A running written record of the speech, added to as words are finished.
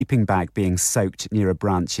sleeping bag being soaked near a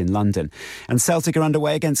branch in London. And Celtic are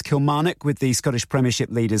underway against Kilmarnock, with the Scottish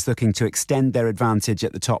Premiership leaders looking to extend their advantage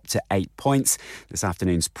at the top to 8 points. This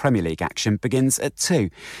afternoon's Premier League action begins at 2.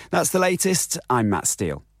 That's the latest. I'm Matt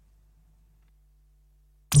Steele.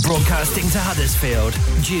 Broadcasting to Huddersfield,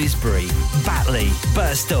 Dewsbury, Batley,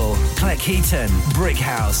 Birstall, Cleckheaton,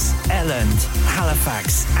 Brickhouse, Elland,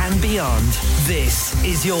 Halifax and beyond. This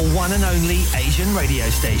is your one and only Asian radio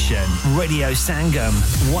station. Radio Sangam,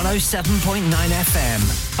 107.9 FM.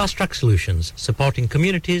 Fast Track Solutions, supporting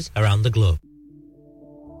communities around the globe.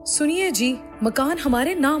 सुनिए जी, मकान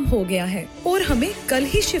हमारे नाम हो गया है और हमें कल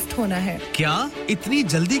ही शिफ्ट होना है। क्या? इतनी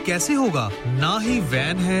जल्दी कैसे होगा? ना ही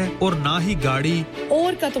वैन है और ना ही गाड़ी।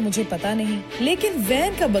 और का तो मुझे पता नहीं, लेकिन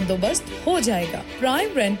वैन का बंदोबस्त हो जाएगा। प्राइम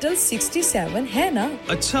रेंटल 67 है ना?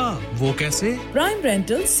 अच्छा, वो कैसे? Prime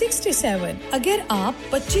rental 67। अगर आप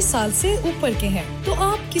 25 साल से ऊपर के हैं, तो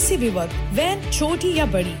आप किसी भी वक्त वैन छोटी या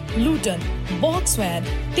बड़ी, Lutan, box van,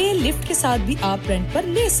 tell lift के साथ भी आप रेंट पर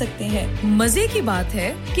ले सकते हैं। मजे की बात है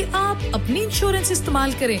कि आप अपनी इंश्योरेंस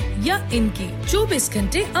इस्तेमाल करें या इनकी 24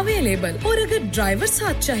 घंटे अवेलेबल और अगर ड्राइवर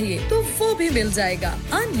साथ चाहिए तो वो भी मिल जाएगा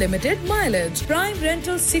अनलिमिटेड माइलेज प्राइम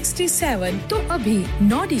रेंटल 67 तो अभी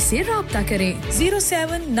नॉडी से राब्ता करें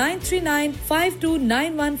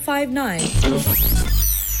 07939529159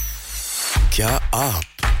 क्या आप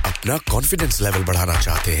अपना कॉन्फिडेंस लेवल बढ़ाना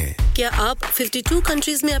चाहते हैं क्या आप 52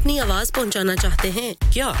 कंट्रीज में अपनी आवाज पहुंचाना चाहते हैं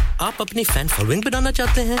क्या आप अपनी फैन फॉलोइंग बनाना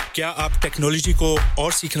चाहते हैं क्या आप टेक्नोलॉजी को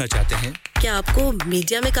और सीखना चाहते हैं क्या आपको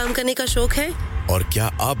मीडिया में काम करने का शौक है और क्या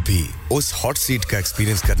आप भी उस हॉट सीट का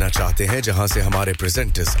एक्सपीरियंस करना चाहते हैं जहां से हमारे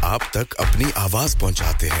प्रेजेंटर्स आप तक अपनी आवाज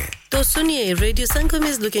पहुंचाते हैं तो सुनिए radio Sangam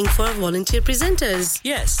is looking for volunteer presenters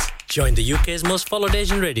yes join the UK's most followed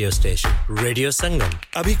Asian radio station Radio Sangam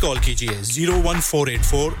अभी कॉल कीजिए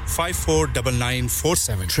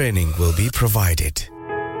 01484549947 training will be provided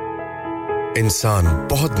इंसान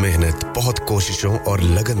बहुत मेहनत बहुत कोशिशों और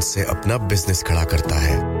लगन से अपना बिजनेस खड़ा करता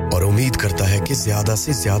है और उम्मीद करता है कि ज्यादा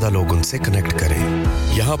से ज्यादा लोग उनसे कनेक्ट करें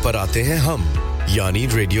यहां पर आते हैं हम यानी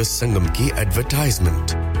रेडियो संगम की एडवर्टाइजमेंट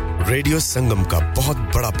रेडियो संगम का बहुत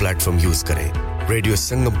बड़ा प्लेटफॉर्म यूज करें रेडियो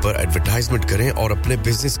संगम पर एडवर्टाइजमेंट करें और अपने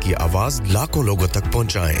बिजनेस की आवाज लाखों लोगों तक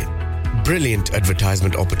पहुंचाएं Brilliant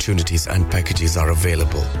advertisement opportunities and packages are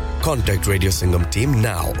available. Contact Radio Sangam team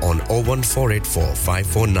now on 01484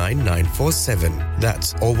 549947. That's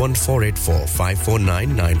 01484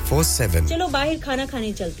 549947. चलो बाहर खाना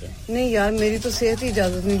खाने चलते हैं। नहीं यार मेरी तो सेहत ही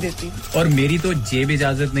इजाजत नहीं देती। और मेरी तो जेब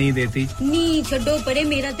इजाजत नहीं देती। नहीं छोड़ो परे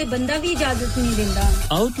मेरा ते बंदा भी इजाजत नहीं देता।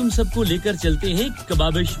 आओ तुम सबको लेकर चलते हैं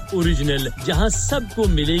कबाबिश ओरिजिनल जहां सबको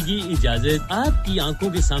मिलेगी इजाजत। आपकी आंखों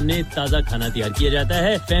के सामने ताजा खाना तैयार किया जाता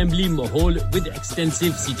है। Family hall with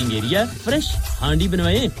extensive seating area fresh हांडी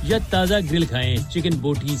बनवाएं या ताजा ग्रिल खाएं चिकन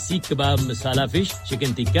बोटी सीख कबाब मसाला fish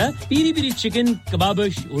chicken tikka Piri Piri चिकन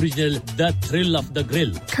Kababish original the thrill of the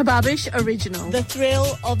grill Kababish original the thrill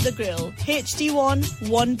of the grill HD1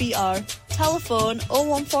 1BR telephone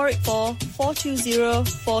 01484 420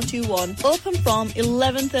 421 open from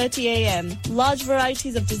 11:30 am large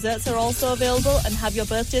varieties of desserts are also available and have your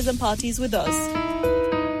birthdays and parties with us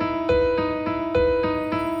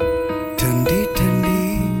ठंडी ठंडी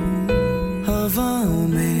हवाओं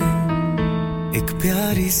में एक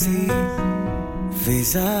प्यारी सी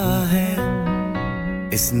फिजा है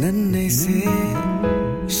इस नन्हे से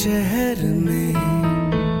शहर में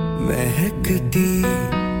महकती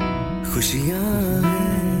खुशियां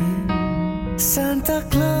हैं Santa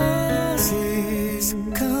Claus is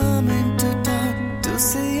coming to town to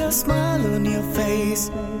see a smile on your face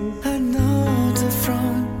I know the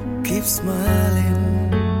front keeps smiling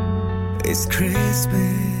It's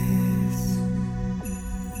Christmas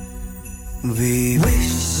We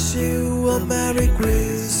wish you a Merry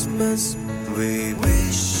Christmas We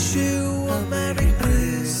wish you a Merry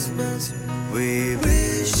Christmas We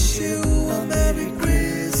wish you a Merry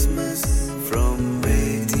Christmas From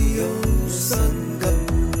Radio Sangam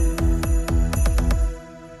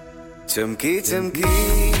चमकी चमकी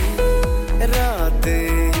रातें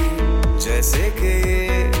जैसे कि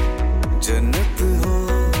जन्नत हो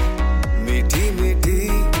मीठी मीठी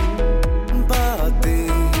बातें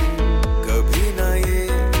कभी ना ये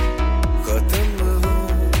खत्म हो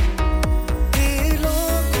दिलों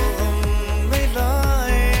को हम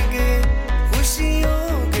मिलाएंगे खुशियों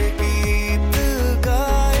के गीत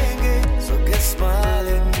गाएंगे so get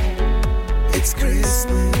smiling it's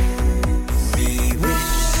Christmas we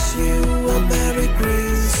wish you a Merry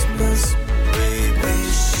Christmas we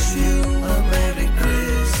wish you a Merry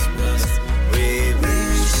Christmas we wish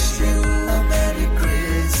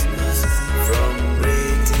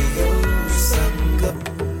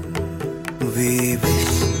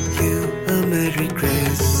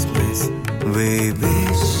We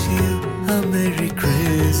wish you a Merry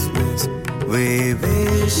Christmas. We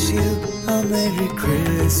wish you a Merry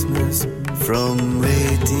Christmas from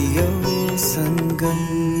Radio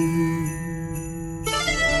Sangam.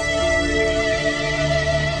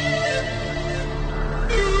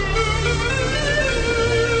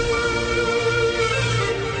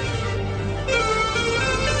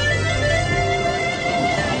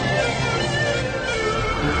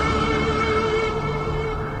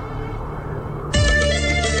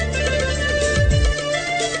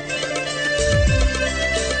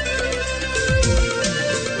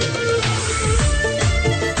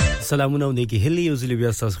 سلامونه او نیکی هلی او زلی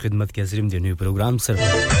بیا تاسو خدمت کې حاضریم دی نو پروګرام سره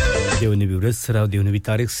دیونه به ورځ سره دیونه به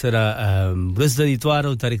تاریخ سره ورځ د اتوار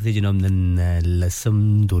او تاریخ د جنوم نن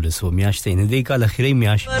لسم 1200 میاشتې نه دی کال اخیری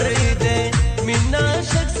میاشت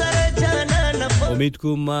امید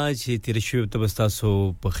کوم چې تیر شوی ته تاسو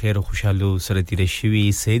په خیر او خوشاله سره تیر شوی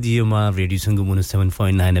سیدیما ریډیو څنګه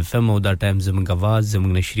 7.9 اف ام او دا ټایم زموږ आवाज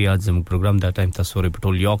زموږ نشریات زموږ پروګرام دا ټایم تاسو ری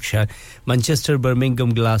پټول یارکشایر منچستر برمنګم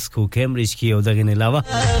گلاسکو کیمبرج کې او دغه نه علاوه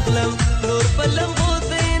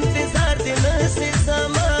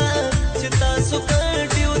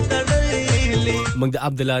موږ د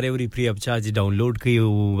عبد الله ریوري پری اپ چارج ډاونلوډ کړو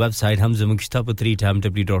ویب سټ هم زموږ شته په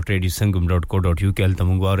 3w.radiosangam.co.uk الته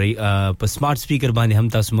موږ اوري په سمارټ سپیکر باندې هم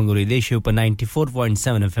تاسو موږ اوري دی شو په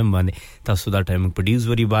 94.7 اف ام باندې تاسو دا ټایم پروډوس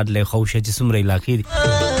وری بعد له خوشه چې سمره علاقې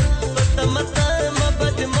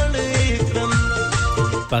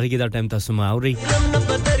پاره کې دا ټایم تاسو ما اوري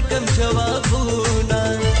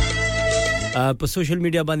په سوشل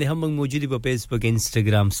میډیا باندې هم موجود دي په فیسبوک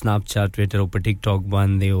انستګرام سناپ چات ټوئیټر او په ټیک ټاک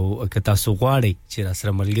باندې او که تاسو غواړئ چې را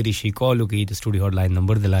سره ملګری شي کال وکړئ د سټوډیو هاټ لاین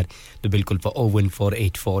نمبر دلار د بالکل په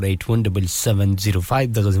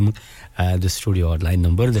 01484817705 دغه زموږ د سټوډیو هاټ لاین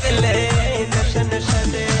نمبر دی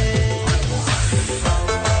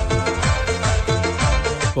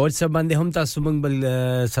واتس اپ باندې هم تاسو موږ بل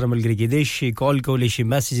سره ملګری کېدئ شي کال کولای شي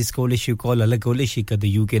میسجز کولای شي کال الګ کولای شي کده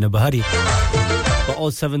یو کې نه بهاري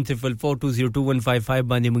 07442022155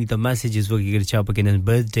 باندې موږ ته میسجز وکړئ چې په کې نن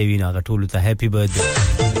برثډے وینا غټولو ته هپی برثډے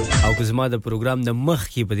او که زما د پروګرام د مخ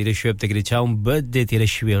کې په دې شوب ته کې چاوم برثډے تیر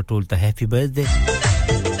شوی ټول ته هپی برثډے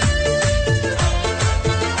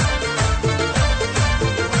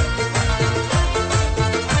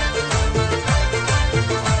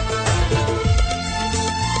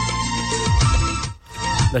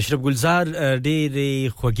اشرف ګلزار ډېر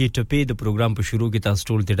خوږی ټپې د پروګرام په شروع کې تاسو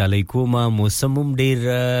ټول ته ډالۍ کوم موسم هم ډېر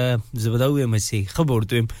زبداوي مې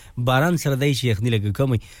خبرته باران سره دای شي خني لګ کم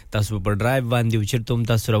تاسو په ډرایو باندې او چرته هم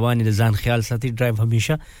تاسو رواني د ځان خیال ساتي ډرایو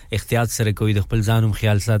همیشه احتیاط سره کوئ د خپل ځان هم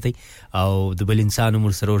خیال ساتي او د بل انسان هم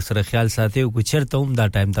سره خیال ساتي او چرته هم دا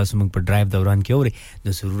ټایم تاسو موږ په ډرایو دوران کې اوري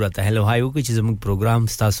د ضرورت هلو هاي او چې زموږ پروګرام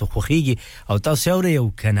تاسو خوخيږي او تاسو اوري او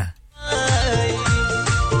کنه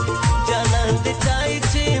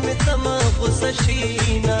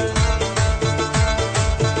Shina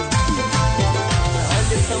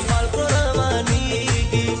Aaj sambal ko rawani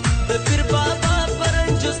ki the fir baba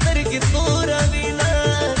paranjo sar ki tora vina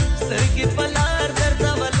sar ki palar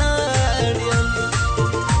darda waladiyam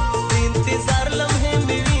intizar lamhe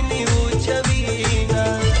mein vini wo chavina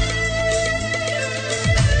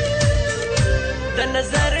da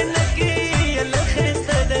nazar naki al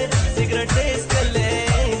khistad cigarette kale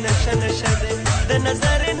nasha nasha da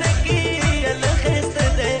nazar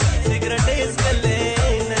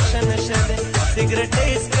Cigarette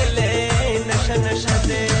is kale nasha nasha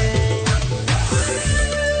de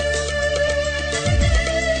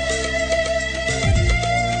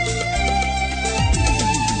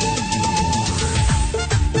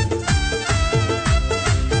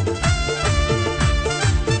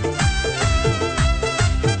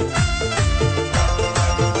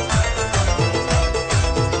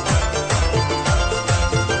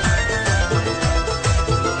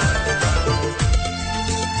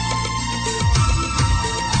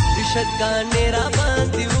Neera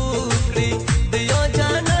bandi ukri diyo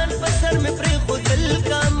janan pasar mein pre khudil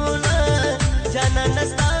ka muna janan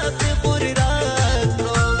nasta pe puri raat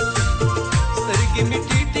no sargi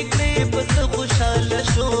miti tikre bas khushal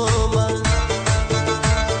shoma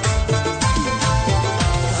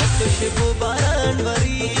atush bo baran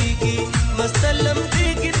varigi masalam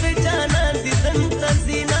degi te janan di danta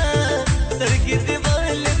zina sargi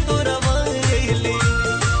diwal to rawaili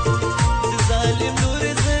zalim nur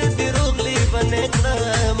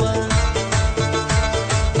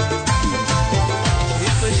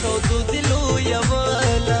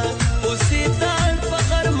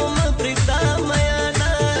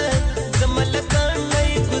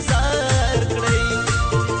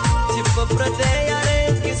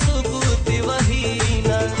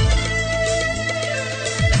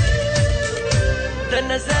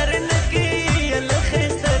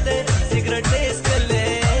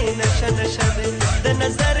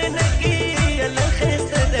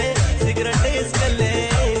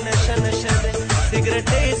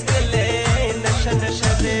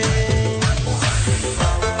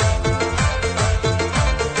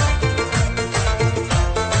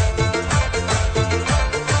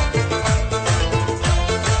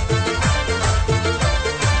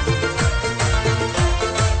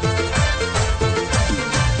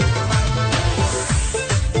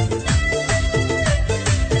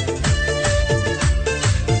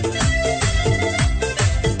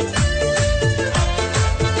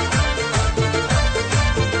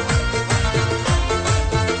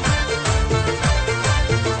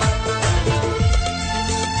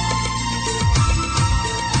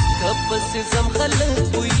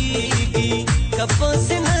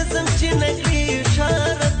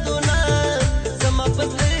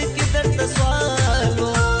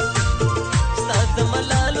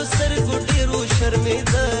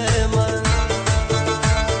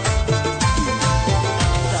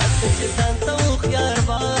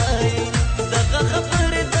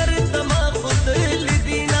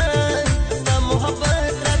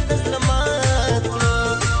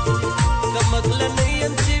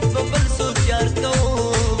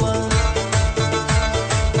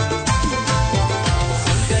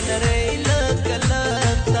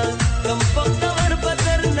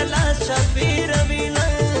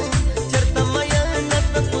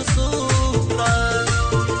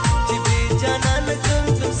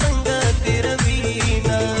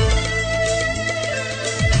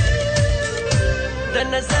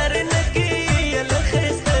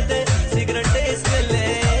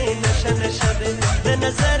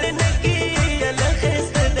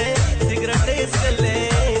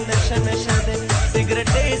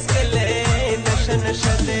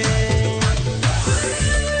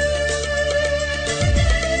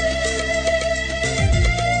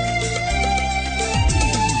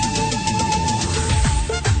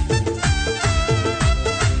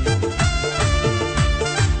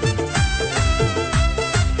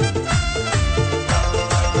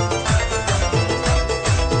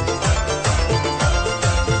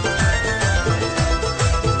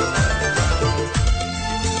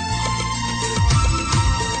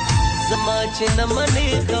چې نه منې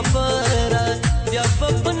خبره بیا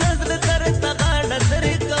په نظر درته غاړه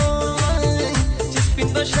درکوم چې سپین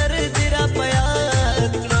بشر دې را په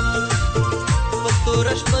یاد کړم په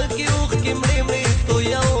توره شپه کې اوښکې مړې مړې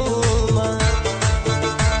تویومه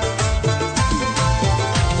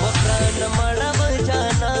وخرانه مړه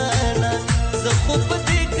جانانه زه خو په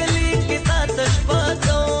دې کلي کې تا ته شپه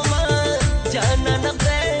کومه جانانه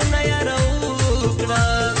خدای نه یاره وکړه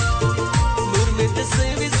نور مې د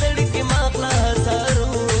سوي زړه کې ما خلا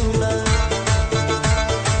هزارونه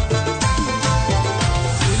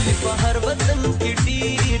ولې په هر وطن کې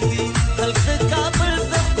ډېر دي خلک د کابل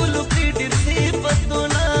د ښکلو پرې ډېر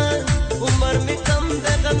صفتونه عمر مې کم د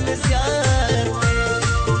غم مې زیات دی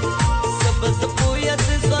زه به زه پویه د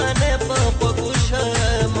ځوانۍ په خوږو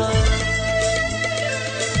شمه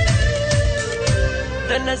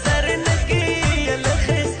د نظر نه کې یله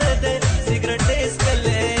ښایسته دی سګرټ یې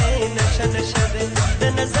څکلی نشه نشه دی د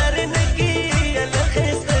نظر نه کې یله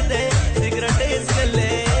ښایسته دی سګرټ یې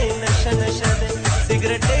څکلی نشه نشه دی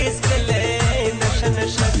سګرټ یې څکلی نشه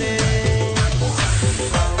نشه دی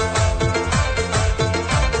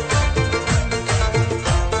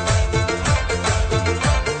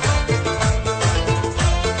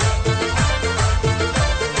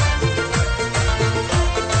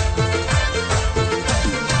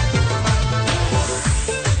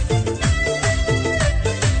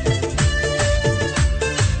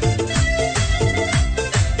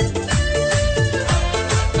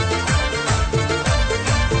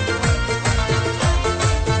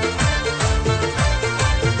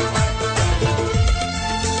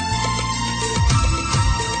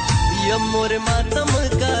مور ماتم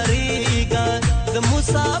کاریگا د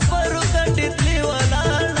مسافر کټتلی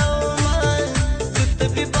ولاړو ما ست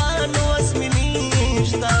بیبانو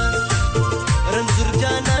اسمنیشتا رنزور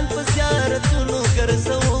جانان په زیارتونو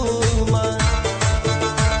ګرځو ما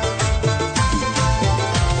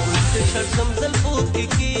ولته شرم زلفو کې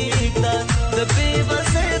کیدا د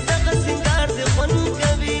بیوسه د سنگار د خون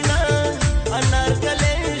کوینا انار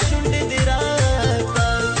کله شونډې دی راتا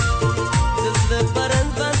د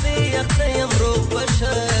پرند باندې یم روغ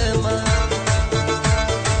بشما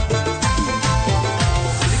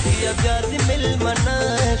لکیا بیا دې ملمنا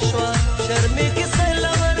شوا شرمې کې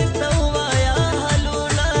سلور ته وایا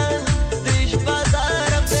حالونه دیش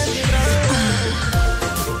بازار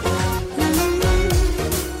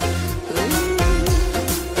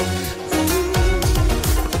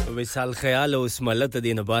په وصال خیال او اسملت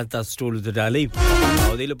دې نه بات تاسو ټول د ډالۍ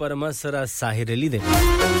او دې لپاره ما سره ساحر علي دی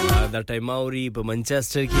دا ټایم اوري په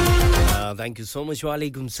منچستر کې thank you so much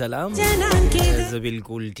وعلیکم سلام زه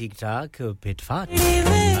بالکل ٹھیک ٹھاک فٹ فاٹ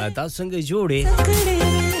تاسو څنګه جوړې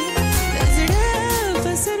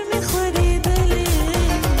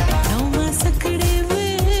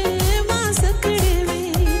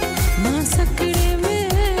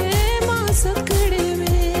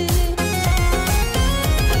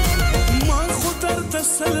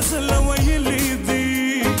سلسله ویلې دي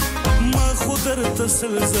ما خدر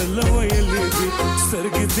تسلسله ویلې دي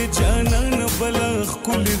سترګې دې جانان بلخ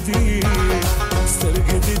کول دي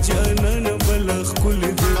سترګې دې جانان بلخ کول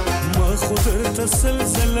دي ما خدر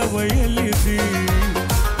تسلسله ویلې دي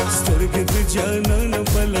سترګې دې جانان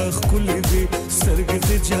بلخ کول دي سترګې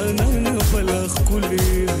دې جانان بلخ کول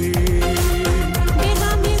دي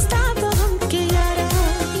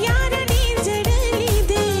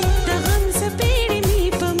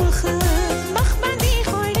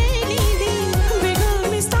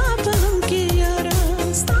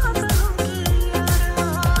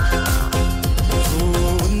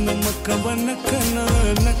نکنا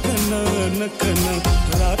نکنا نکنا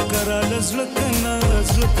را کرا لزلکنا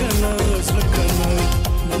زلکنا زلکنا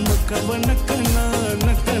نمکا نکنا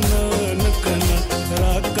نکنا نکنا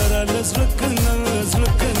را کرا لزلکنا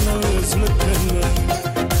زلکنا زلکنا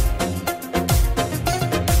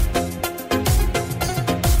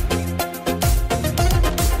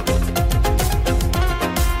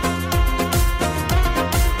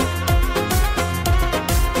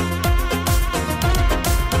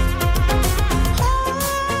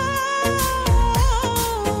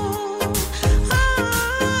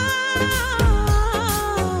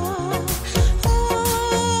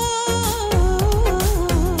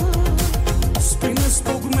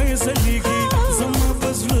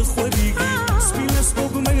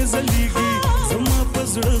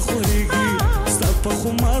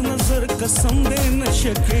قسم دې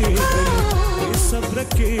نشکې صبر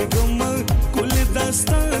کې ګم کل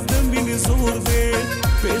داستا د مين زور دې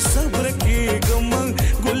په صبر کې ګم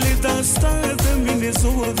کل داستا د مين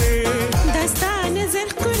زور دې داستا نظر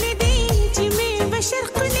کول دې چې مې بشر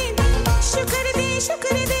کول دې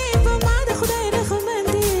شکر دې په ما د خدای رحمت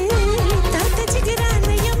دې تا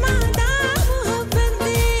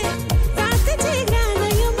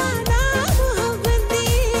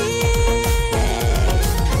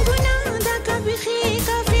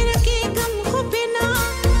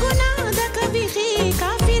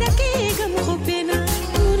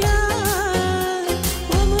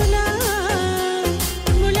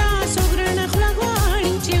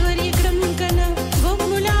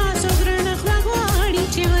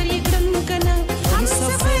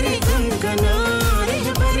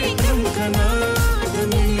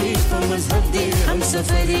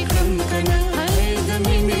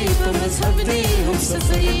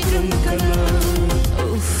सफाई क्रम कला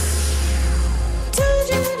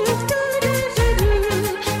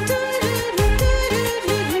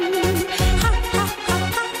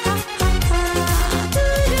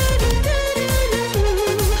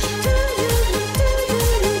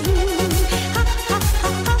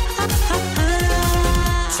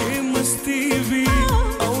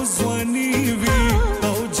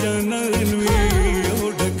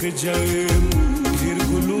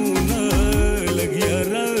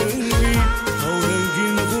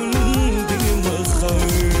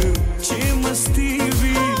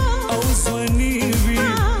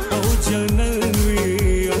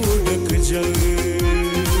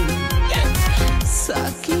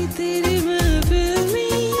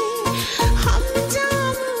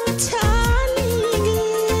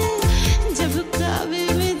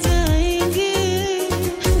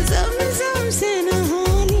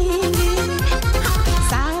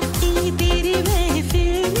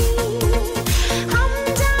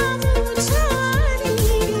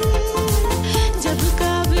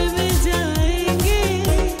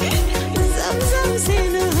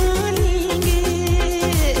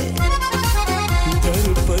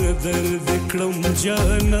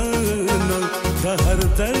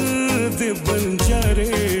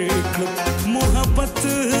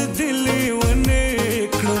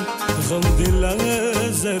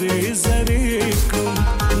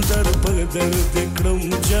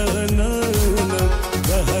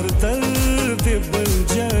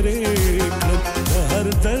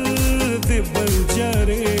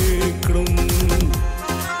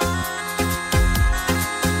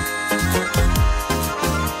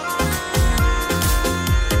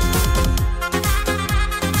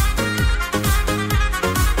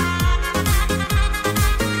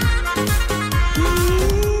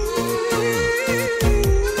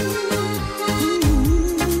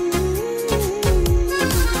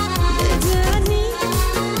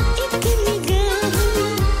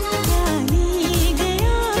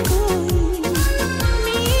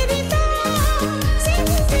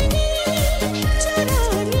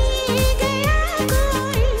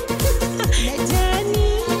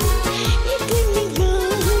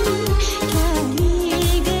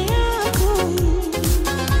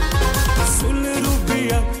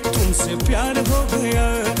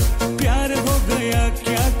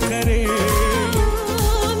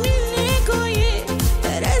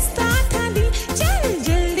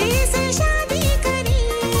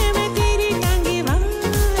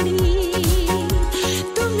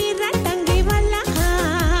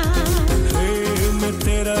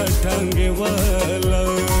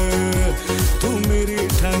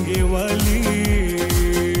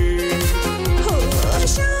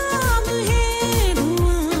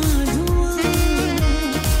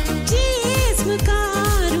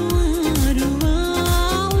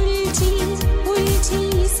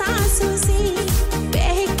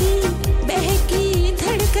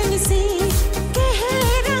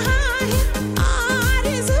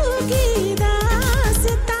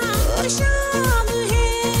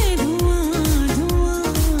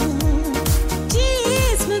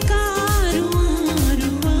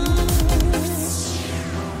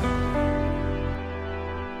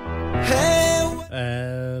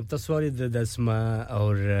तस्वारी د दسما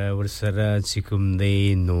और ورسره چې کوم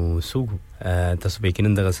دی نو سو تاسو به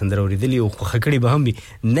کینن دغه سندره اوریدلی او خکړی به هم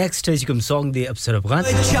نیکسټ چې کوم سونګ دی افسر افغان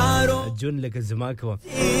جون لکه زما کو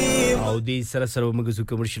او دې سره سره موږ زو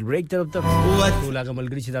کمرشل بریک طرف ته ټول هغه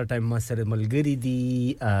ملګری چې دا ټایم ما سره ملګری دي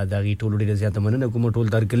دا غي ټول ډیره زیاته مننه کوم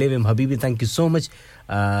ټول درکلې ویم حبیبي thank you so much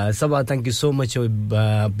Saba thank you so much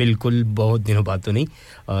बिल्कुल बहुत दिनों बात तो नहीं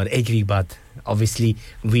और एक ही बात ऑब्वियसली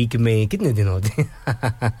वीक में कितने दिन होते हैं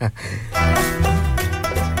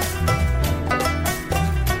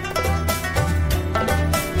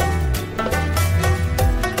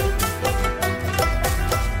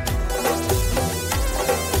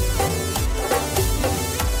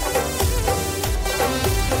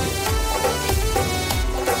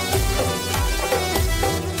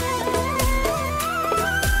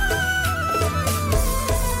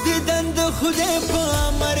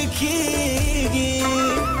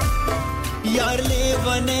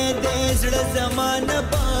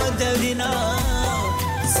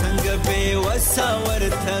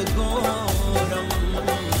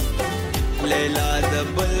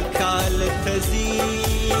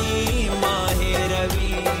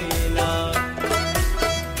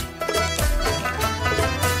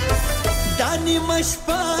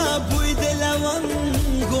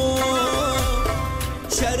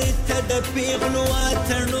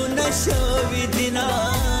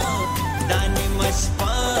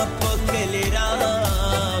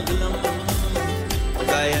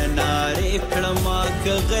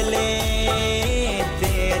نیولې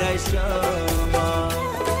تیر شما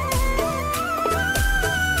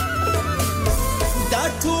دا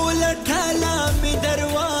ټول ټاله می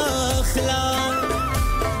درواخلا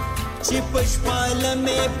چې پښپال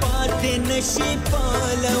مې پاتې نشي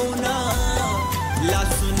پالونا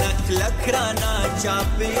لاسونه کلکرانا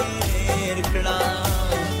چاپیر کړه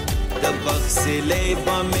د بخسلې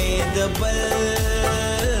بمې د بل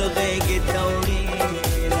غېږې توړي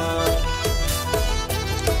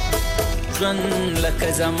ژوند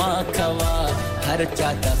لکه زما کوا هر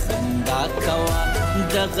چا ته خندا کوا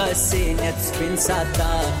دغسې نیت سپین ساته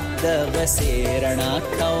دغسې رڼا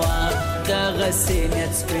کوا دغسې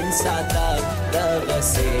نیت سپین ساته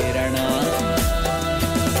دغسې رڼا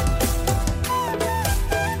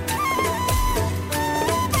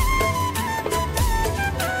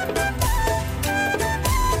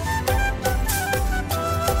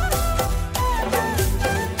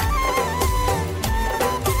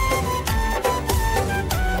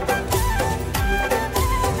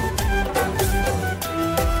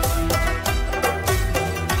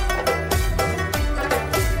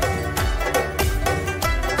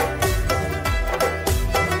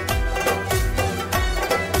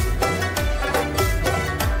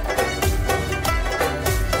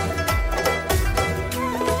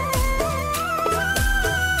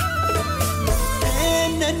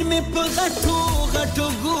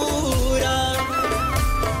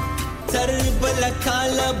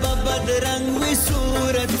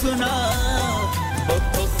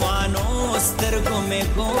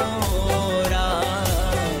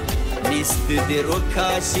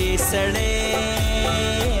کاشي سړې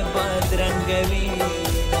بدرنګوي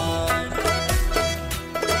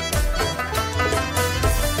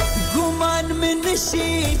ګمان مې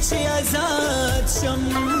نشي چې آزاد شم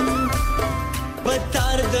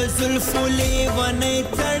پتار د زلفو لیونې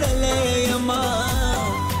تړلې یما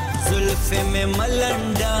زلفې مې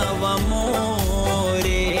ملنډا و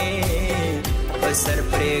مورې په سر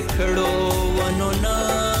پرې کړو ونو نه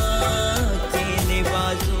کینې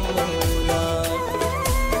بازو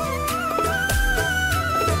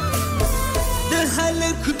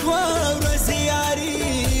خلق دوا ورځې یاري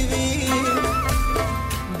وي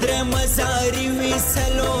درې مزاري وي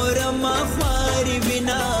څلورم خواري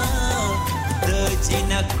وینا د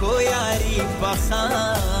جنکو یاري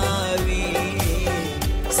پخاوي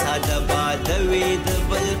ساده باد وي د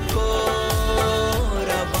بل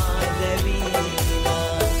کور باد وي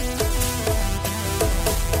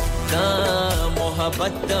دا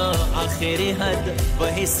محبت دا آخري حد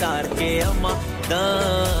په حصار کې اما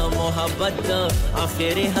دا محبت دا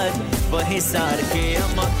آخری حد په حصار کې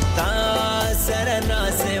اما تا سره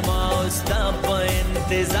ناسما استا په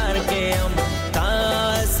انتظار کې اما تا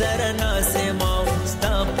سره ناسما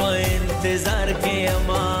استا په انتظار کې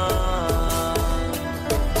اما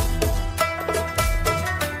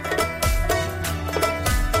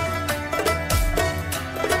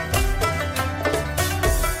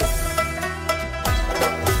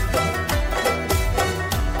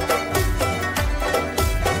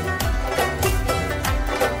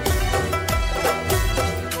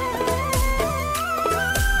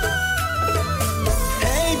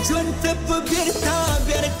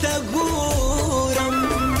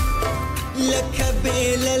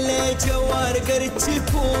چې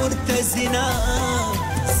پورته زینا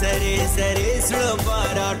سره سره زړه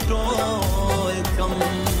بارا ټول کم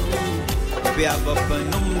بیا په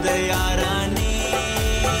نوم د یارانې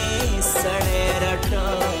سړې راټا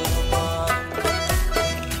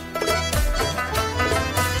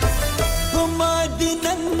ما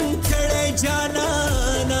دینن کړه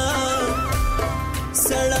جانانا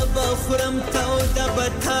سړه بخرم تو د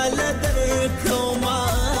بتاله در کوما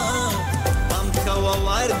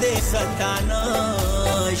ووار دې خطانا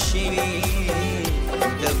شي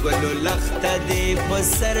د ګلو لخت دې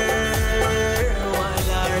پسر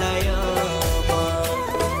ولاړیا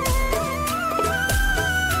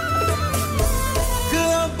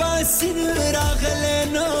کبا سین راغله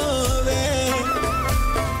نو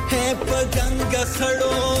وې په ګنګ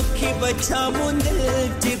خړو کې بچا مونږ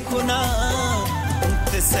ټکونا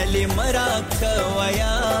تسلی مراک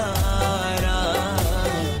ویا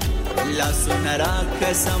لا سنرا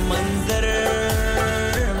کا سمندر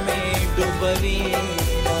میں ڈوبوی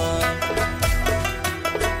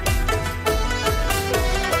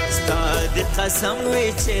ستاد قسم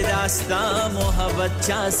وی چې داستا محبت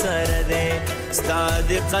چا سره ده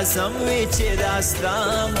ستاد قسم وی چې داستا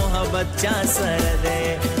محبت چا سره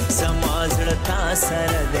ده زمازړه تا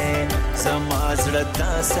سره ده زمازړه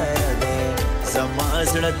تا سره ده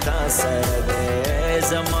زمازړه تا سره ده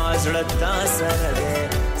زمازړه تا سره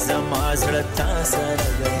ده जमाजड़ता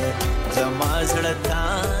सरगे जमाजड़ता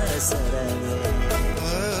सरगे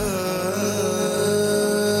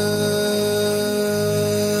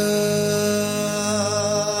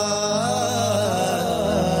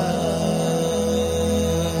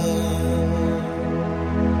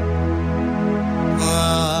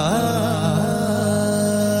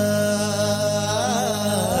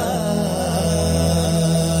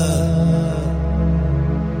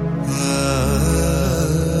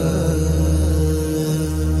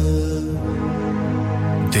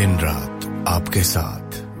आपके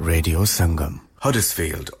साथ रेडियो संगम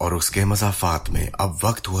हडर्सफील्ड और उसके मज़ाफ़ात में अब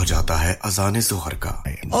वक्त हुआ जाता है अज़ान ज़ुहर का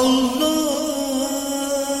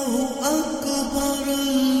अल्लाहु अकबर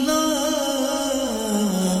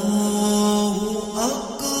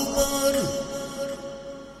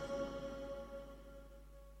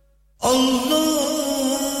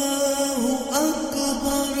अल्लाहु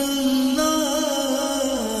अकबर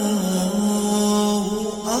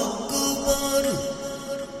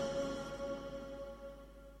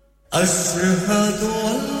أشهد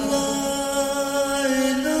أن لا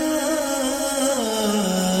إله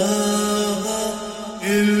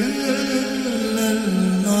إلا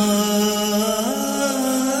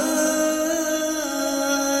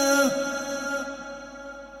الله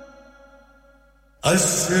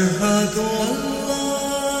أشهد أن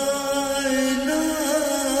لا إله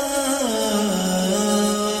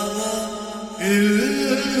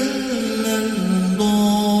إلا الله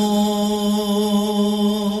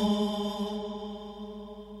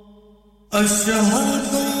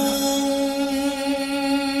أشهد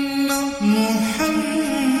أن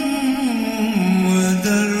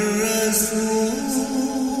محمدًا رسول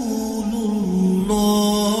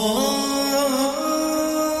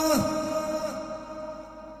الله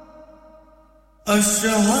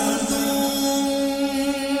أشهد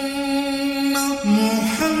أن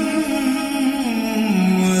محمدًا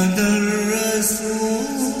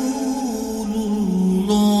رسول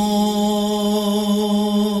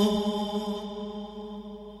الله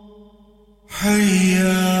حي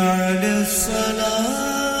على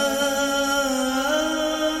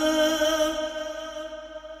الصلاة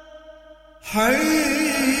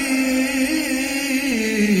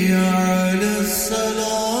حي على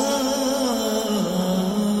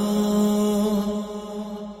الصلاة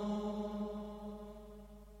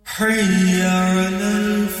حي على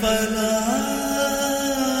الفلاح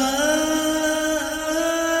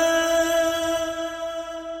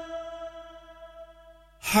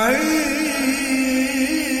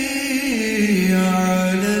حي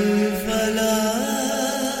على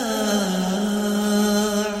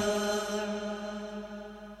الفلاح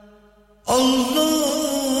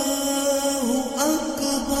الله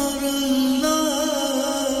أكبر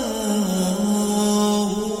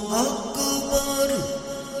الله أكبر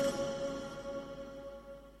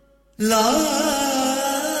لا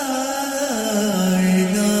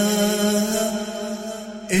إله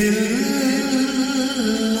إلا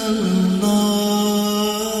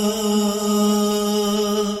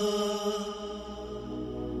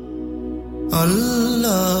الله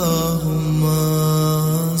اللهم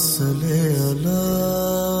صل على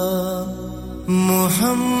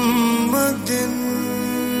محمد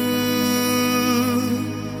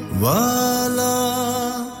وعلى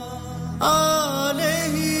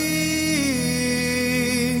آله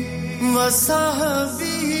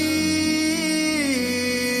وصحبه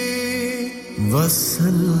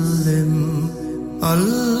وسلم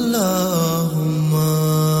اللهم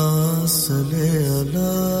صل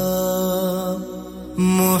على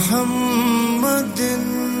محمد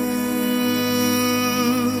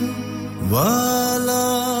وعلى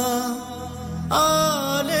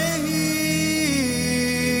آله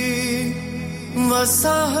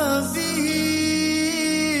وصحبه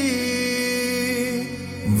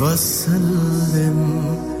وسلم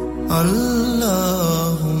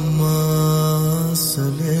اللهم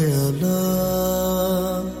صل على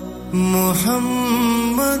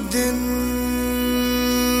محمد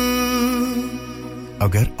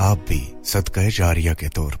अगर आप भी सदका जारिया के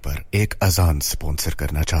तौर पर एक अजान स्पॉन्सर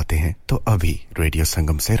करना चाहते हैं तो अभी रेडियो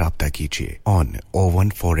संगम से राब्ता कीजिए on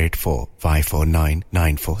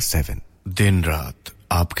 01484549947 दिन रात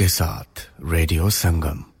आपके साथ रेडियो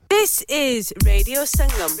संगम This is Radio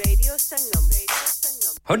Sangam. Radio Sangam.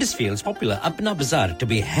 Huddersfield's popular Apna Bazaar to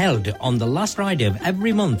be held on the last Friday of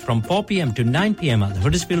every month from 4 p.m. to 9 p.m. at the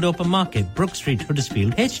Huddersfield Open Market, Brook Street,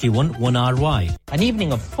 Huddersfield, HD1 1RY. An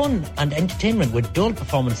evening of fun and entertainment with dole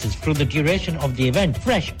performances through the duration of the event.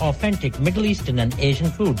 Fresh, authentic Middle Eastern and Asian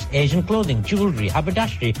foods, Asian clothing, jewellery,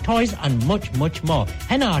 haberdashery, toys and much, much more.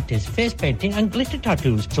 Henna artists, face painting and glitter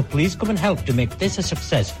tattoos. So please come and help to make this a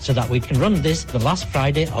success so that we can run this the last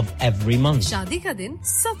Friday of every month. शादी का दिन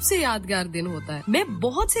सबसे यादगार दिन होता है. मैं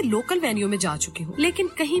बहुत से लोकल वेन्यू में जा चुकी हूँ, लेकिन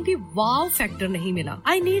कहीं भी वाव फैक्टर नहीं मिला.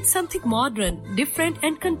 I need something modern, different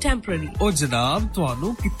and contemporary. ओ जनाब,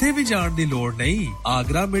 ਤੁਹਾਨੂੰ ਕਿੱਥੇ भी जाण ਦੀ ਲੋੜ नहीं.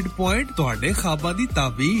 आगरा मिड पॉइंट ਤੁਹਾਡੇ ਖਾਬਾਂ ਦੀ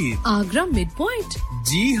ਤਾਬੀਰ. Agra mid point?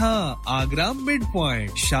 जी हाँ, आगरा मिड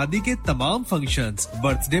पॉइंट. शादी के तमाम functions,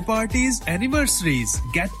 birthday parties, anniversaries,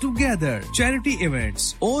 get together, charity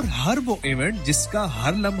events और हर वो इवेंट जिसका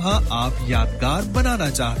हर लम्हा आप यादगार बनाना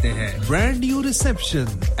चाहते हैं. ब्रांड न्यू रिसेप्शन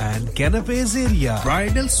एंड कैनपेज एरिया,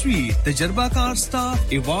 ब्राइडल स्वीट, तजर्बाकार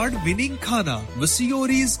स्टाफ, अवार्ड विनिंग खाना,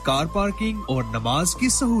 वसीओरीज, कार पार्किंग और नमाज की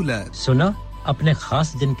सहूलत. सुना? अपने खास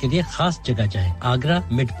दिन के लिए खास जगह जाएं. Agra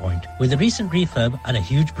Midpoint with a recent refurb and a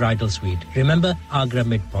huge bridal suite. Remember Agra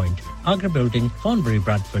Midpoint, Agra Building, Thornbury,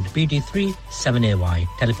 Bradford, BD3 7AY.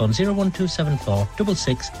 Telephone 01274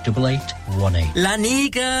 668818.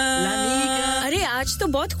 लानिका. अरे आज तो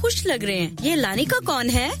बहुत खुश लग रहे हैं. ये लानिका कौन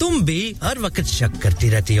है? तुम भी हर वक्त शक करती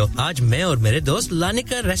रहती हो. आज मैं और मेरे दोस्त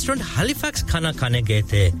लानिका रेस्टोरेंट हैलिफैक्स खाना खाने गए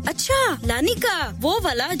थे. अच्छा, लानिका वो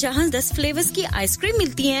वाला जहाँ 10 फ्लेवर्स की आइसक्रीम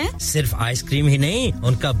मिलती है. सिर्फ आइसक्रीम ही नहीं,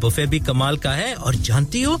 उनका बुफे भी कमाल का है. और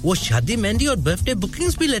जानती हो, वो शादी, मेहंदी और बर्थडे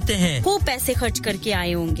बुकिंग्स भी लेते हैं. वो पैसे खर्च करके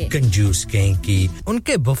आए होंगे. कंजूस कहीं की.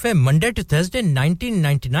 उनके buffet Monday to Thursday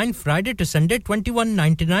 1999, Friday to Sunday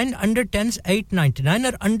 2199, under 10s 899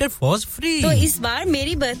 और अंडर 4s फ्री. तो इस बार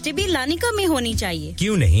मेरी बर्थडे भी लानिका में होनी चाहिए.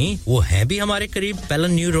 क्यों नहीं, वो है भी हमारे करीब.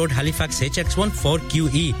 पेलन new road, Halifax HX1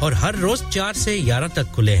 4QE और हर रोज 4 से 11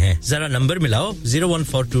 तक खुले हैं. जरा नंबर मिलाओ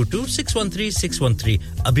 01422 613 613.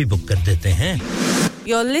 अभी बुक कर देते हैं.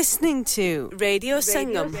 You're listening to Radio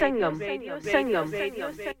Sangam. Radio Sangam.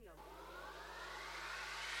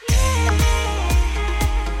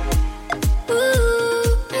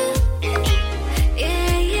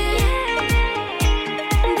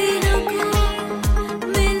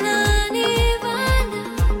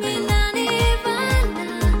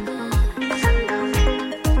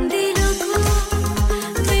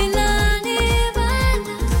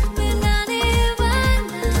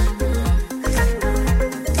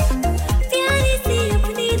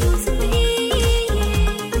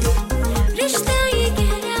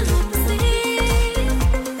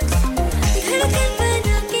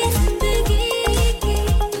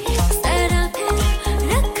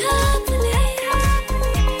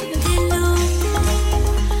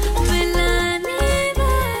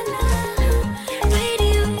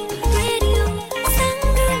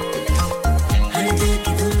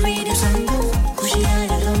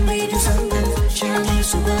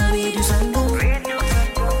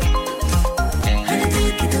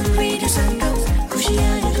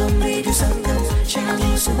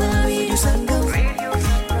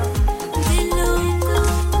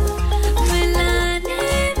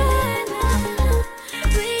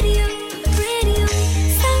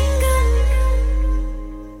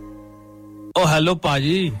 Hello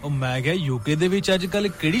पाजी, ओ मैं क्या यूके दे विच आजकल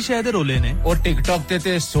केड़ी शय दे रोले ने? ओ टिकटॉक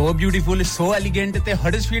ते सो ब्यूटीफुल, सो एलिगेंट ते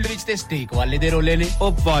हडर्सफील्ड विच ते स्टेक वाले दे रोले ने.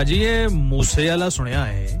 ओ पाजी ये मूसे वाला सुनया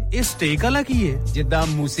है. ये स्टेक वाला की है? जिद्दां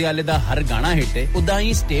मूसे वाले दा हर गाना हिट है, उदां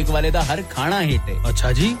ही स्टेक वाले दा हर खाना हिट है.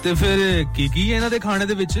 अच्छा जी, ते फिर की है इना दे खाने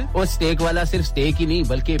दे विच? ओ स्टेक वाला सिर्फ स्टेक ही नहीं,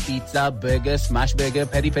 बल्कि pizza, burger, smash burger,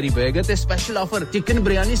 peri peri burger ते स्पेशल ऑफर चिकन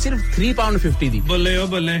बिरयानी सिर्फ £3.50 दी. बल्ले ओ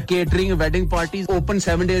बल्ले. Catering, wedding parties open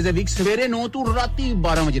 7 days a week, सवेरे 9 to राती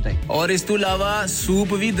 12 बजे तक. और इस तो अलावा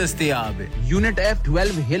सूप भी दस्तयाब है. यूनिट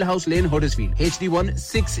F12 हिल हाउस लेन, हडर्सफील्ड, HD1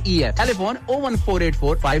 6EF. टेलीफोन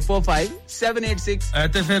 01484 545 786.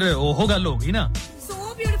 ऐते फिर ओहो गल होगी ना. So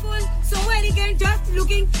beautiful, so elegant, just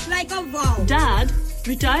looking like a wow. Dad,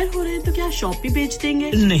 retire हो रहे हैं तो क्या शॉप भी बेच देंगे?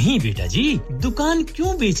 नहीं बेटा जी, दुकान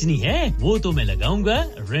क्यों बेचनी है? वो तो मैं लगाऊंगा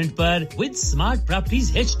रेंट पर with smart properties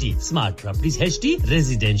HD. Smart properties HD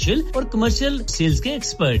residential और कमर्शियल सेल्स के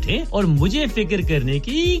एक्सपर्ट हैं और मुझे फिक्र करने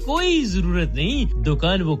की कोई जरूरत नहीं.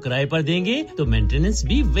 दुकान वो किराए पर देंगे तो मेंटेनेंस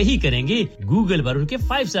भी वही करेंगे. गूगल पर उनके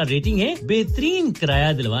 5 स्टार रेटिंग है. बेहतरीन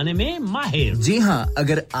किराया दिलवाने में माहिर. जी हाँ,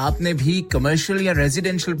 अगर आपने भी कमर्शियल या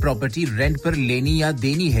रेजिडेंशियल प्रॉपर्टी रेंट पर लेनी या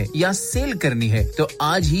देनी है या सेल करनी है तो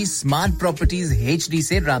आज ही स्मार्ट प्रॉपर्टीज HD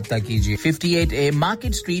से राब्ता कीजिए 58A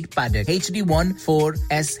market street Paddock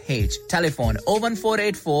HD14SH telephone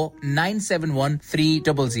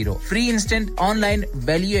 01484971300 free instant online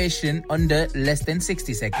valuation under less than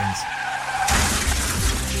 60 seconds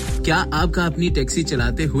क्या आपका अपनी टैक्सी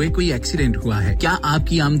चलाते हुए कोई एक्सीडेंट हुआ है क्या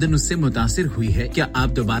आपकी आमदन उससे मुतासिर हुई है क्या आप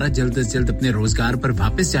दोबारा जल्द से जल्द अपने रोजगार पर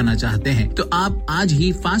वापस जाना चाहते हैं तो आप आज ही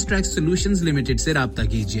फास्ट ट्रैक सॉल्यूशंस लिमिटेड से राब्ता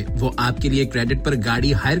कीजिए वो आपके लिए क्रेडिट पर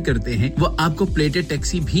गाड़ी हायर करते हैं वो आपको प्लेटेड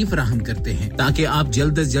टैक्सी भी फराहम करते हैं ताकि आप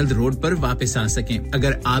जल्द से जल्द रोड पर वापस आ सकें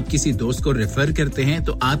अगर आप किसी दोस्त को रेफर करते हैं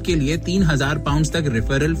तो आपके लिए 3000 पाउंड तक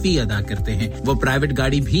रेफरल फी अदा करते हैं वो प्राइवेट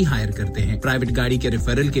गाड़ी भी हायर करते हैं प्राइवेट गाड़ी के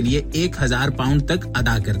रेफरल के लिए 1000 पाउंड तक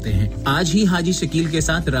अदा करते हैं आज ही हाजी शकील के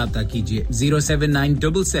साथ राब्ता कीजिए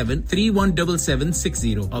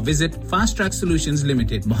 07977317760 और visit fast track solutions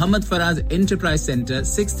limited Mohammad Faraz enterprise centre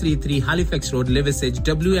 633 Halifax road Liversedge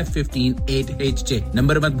WF15 8HJ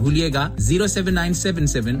number मत भूलिएगा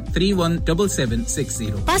 07977317760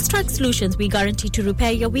 Fast Track Solutions we guarantee to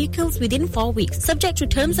repair your vehicles within 4 weeks subject to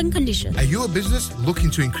terms and conditions Are you a business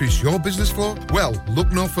looking to increase your business flow well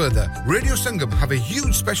look no further Radio Sangam have a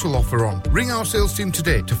huge special offer on ring our sales team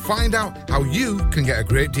today to find out how you can get a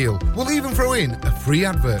great deal. We'll even throw in a free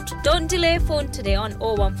advert. Don't delay phone today on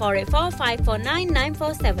 01484 549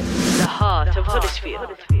 947. The heart of Huddersfield.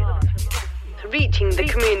 Reaching the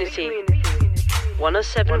community.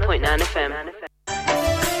 107.9 FM.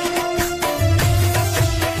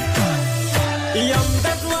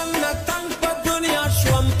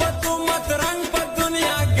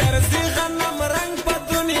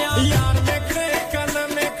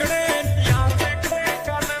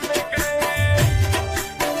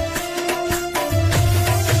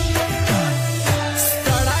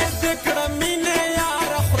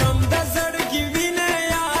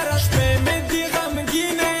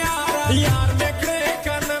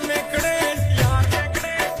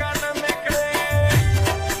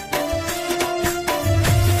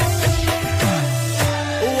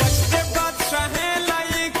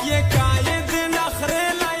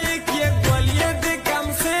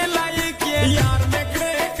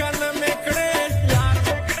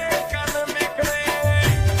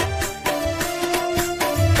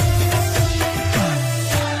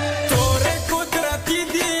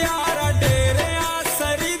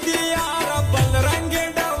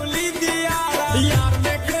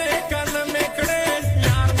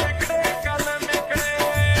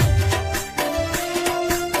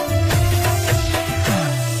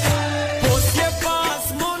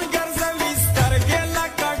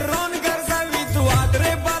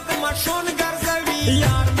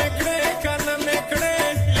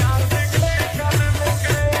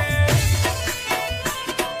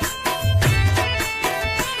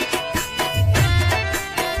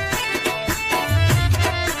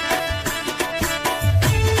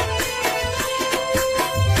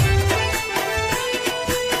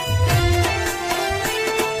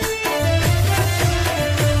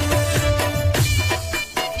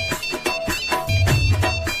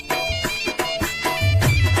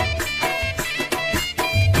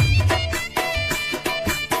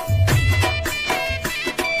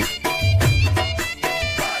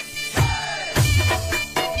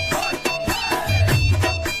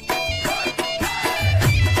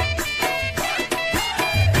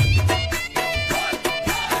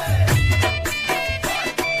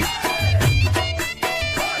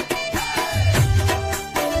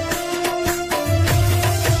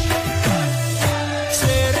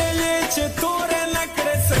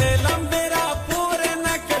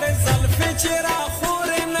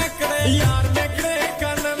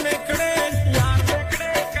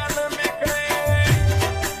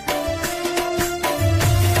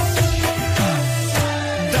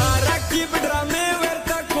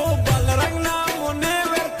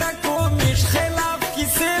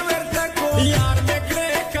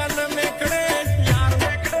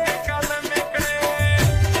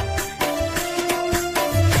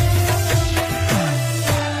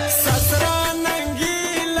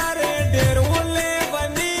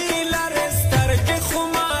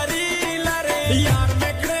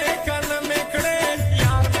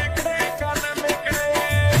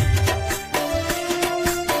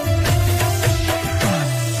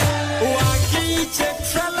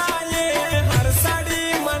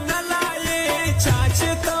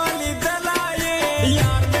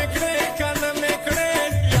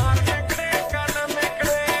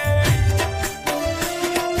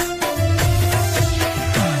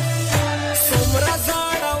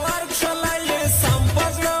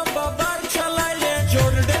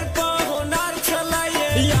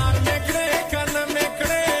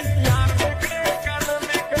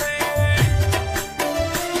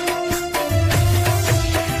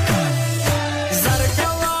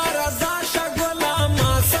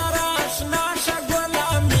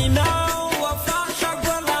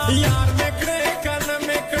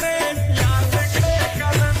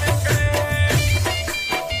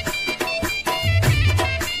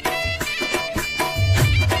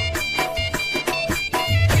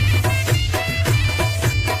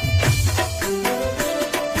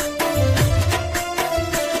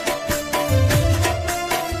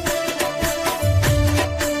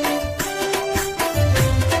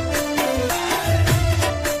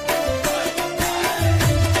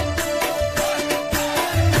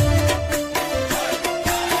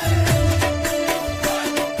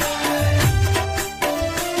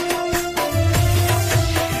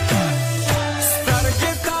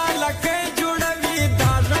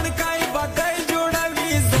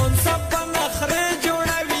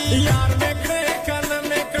 यार मेकड़े कन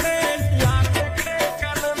मेकड़े यार मेकड़े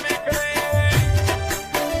कन मेकड़े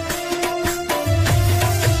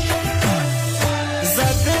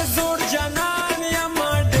zade zor janan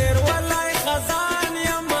yama der walai khazan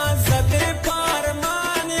yama zade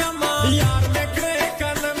parman yama yaar mekkde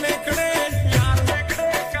kan mekkde yaar mekkde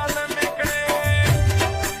kan mekkde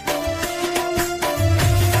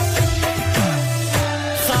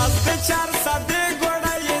khas bechar sade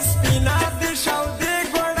goda ye spina de shaude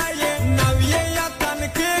goda ye navye ya tan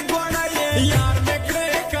ke goda ye yaar mekkde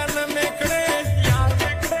kan mekkde yaar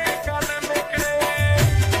mekkde kan mekkde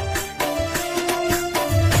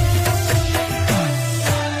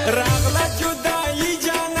Ragla judai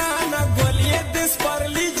janana goliye dis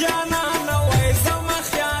parli janana wai zama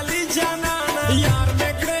khayali janana yaar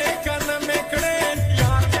mekde kan mekde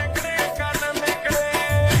yaar mekde kan mekde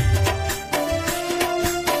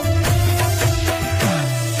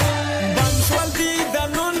Bamshwal di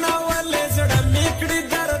danuna wale zada mekdi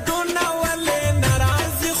darduna wale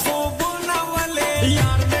narazi khubuna wale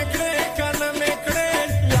yaar mekde kan mekde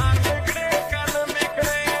yaar mekde kan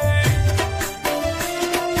mekde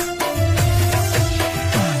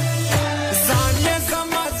Zanye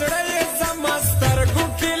zama zre zama stargu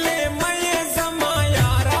kile maye zama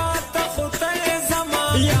yara ta khute zama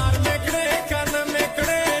yaar mekde kan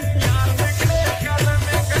mekde yaar mekde kan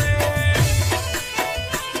mekde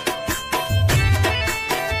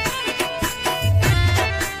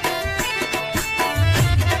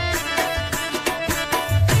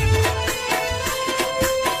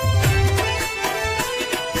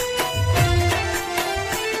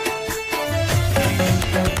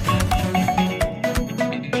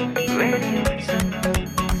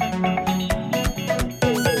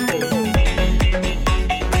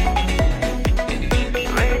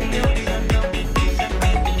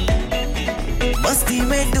मस्ती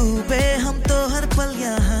में डूबे हम तो हर पल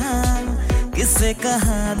यहाँ किस्से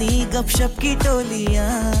कहानी गपशप की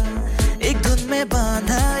टोलियाँ एक धुन में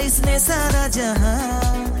बांधा इसने सारा जहां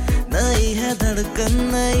नई है धड़कन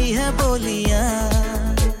नई है बोलियाँ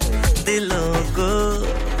दिलों को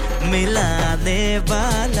मिलाने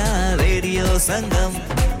वाला रेडियो संगम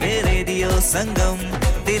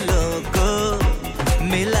दिलों को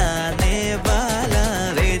मिलाने वाला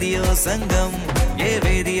रेडियो संगम ये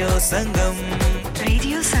रेडियो संगम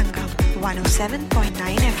 107.9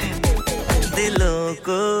 FM दिलों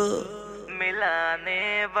को मिलाने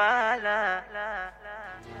वाला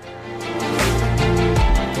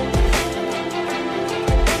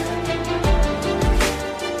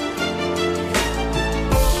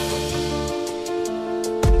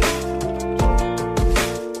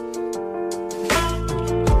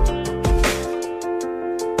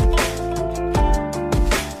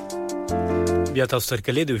بیا تاسو سره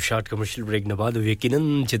کلی د شارټ کمرشل بریک نه بعد یقینا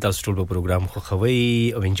چې تاسو ټول پروګرام خو خوي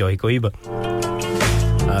او انجوای کوئ به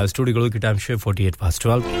سټوډیو کې ټایم شو 48 past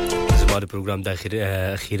 12 زموږ پروګرام د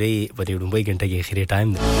اخیری په ډومبای غنټه کې اخیری ټایم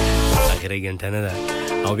دی اخیری غنټه نه ده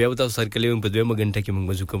او بیا تاسو سره کلی په دویمه غنټه کې موږ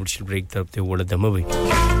مزو کمرشل بریک طرف ته وړه دمه وي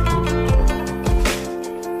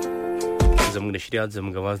زموږ نشریات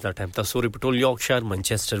زموږ आवाज دا ټایم تاسو ریپټول یورکشایر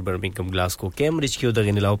منچستر برمنګم گلاسکو کیمبرج کې د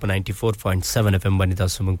غنلاو په 94.7 اف ام باندې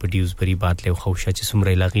تاسو موږ په ډیوزبری بات له خوشا چې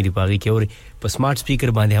سمره علاقې دی باغی کې اوري په سمارټ سپیکر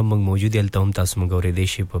باندې هم موږ موجود یل ته هم تاسو موږ اوري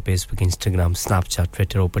دیشي په فیسبوک انستګرام سناپ چات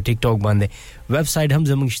ټوئیټر او په ټیک ټاک باندې ویب سټ هم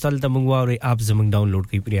زموږ شتل ته موږ اوري اپ زموږ ډاونلوډ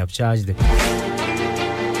کړئ پری اپ چارج دی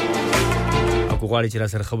غواړي چې را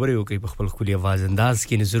سره خبرې وکړي په خپل خولي आवाज انداز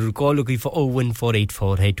کې نه ضرور کال وکړي په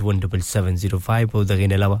 01484817705 او دغه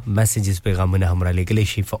نه علاوه میسجز پیغامونه هم را لګلې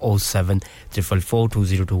شي په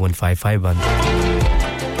 07442022155 باندې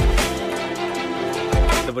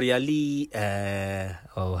خبريالي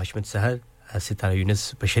او حشمت سحر ستاره یونس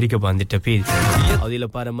په شریکه باندې ټپی او د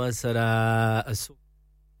لپاره ما سره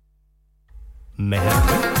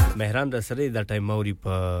مهران را سره د ټایم موري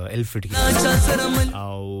په الفټ کې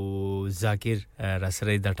او ذاکر را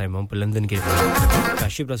سره د ټایم په لندن کې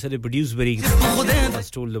کاشف را سره پروډوس بری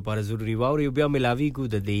سټول لپاره ضروری و او بیا ملاوي کو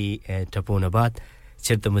د دې ټپونه بعد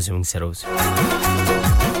چرته موږ سره اوس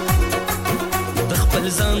د خپل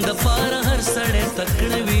ځان د پاره هر سړی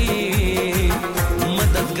تکړوي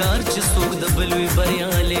مددگار چې څوک د بلوي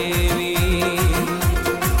بریالي وي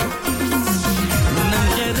نن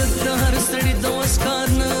غیرت د هر سړی د وسکار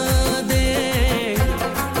نه دی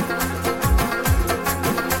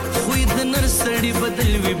خو د نر سړی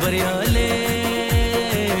بدل وي بریالي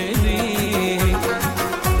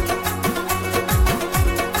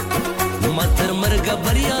ماتر مرګ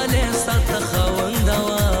بریالي سات خواندا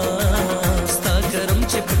ستا کرم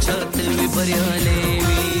چې پچاتل وي بریالي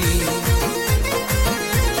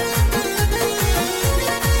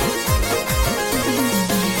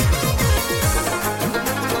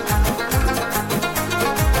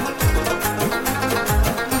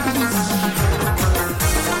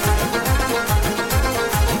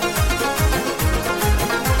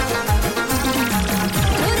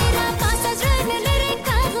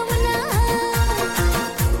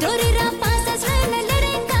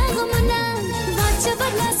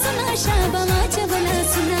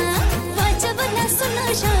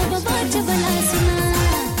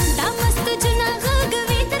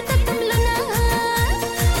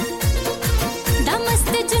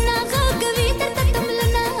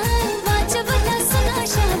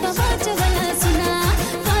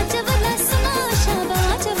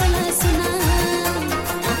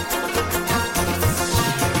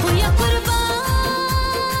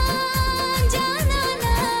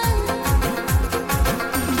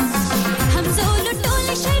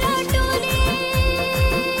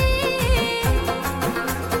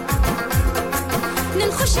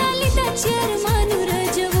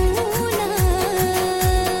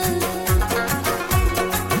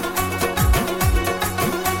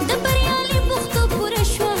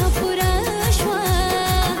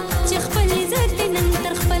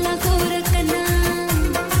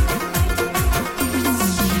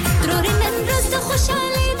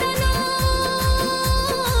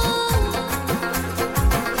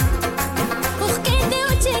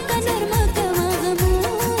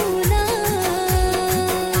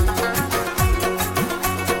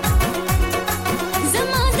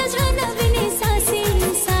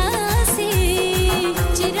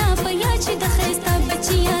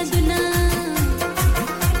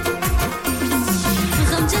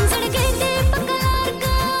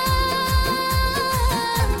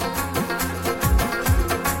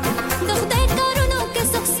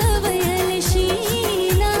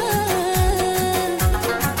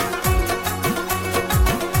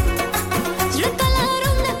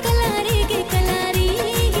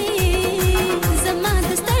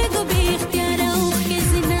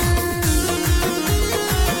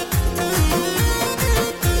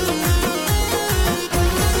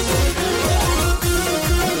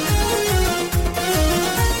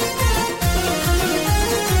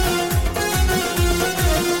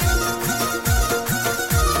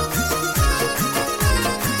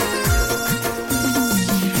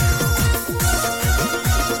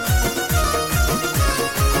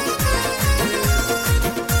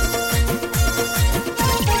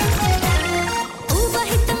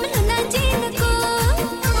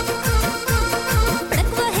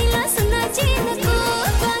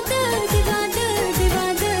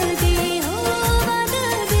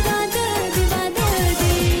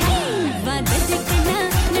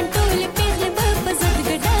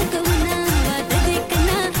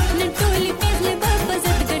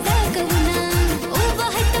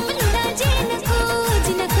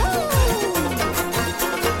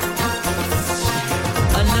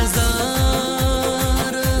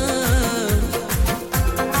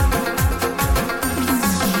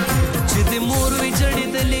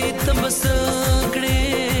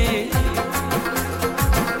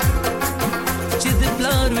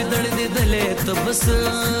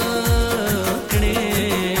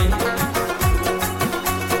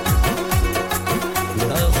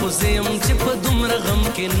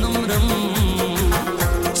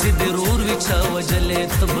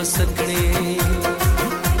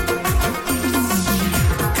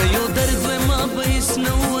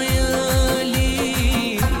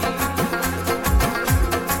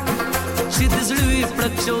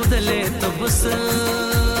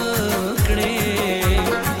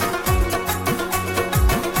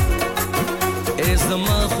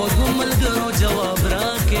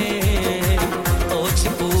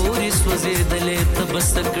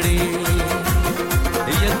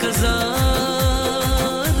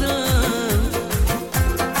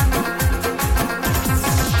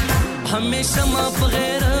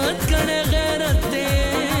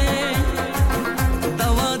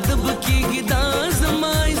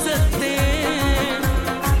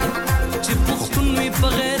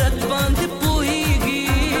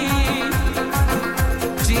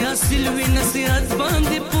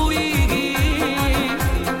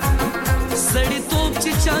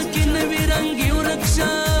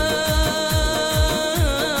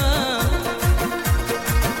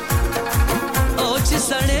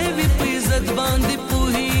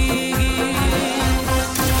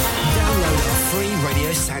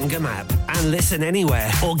Listen anywhere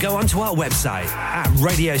or go onto our website at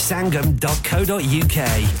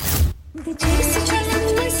radiosangam.co.uk.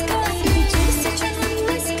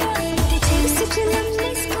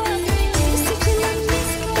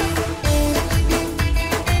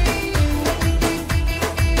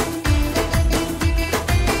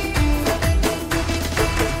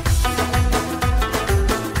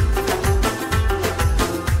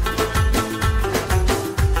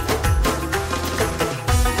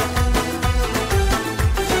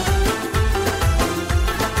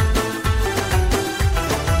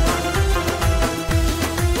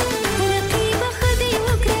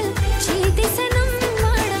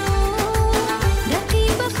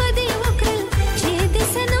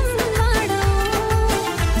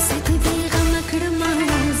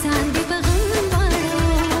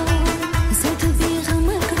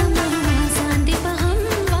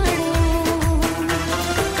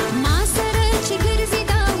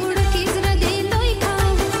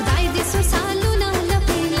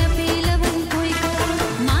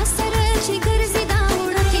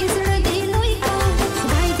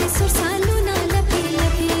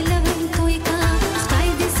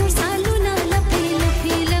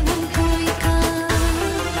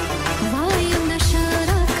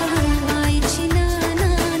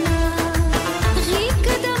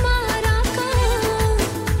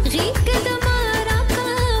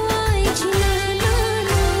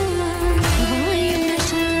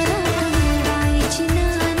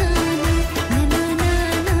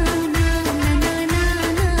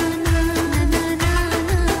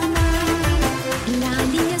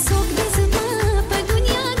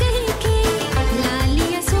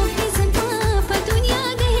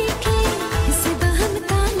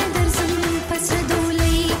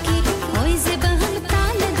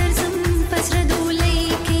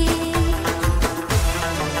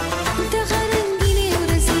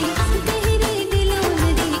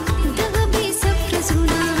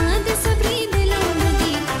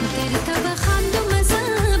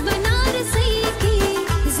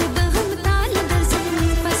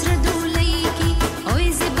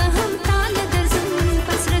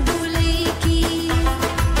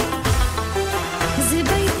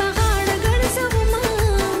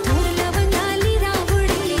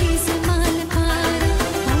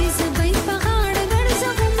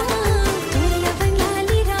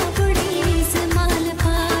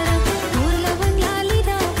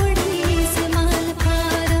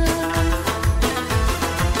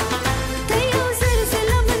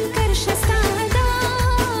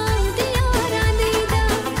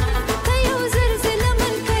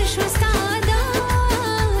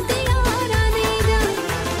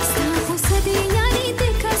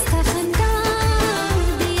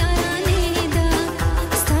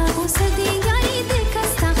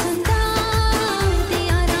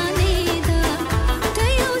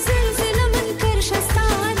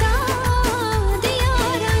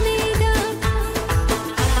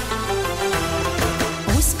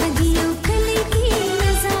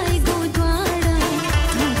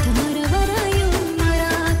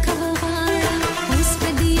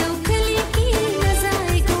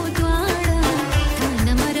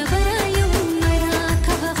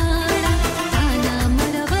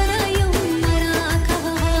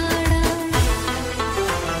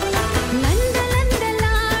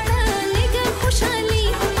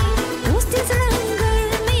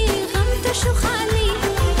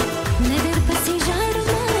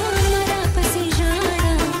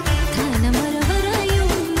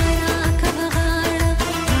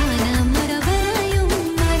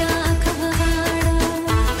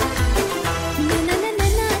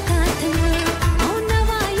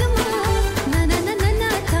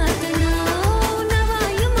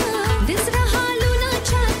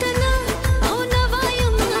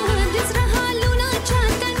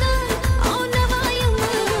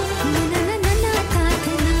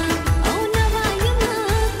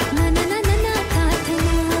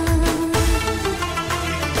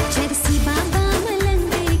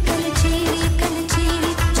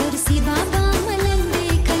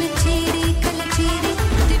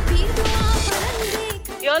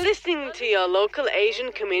 your local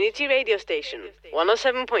Asian community radio station,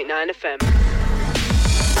 107.9 FM.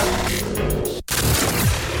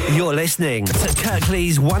 You're listening to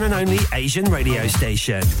Kirklees one and only Asian radio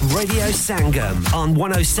station, Radio Sangam on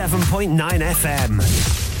 107.9 FM.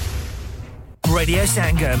 Radio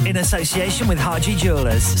Sangam, in association with Haji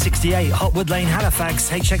Jewellers, 68 Hotwood Lane, Halifax,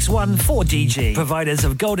 HX1 4DG. Providers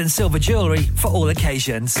of gold and silver jewellery for all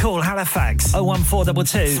occasions. Call Halifax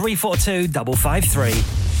 01422 342 553.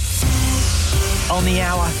 On the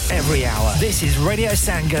hour, every hour. This is Radio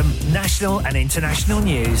Sangam, national and international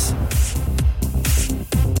news.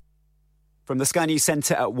 From the Sky News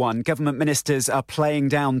Centre at 1, government ministers are playing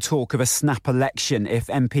down talk of a snap election if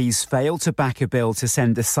MPs fail to back a bill to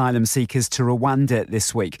send asylum seekers to Rwanda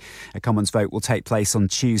this week. A Commons vote will take place on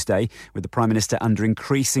Tuesday, with the Prime Minister under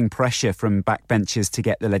increasing pressure from backbenchers to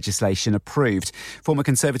get the legislation approved. Former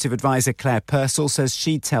Conservative adviser Claire Purcell says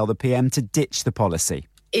she'd tell the PM to ditch the policy.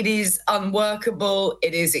 It is unworkable,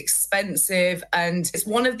 it is expensive, and it's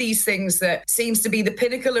one of these things that seems to be the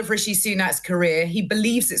pinnacle of Rishi Sunak's career. He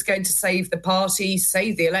believes it's going to save the party,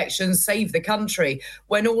 save the elections, save the country,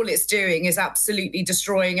 when all it's doing is absolutely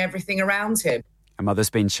destroying everything around him. A mother's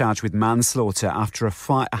been charged with manslaughter after a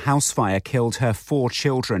house fire killed her 4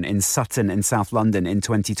 children in Sutton in South London in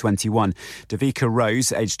 2021. Davika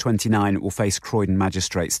Rose, aged 29, will face Croydon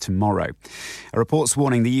magistrates tomorrow. A report's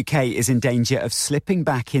warning the UK is in danger of slipping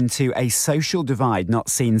back into a social divide not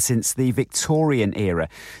seen since the Victorian era.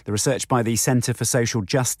 The research by the Centre for Social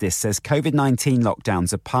Justice says COVID-19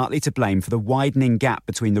 lockdowns are partly to blame for the widening gap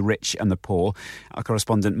between the rich and the poor. Our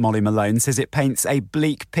correspondent Molly Malone says it paints a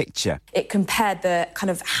bleak picture. It compared the kind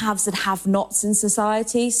of haves and have-nots in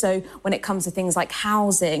society. So when it comes to things like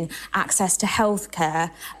housing, access to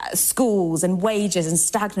healthcare, schools and wages and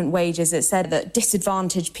stagnant wages, it said that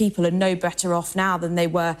disadvantaged people are no better off now than they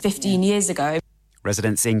were 15 years ago.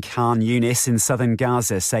 Residents in Khan Yunis in southern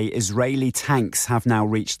Gaza say Israeli tanks have now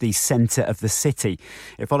reached the centre of the city.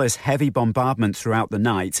 It follows heavy bombardment throughout the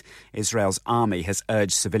night. Israel's army has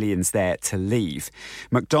urged civilians there to leave.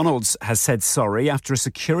 McDonald's has said sorry after a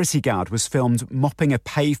security guard was filmed mopping a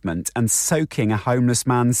pavement and soaking a homeless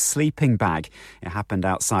man's sleeping bag. It happened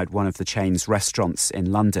outside one of the chain's restaurants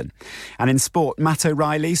in London. And in sport, Matt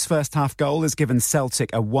O'Reilly's first half goal has given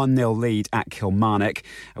Celtic a 1-0 lead at Kilmarnock.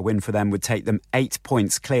 A win for them would take them 8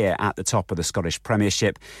 points clear at the top of the Scottish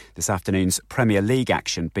Premiership. This afternoon's Premier League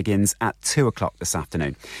action begins at 2 o'clock this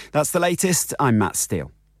afternoon. That's the latest. I'm Matt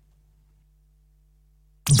Steele.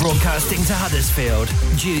 Broadcasting to Huddersfield,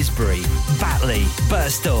 Dewsbury, Batley,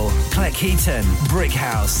 Birstall, Cleckheaton,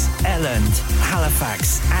 Brickhouse, Elland,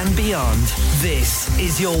 Halifax and beyond. This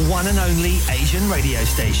is your one and only Asian radio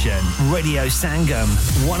station, Radio Sangam,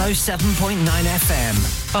 107.9 FM.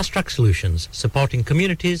 Fast Track Solutions, supporting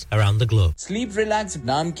communities around the globe. Sleep Relax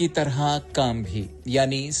नाम की तरह काम भी,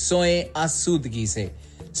 यानी सोए आसूदगी से.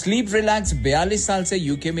 Sleep relax 42 साल से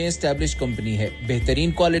यूके में एस्टैब्लिश कंपनी है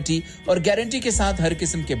बेहतरीन क्वालिटी और गारंटी के साथ हर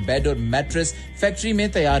किस्म के बेड और मैट्रेस फैक्ट्री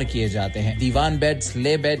में तैयार किए जाते हैं दीवान bed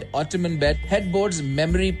slay bed ottoman bed headboards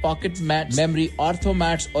memory pocket mat memory ortho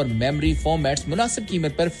mats और मेमोरी फोम मैट्स मुनासिब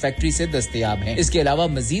कीमत पर फैक्ट्री से दस्तयाब हैं इसके अलावा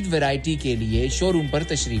मजीद वैरायटी के लिए शोरूम पर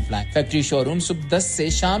तशरीफ लाएं फैक्ट्री शोरूम सुबह 10 से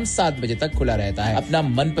शाम 7 बजे तक खुला रहता है अपना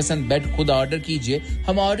मनपसंद बेड खुद ऑर्डर कीजिए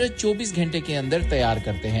हम ऑर्डर 24 घंटे के अंदर तैयार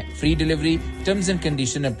करते हैं free delivery terms and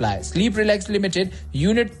condition apply. Sleep Relax Limited,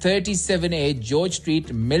 Unit 37A, George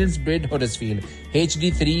Street, Millsbridge, Huddersfield,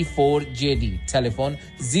 HD34JD. Telephone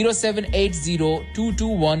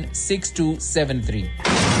 0780-221-6273.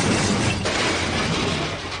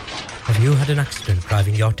 Have you had an accident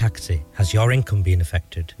driving your taxi? Has your income been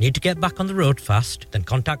affected? Need to get back on the road fast? Then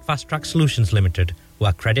contact Fast Track Solutions Limited, who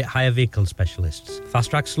are credit hire vehicle specialists. Fast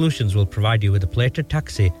Track Solutions will provide you with a plated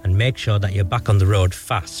taxi and make sure that you're back on the road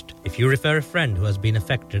fast. If you refer a friend who has been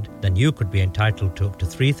affected, then you could be entitled to up to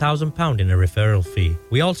 £3,000 in a referral fee.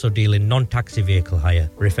 We also deal in non-taxi vehicle hire.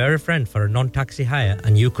 Refer a friend for a non-taxi hire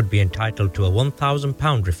and you could be entitled to a £1,000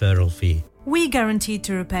 referral fee. We guarantee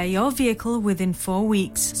to repair your vehicle within 4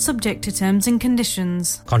 weeks, subject to terms and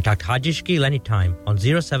conditions. Contact Haji Shakil anytime on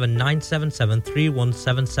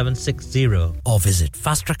 07977317760 or visit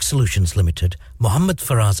Fast Track Solutions Limited, Mohammed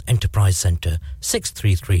Faraz Enterprise Centre,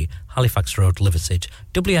 633 Halifax Road, Liversedge,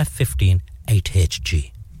 WF15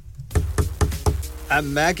 8HG. अब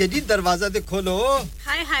मैं के जी दरवाजा दे खोलो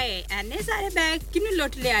हाय हाय एने सारे बैग किनु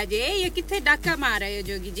लुट ले आजे ये किथे डाका मार रहे हो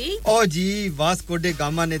जोगी जी ओ जी वास्को डे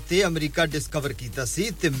गामा ने ते अमेरिका डिस्कवर कीता सी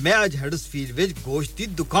ते मैं आज हडर्सफील्ड विच गोश्त दी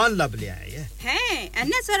दुकान लब ले आया है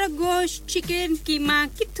एने सारा गोश्त चिकन कीमा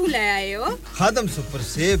किथु ले आए हो खादम सुपर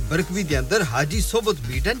से बरकवी दे अंदर हाजी सोबत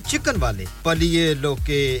मीट एंड चिकन वाले पलिए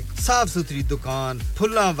लोके साफ सुथरी दुकान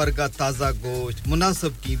फुल्ला वर्गा ताजा गोश्त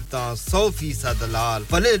मुनासिब कीमतां 100% दलाल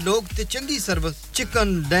भले लोग ते चंगी service chicken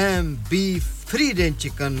lamb beef free range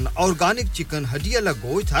chicken organic chicken हड्डी वाला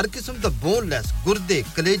गोश्त हर किस्म दा बोनलेस गुर्दे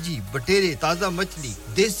कलेजी बटेरे ताजा मछली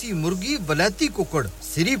देसी मुर्गी वलैती कुकड़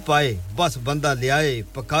सिरी पाए बस बंदा ले आए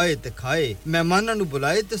पकाए ते खाए मेहमानां नु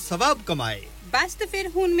बुलाए ते सवाब कमाए बस तो फिर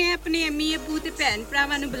हुन मैं अपने अम्मी अबू ते भैन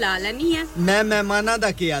भरावां नु बुला लनी है मैं मेहमानां दा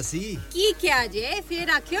किया सी की क्या जे फिर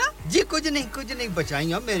आखियो जी कुछ नहीं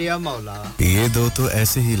बचाइयो मेरे मौला ये दो तो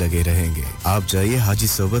ऐसे ही लगे रहेंगे आप जाइए हाजी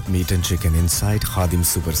सोबत meat and chicken inside Khadim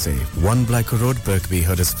super से 1 Black Road Birkby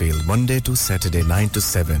Huddersfield Monday to Saturday 9 to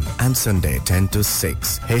 7 and Sunday 10 to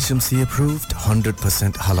 6 HMC approved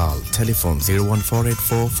 100% halal telephone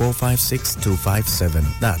 01484 456 257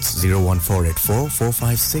 that's 01484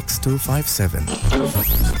 456 257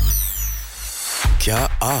 क्या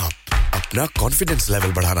आप अपना कॉन्फिडेंस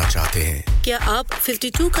लेवल बढ़ाना चाहते हैं क्या आप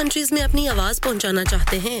 52 कंट्रीज में अपनी आवाज पहुंचाना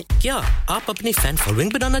चाहते हैं क्या आप अपनी फैन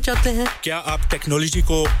फॉलोइंग बनाना चाहते हैं क्या आप टेक्नोलॉजी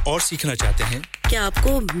को और सीखना चाहते हैं क्या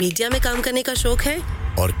आपको मीडिया में काम करने का शौक है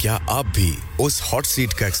और क्या आप भी उस हॉट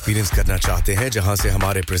सीट का एक्सपीरियंस करना चाहते हैं जहां से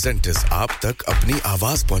हमारे प्रेजेंटर्स आप तक अपनी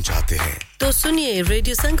आवाज पहुंचाते हैं तो सुनिए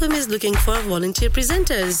radio Sangam is looking for volunteer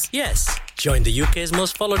presenters yes join the UK's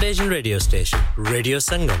most followed Asian radio station Radio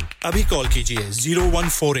Sangam अभी कॉल कीजिए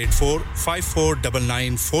 01484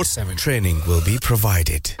 549947 training will be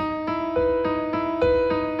provided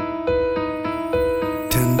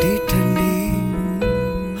ठंडी ठंडी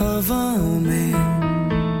हवाओं में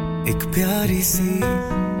एक प्यारी सी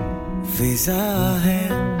फिजा है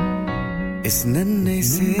इस नन्हे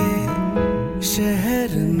से शहर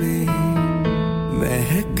में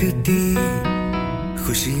महकती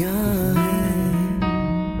खुशियां हैं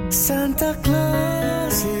Santa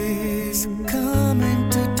Claus is coming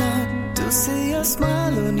to town to see a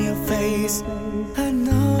smile on your face I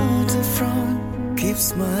know the front keeps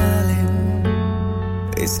smiling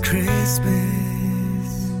It's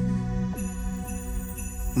Christmas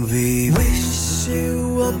We wish you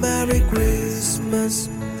a Merry Christmas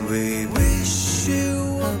We wish you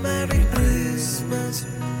a Merry Christmas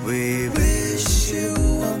We wish you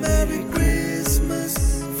a Merry Christmas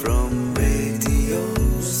from Radio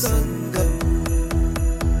Sangam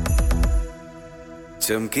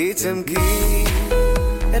चमकी चमकी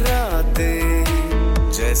रातें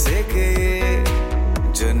जैसे कि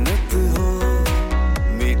जन्नत हो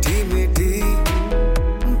मीठी मीठी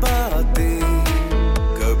बातें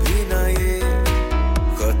कभी ना ये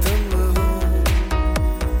खत्म हो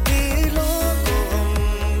दिलों को हम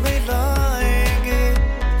मिलाएंगे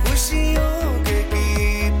खुशियों के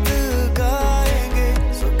गीत गाएंगे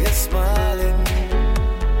So get smiling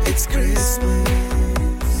It's Christmas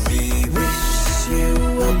We wish you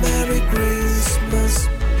a Merry Christmas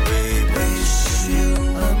We wish you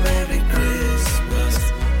a Merry Christmas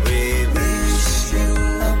We wish you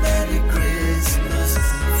a Merry Christmas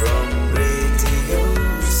from Radio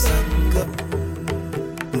Sangam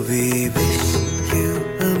We wish you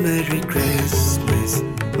a Merry Christmas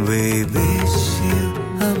We wish you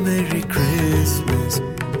a Merry Christmas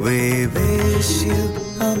We wish you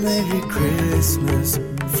a Merry Christmas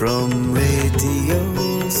from Radio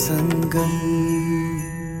Sangam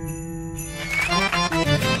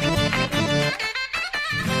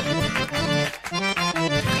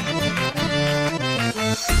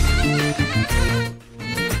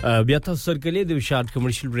Biata circle the short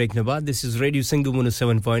commercial break na baad this is Radio Sangam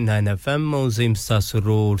 7.9 FM Mozim Stasu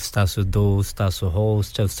Road Stasu Dost Stasu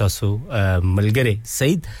Host Stasu Malgare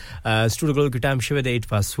Said studio ke time shave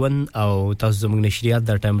 8:01 aw tasu zamang nashriyat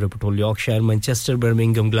da time report Yorkshire Manchester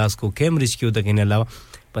Birmingham Glasgow Cambridge ke udak ina lawa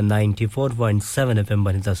pa 94.7 FM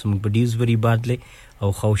bani tasu produce very badly او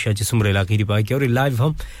خوشا چې څومره علاقې دی پاکي او لایو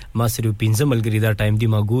هم ما سره پینځه ملګری دا ټایم دی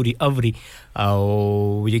ما ګوري اوري او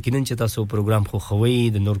یقینا چې تاسو پروګرام خو خوي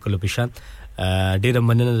د نور کلو پېشان ډېر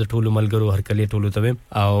مننه د ټولو ملګرو هر کله ټولو ته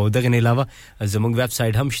او دغه نه علاوه زموږ ویب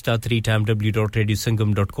سټ هم شته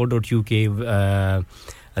www.radiosangam.co.uk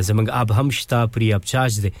زمنګ اب هم شتا پری اپ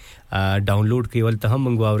چارج دي ډاونلوډ کیول ته هم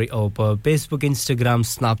منغواوري او په فیسبوک انستګرام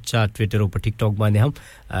سناپ چات ټوئیټر او په ټیک ټاک باندې هم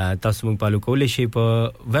تاسو موږ پالو کولې شي په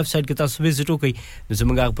ویب سټ کې تاسو وزټ وکړئ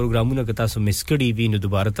زمنګ پروګرامونه کې تاسو مس کړی وي نو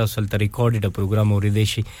دوباره تاسو ته ریکارډډ پروګرام اورېدئ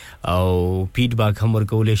شي او فیډبیک هم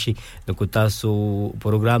ورکولې شي نو کو تاسو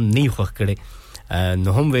پروګرام نه خوښ کړي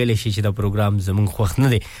نو هم ویل شي چې دا پروګرام زمون خوښ نه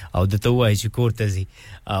دی او د توای چې کوړته زی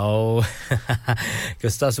او که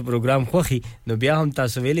تاسو پروګرام خوخي نو بیا هم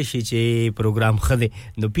تاسو ویل شي چې پروګرام خده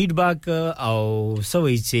نو فیډبیک او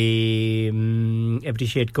سوي چې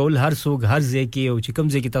اپریشیټ کول هر څوک هر ځای کې او چې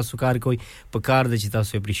کوم ځای کې تاسو کار کوي په کار د چې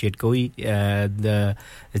تاسو اپریشیټ کوي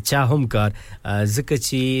د چا هم کار ځکه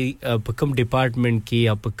چې په کوم ډپارټمنټ کې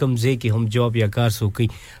یا په کوم ځای کې هم جاب یا کار سوکي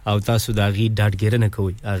او تاسو دا غي ډاډګیرنه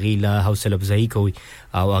کوي اغي لا حوصله افزایی کوي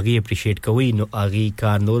او اغي اپریشیټ کوي نو اغي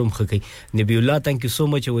کار نورم خکې نبی الله thank you so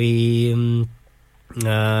much وی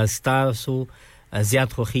ستاسو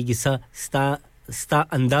زیات خوخیږي ستا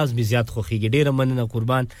انداز به زیات خوخیږي ډیره مننه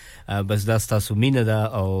قربان بس دا تاسو مینه ده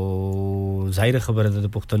او ظاهر خبره ده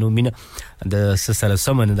د پښتنو مینه د سره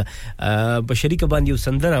سمنه ده په شریک باندې یو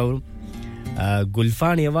سندره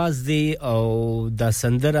ګلفان आवाज دی او دا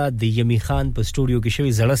سندره د یمی خان په سټوډیو کې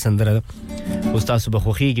شوی زړه سندره او تاسو به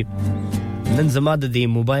خوخیږي نن زما د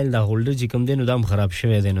موبایل دا هولډر چې کوم دینو دام خراب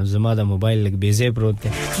شوی دی نو زما د موبایل لګ بیزه پروت دی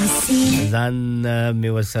ځان مې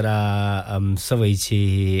ورسره سوي چې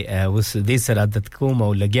اوس دې سره عادت کوم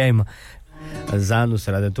او لګایم ځان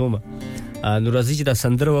سره د تومه نو راځي چې دا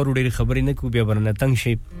سندره ورو ډېر خبرې نه کو بیا ورنه تنگ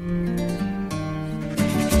شي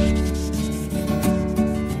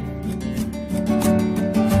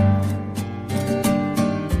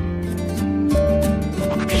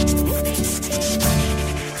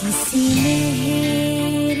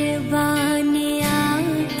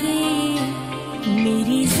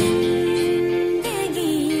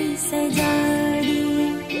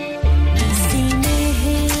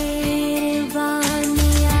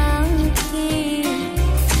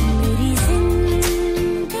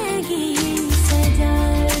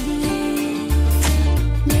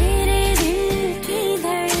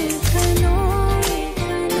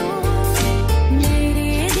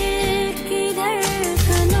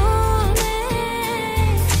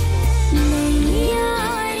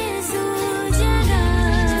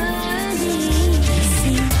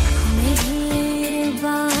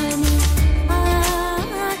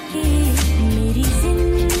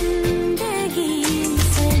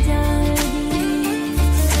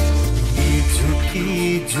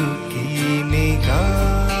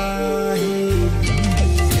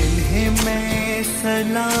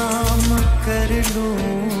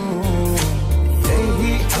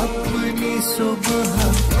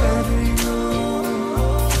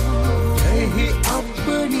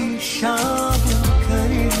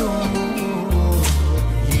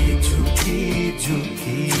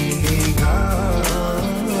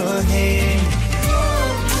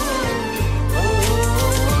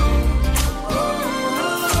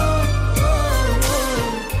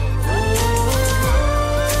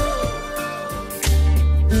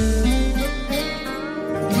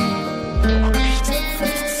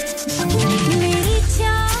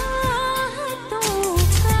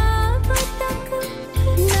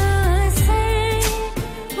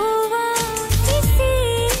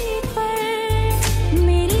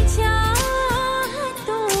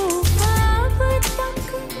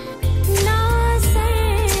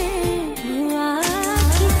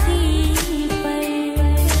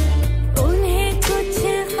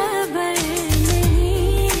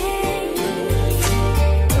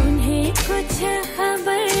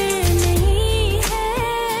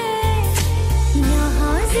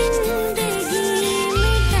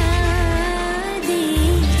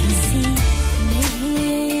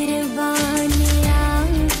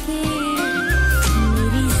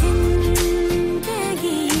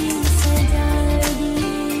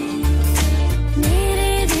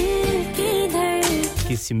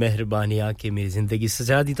मेहरबानी आके मेरी जिंदगी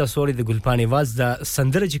सजा दी तاسو د ګلپان आवाज دا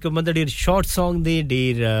سندره چې کوم د ډیر شارټ سانګ دی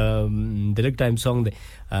ډیر ډایرکټ ټایم سانګ دی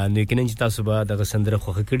نو کینن چې تاسو به د سندره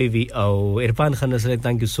خوخه کړی وی او عرفان خان سره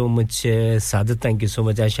thank you so much سعادت thank you so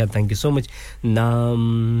much عائشہ thank you so much نام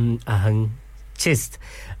اهنګ چست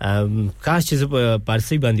کاش چې په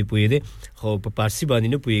پارسی باندې پوی دی خو په پارسی باندې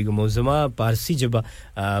نه پویګم زما پارسی جبه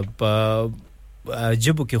په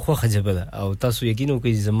جبو کې خوخه جبه او تاسو یقینو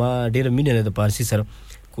کوي زما ډیر مینه د پارسی سره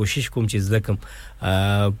کوشش کوم چې زکم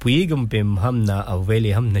پویګم په هم نه او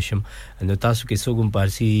ویلې هم نشم نو تاسو کې سوګم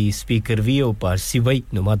پارسی سپیکر وی او پارسی وای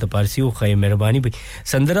نو ماته پارسی خو مهرباني به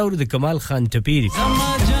سندره ور د کمال خان ټپيري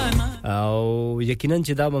او یقینا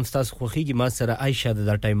چې دا هم تاسو خوخيږي ما سره عائشہ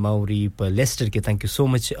د ټایم ماوري په لیسټر کې thank you so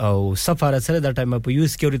much او سفر سره د ټایم په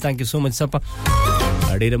یوز کې thank you so much سپا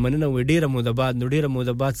ډیره مننه و ډیره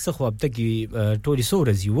موده بعد څه خو اب تک ټولي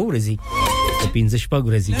سورزي ورزي پینځه شپږ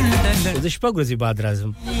ورځې د شپږ ورځې بعد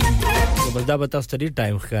راځم بس دا به تاسو ته ډیر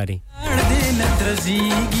ټایم ښکاري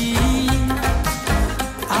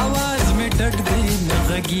आवाज में डट दे न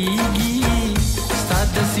गगीगी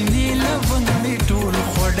سینې لونګ می ټول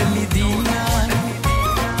خړلې دینا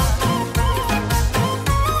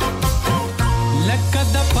لکه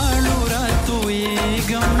د پاڼو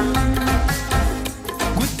راتوېږم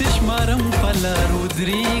ګوتې شمارم په لارو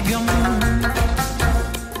درېږم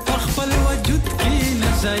په خپل وجود کې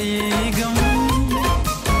نه ځایېږم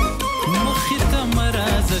مخې ته مه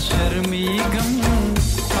راځه شرمېږم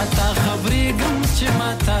پتا خبرېږم چې ما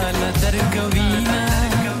تاله درکوینه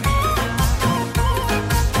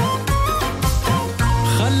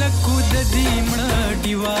خلکو د دې مړه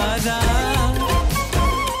ډیوا ده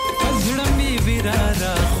په زړه مې ویره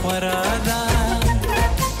راخوره ده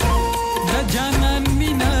د جانان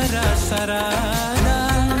مینه راسره ده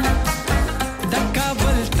د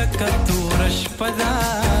کابل تکه توره شپه ده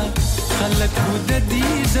خلکو د دې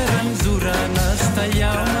زه رنځوره ناسته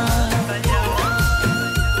یمه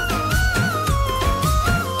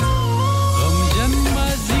غمجن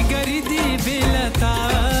مازدیګرې دي بېله تا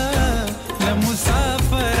له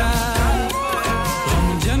مسافره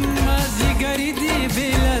غمجن مازدیګرې دي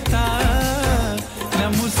بېله تا له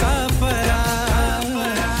مسافره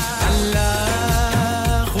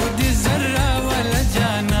الله خو دې زر راوله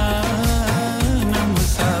جانانه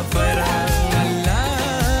مسافره الله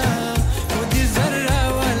خو دې زر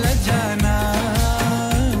راوله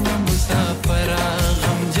جانانه مسافره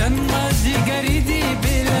غمجن مازدیګرې دي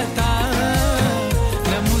بېله تا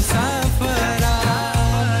له مسافره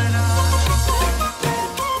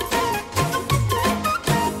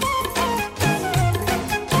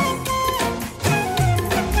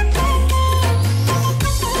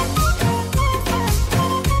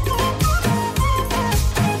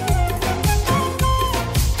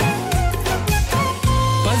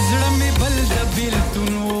پزړه مې بل د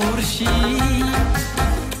بیلتون ورشي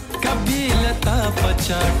کبیلتا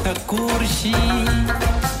پچا ټکور شي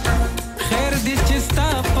خیر دې چې ستا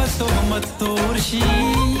په تهمت تور شي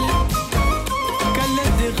کله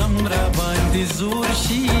دې غم را باندې زور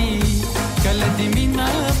شي کله دې مینا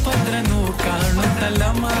په درنو کاڼو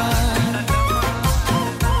تلما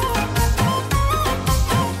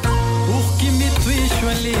اوښکې مې توی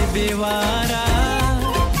شولې بېواره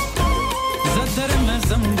زدر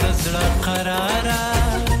نظم د زړه قراره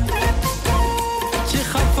چې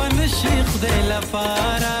خفه نشي خدای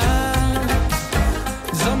لپاره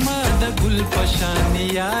زما د ګل په شان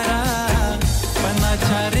یاره په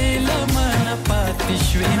ناچارې له مانه پاتې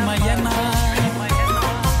شوې مینه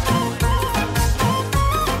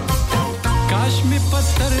کاش مې په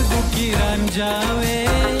سترګو کې رانجا وې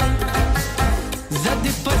زه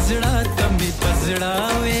دې په زړه ته مې په زړه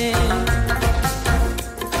وې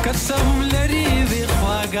قسم لري وی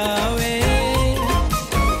خواګاوي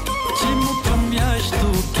چې مو په میاشتو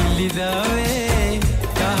کې لیداوي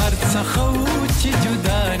که هر څه خو چې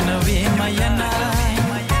جدا نه وي مینا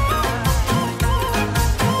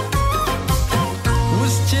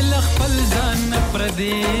اوس چې خپل ځان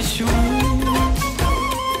پردې شو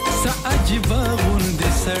څه عجیبه غوندې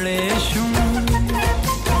سړی شو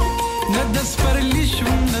نه د سپرلی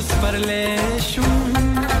شو نه سپرلی شو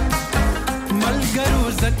ملګرو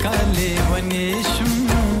زکاله ونی شم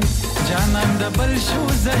جانان د بل شو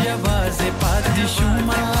زیا باز پاتې شم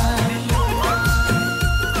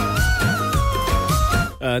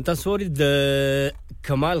تصور د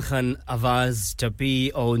کمال خان आवाज ټپی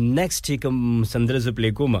او نیکسټ کوم سندره ز پلی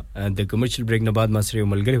کوم د کمرشل بریک نه بعد ما سره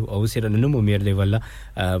ملګری او سره نن مو میر دی والله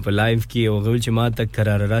په لایو کې او غول چې ما تک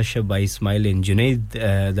قرار راشه با اسماعیل انجنید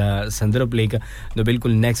دا سندره پلی کا نو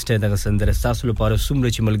بالکل نیکسټ دا سندره تاسو لپاره سمره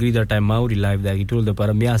چې ملګری دا ټایم ماوري لایو دا ټول د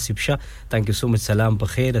لپاره میا سپشا ثانک یو سو مچ سلام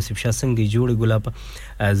په خیر سپشا څنګه جوړ ګلاب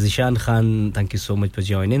زیشان خان ثانک یو سو مچ په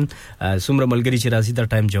جوائنین سمره ملګری چې راځي دا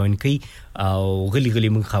ټایم جوائن کړي او غلی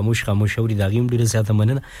من خاموش اوري دا غیم ډیره زیاته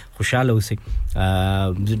مننه خوشاله اوسئ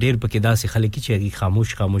ډیر پکې داسې خلک چې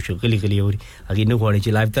خاموش غلی اوري هغه نه غواړي چې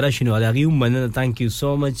لایو تر شنو دا غیم مننه ثانک یو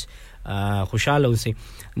سو مچ خوشاله اوسئ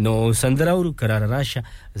نو سندره ور قرار راشه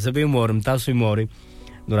زبې مورم تاسو مورم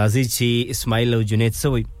نو راځي چې اسماعیل او جنید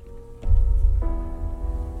سوي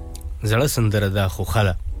زړه سندره دا خو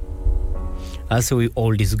خاله اسوي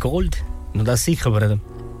اولد از گولد نو دا سی خبره ده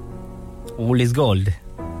اولد از گولد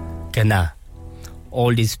کنا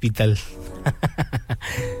اولد از پیتل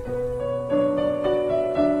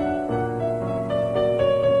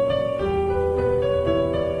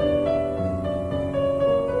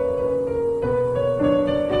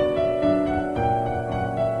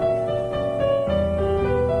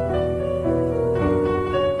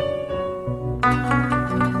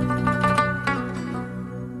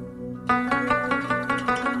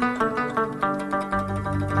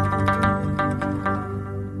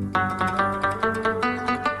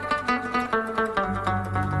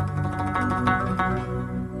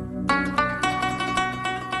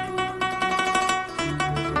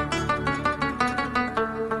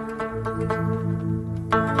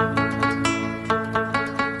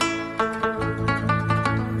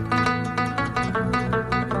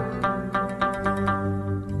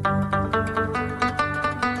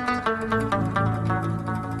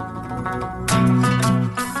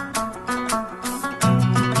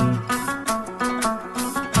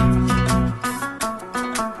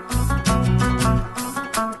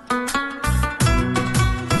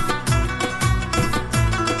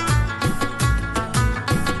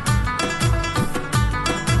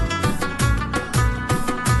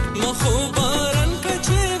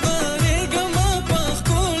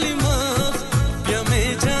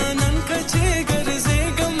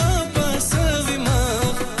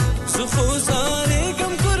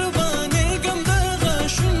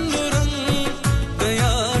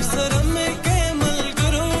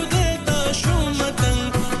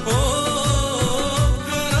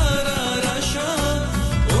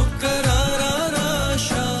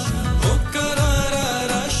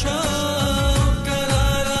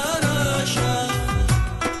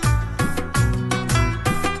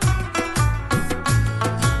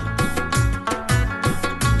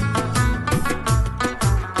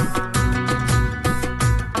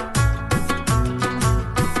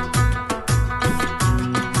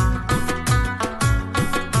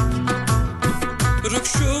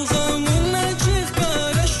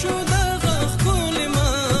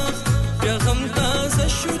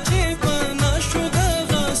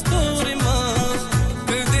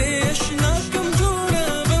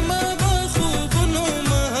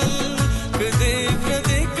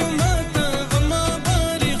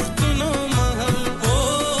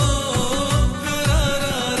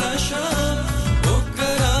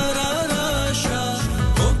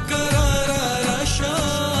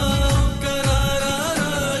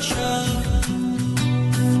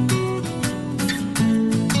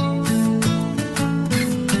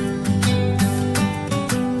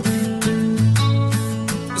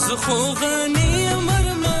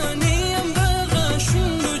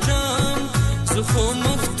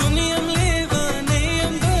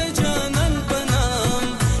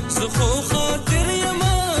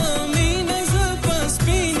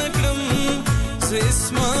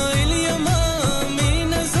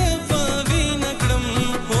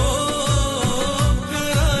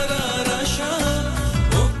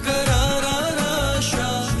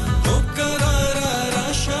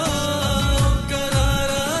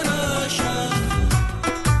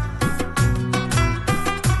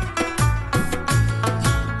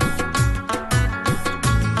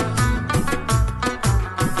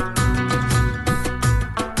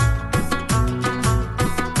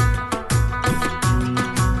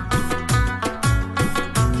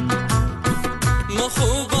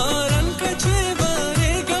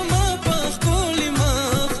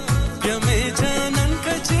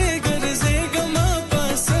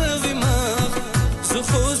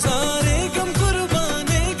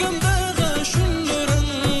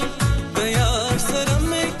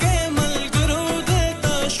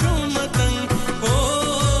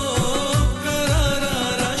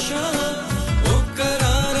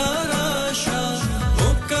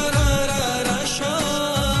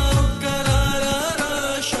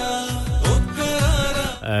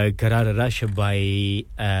Karar Rush by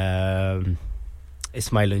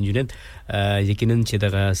Ismail Engineer یقینا چې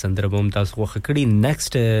دغه سندربوم تاسو خو خکړی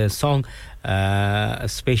next song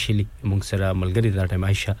especially موږ سره ملګری دا ټایم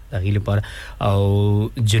عائشہ دغه لپاره او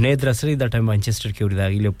جنید رسری دا ټایم مانچستر کې ور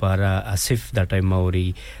دغه لپاره اسف دا ټایم موري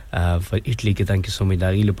اټلی کې thank you so much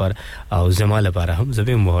دغه لپاره او زمال لپاره هم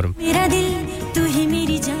زبې مهرم मेरा दिल तू ही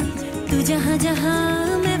मेरी जान तू जहां जहां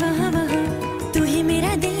मैं वहां वहां तू ही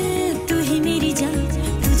मेरा दिल तू ही मेरी जान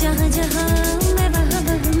तू जहां जहां मैं वहां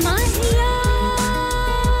वहां माहिया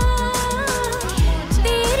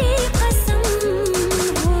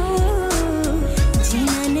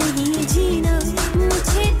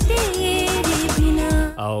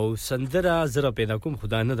او سندرا زره پیدا کوم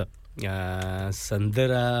خدا نه ده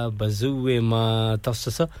سندرا بزوې ما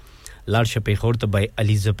تاسو لار شپې خورته بای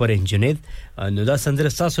علي زفر انجنید نو دا سندره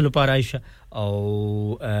تاسو لپاره عائشہ او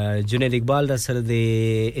جنید اقبال را سره د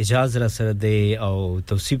اجازه را سره د او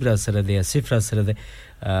توصیف را سره د اسف را سره د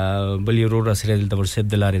بل یو را سره د ورسب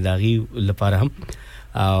د لارې داغي لپاره هم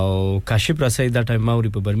او کاشف را سره دا ټایم ماوري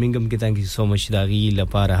په برمنګم کې thank you so much داغي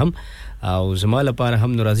لپاره هم او زما لپاره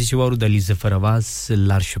هم ناراضي چې وارو د علي زفر आवाज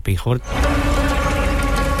لار شپې خورته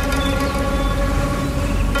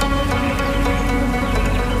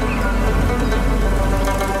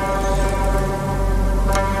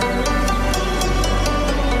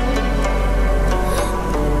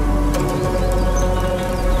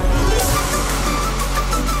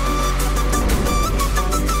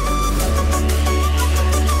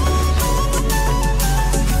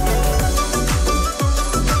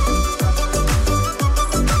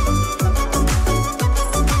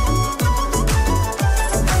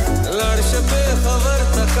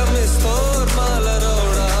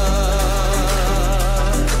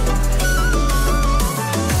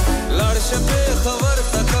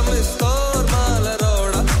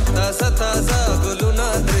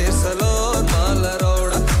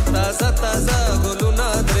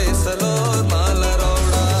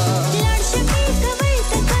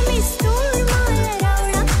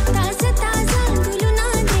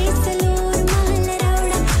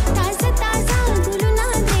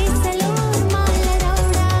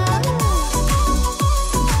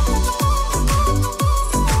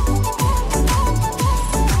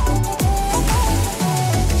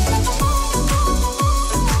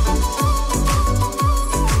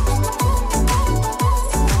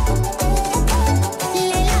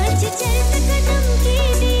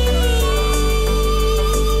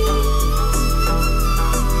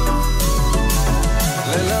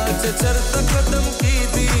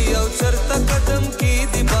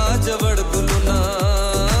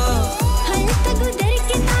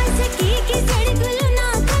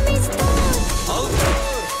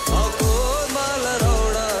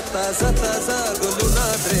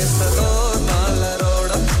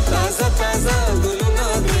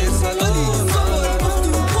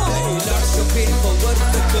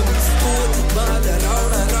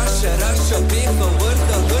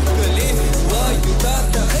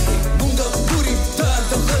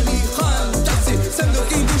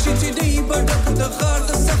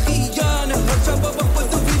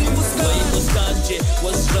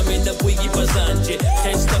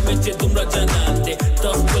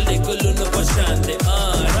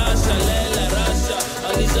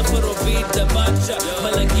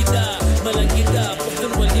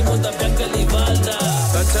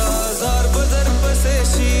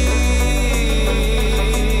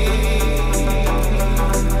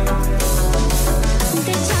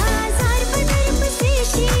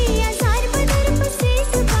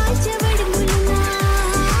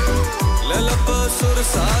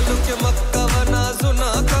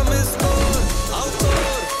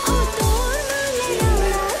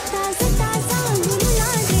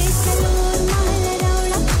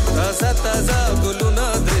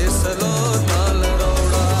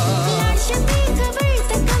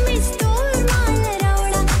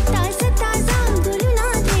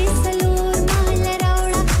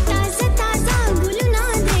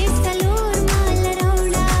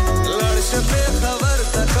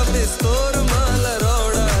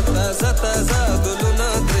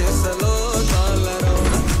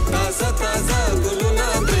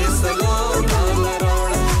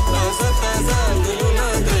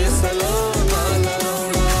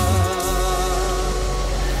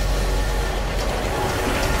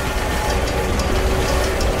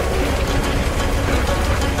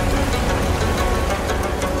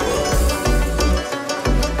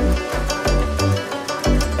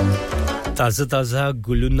تازه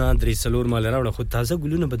ګلونه درې سلور مال راوړه خو تازه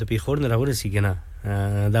ګلونه به د پیخور نه راورسیږي نه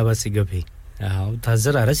دا بس ګپی او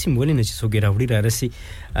تازه را رسیم ولې نه چې سو ګراوړي را رسي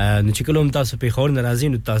نو چې کلم تاسو په خور ناراضي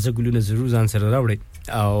نو تازه ګلونه ضرور ځان سره راوړئ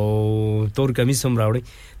او تور کمیس هم راوړئ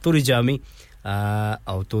تورې جامې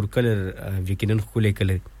او تور کلر وکینن خولې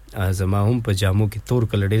کلر زما هم په جامو کې تور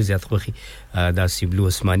کلر ډیر زیات خوخي دا سی بلو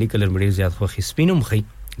اسماني کلر ډیر زیات خوخي سپینم خي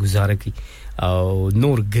گزاره کی او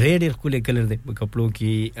نور ګریډ خولې کلر دې په کپلو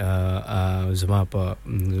کې زما په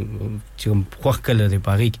چې خوخ کلر دې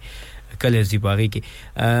پاغي کلر زی باغی کې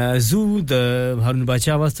زو د هارون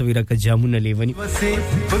باچا واسطه ویرا ک جامونه لیونی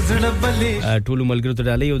ټول ملګرو ته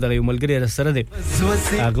ډالې او د یو ملګری سره دی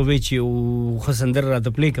هغه وی چې او خسندر را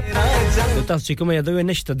د پلیک تاسو چې کوم یادوي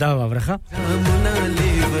نشته دا ورخه جامونه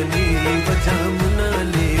لیونی جامونه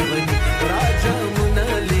لیونی راجامونه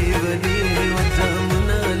لیونی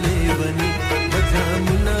جامونه لیونی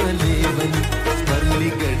جامونه لیونی پرلی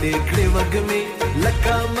ګډې کړي وګمه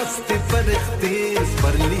لکه مست پرخته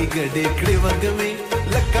پرلی ګډې کړي وګمه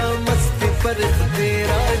لکه مست پرخته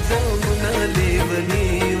راجامونه لیونی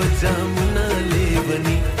وجامونه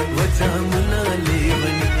لیونی وجامونه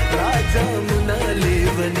لیونی راجامونه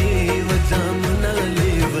لیونی وجامونه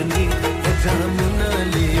لیونی وجامونه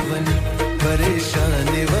لیونی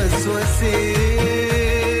پریشان وسوسه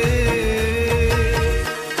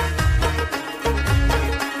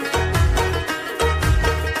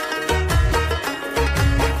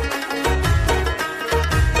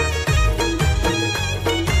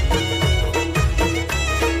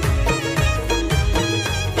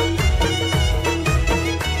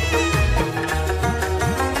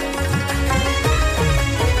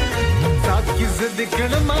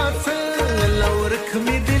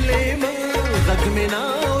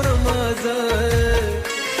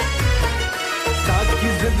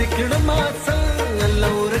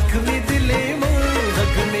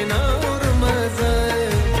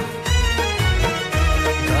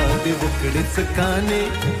سکانے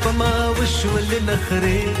پما وشول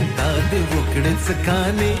نخرے داد وکڑ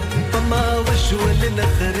سکانے پما وشول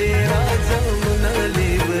نخرے راجا منا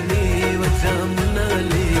لیونی وجا منا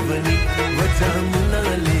لیونی وجا منا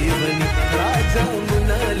لیونی راجا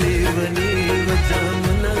منا لیونی وجا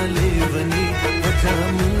منا لیونی وجا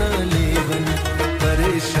منا لیونی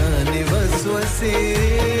پریشان وسوسے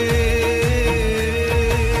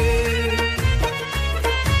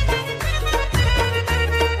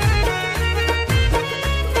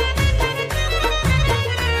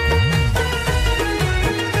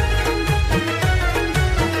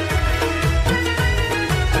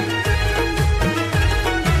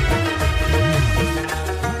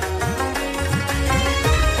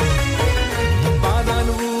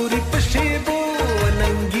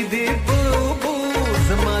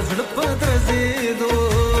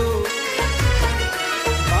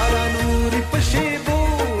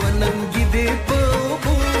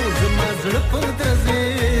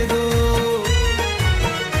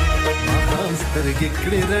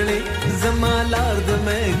ګکړې رڼې زما لار د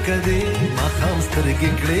مې کدي ما خام سترګې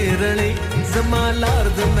ګړې رڼې زما لار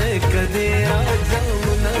د مې کدي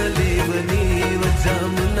راجامونه لیونی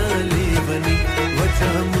وجامونه لیونی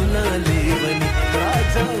وجامونه لیونی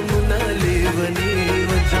راجامونه لیونی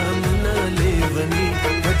وجامونه لیونی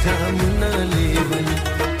وجامونه لیونی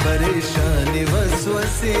پریشان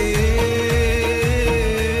وسوسه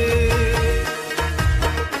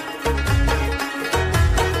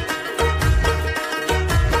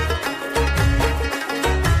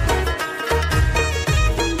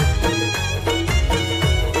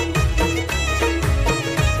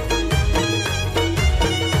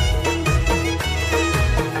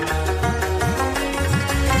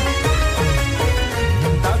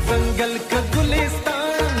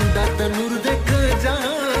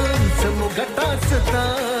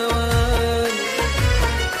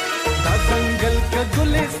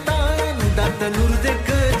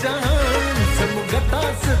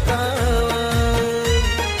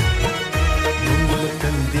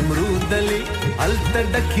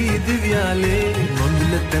डकी दिव्याले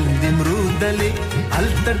मंगल तंदि मृदले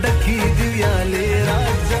अलत डकी दिव्याले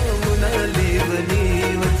राजमुना लेवनी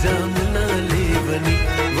वजमुना लेवनी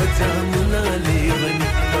वजमुना लेवनी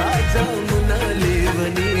राजमुना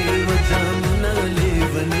लेवनी वजमुना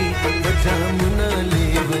लेवनी वजमुना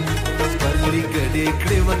लेवनी स्पर्ली गडे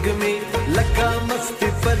कडे वगमे लका मस्ती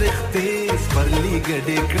परखते स्पर्ली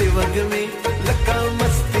गडे कडे वगमे लका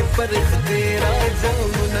मस्ती परखते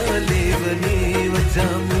राजमुना लेवनी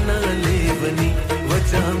वजमुना लेवनी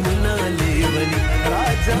वजमुना लेवनी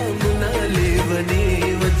राजमुना लेवनी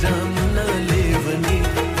वजमुना लेवनी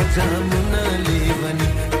वजमुना लेवनी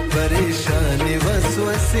परेशान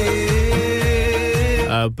वसवसे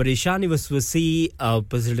परेशानी वसवसी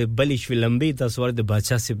पसले बलिश विलंबी तसवर द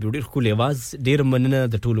बादशाह से ब्यूटीफुल आवाज ډیر مننه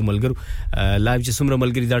د ټولو ملګرو لایو چې څومره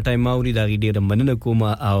ملګری دا ټایم اوري دا ډیر مننه کوم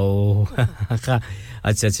او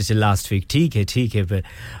अच्छा लास्ट वीक ठीक है फिर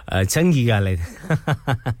चंगी गाल है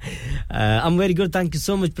I am very good thank you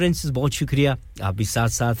so much princess बहुत शुक्रिया आप भी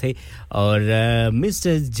साथ है और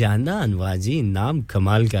मिस्टर जानान वाजी नाम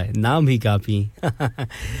कमाल का है नाम ही काफी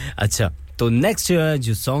अच्छा तो नेक्स्ट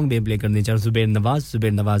जो सॉन्ग मैं प्ले करने जा रहा हूं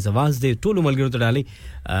जुबैर नवाज आवाज दे टोलो मलगरो तो डाली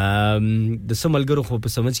द सो मलगरो खो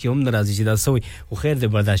समझ के हम नाराजी जी दा सो खैर दे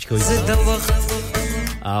बर्दाश्त कोई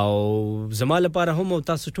او زماله لپاره هم او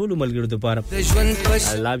تاسو ټول ملګرو لپاره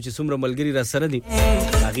الله چې څومره ملګری را سره دي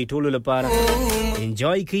هغه ټول لپاره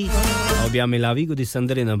انجوای کی او بیا ملاوی کو دي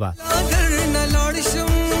سندره نه با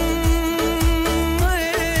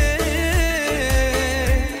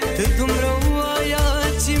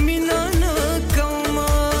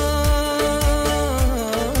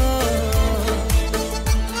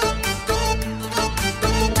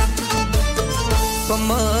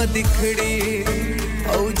दिखड़ी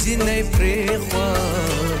او جنې پرخوا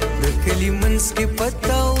د کلی منس کې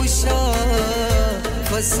پتا وشا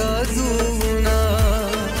فسادونا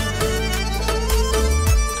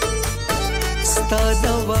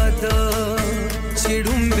ستاده واده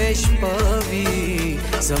چړم بش پاوی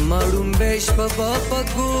زماړم بش په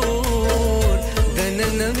ګور دن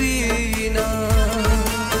نوینا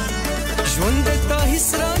ژوند ته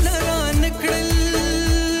حسرا لران کړل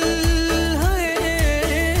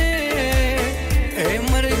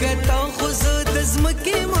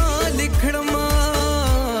زمکه مالک خړما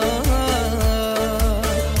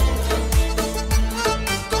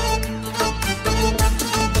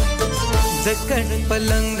ذکر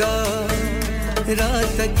پلنګا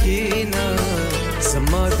رات کینا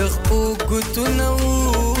سما د خو ګتنو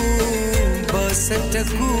بس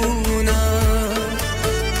ټکونا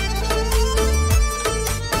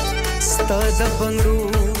ستاد بنگرو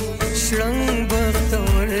شرنګ بخت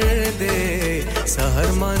ور دے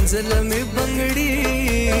سحر منزل میں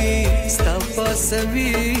بنگڑی ستا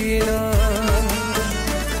پاسوینا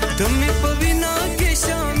تم پوینا کے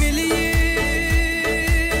شاملی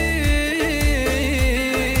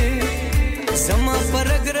سما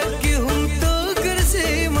پرگ رکھی ہم تو گر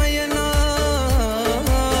سے مینا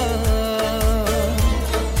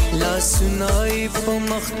لا سنائی پا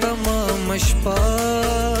مختمہ مشپا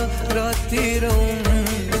راتی رہوں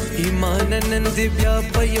ایمان نند بیا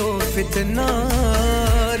پیو فتنا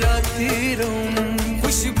راتی روم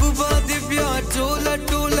خوشبو باد بیا ټولا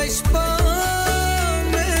ټولا شپا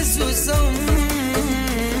محسوسم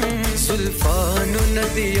زلفانو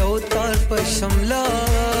ندی او تار په شملا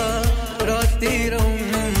راتی روم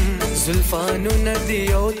زلفانو ندی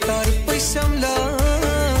او تار په شملا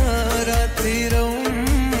راتی روم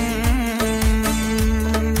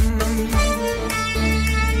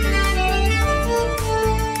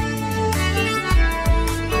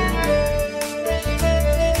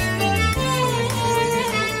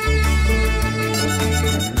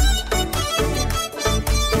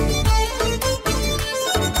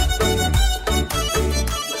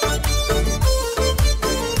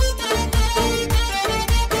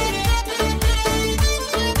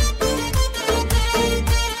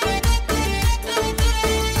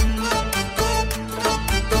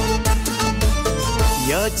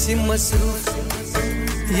چې مصروف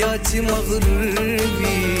یا چې مغرور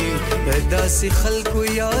وي پیدا سي خلکو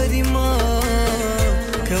یاري ما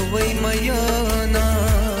کوي میانا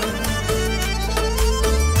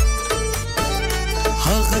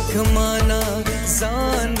هغه کمانا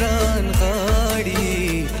ځان ران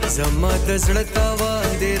غاړي زما د زړه تاوان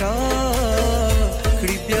دی را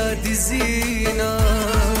کړي بیا دي زینا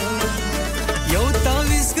یو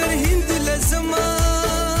تاویزګر هند لزما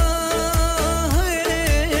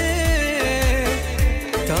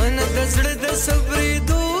زړه د صبر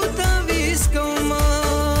دو تعویز کوما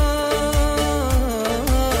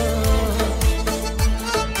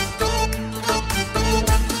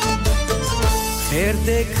خیر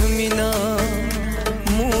دیکھ مینا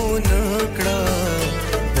مون کړه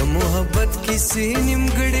د محبت کیسې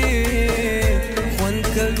نیمګړې خون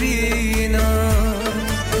کوینا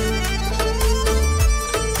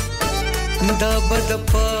دا بد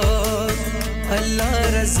پاک الله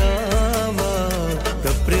رضا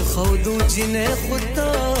پر خودو جنې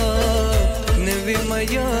خدا نوې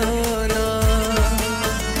میانا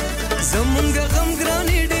زمونږ غم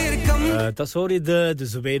ګرانې ډېر کم تصوري د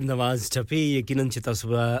زبیر نواز ټپی یقینا چې تاسو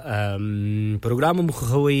پروګرام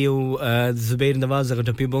مخوي او زبیر نواز غ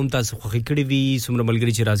ټپی بوم تاسو خو کړی وی سمره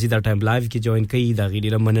ملګری چې راځي دا ټایم لایو کې جوائن کړي دا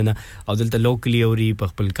غیډه مننه او دلته لوکلی اوري په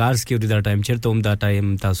خپل کارز کې اوري دا ټایم چیرته هم دا ټایم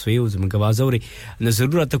تاسو یې زموږ आवाज اوري نو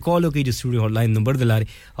ضرورت کال وکړئ د سټوډیو هاټ لاین نمبر دلاري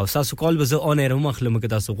او تاسو کال به زه اون ایر هم اخلم که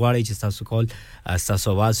تاسو غواړئ چې تاسو کال تاسو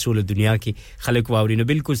आवाज ټول دنیا کې خلک واوري نو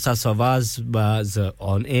بالکل تاسو आवाज به زه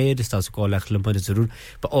اون ایر تاسو کال اخلم پر ضرور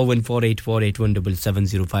په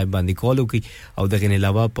 01484817705 باندې کال وکړئ او دغه نه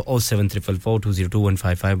علاوه په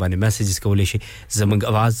 07344202155 باندې میسجز کولای شئ زموږ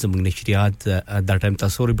आवाज زموږ نشریات دا ټایم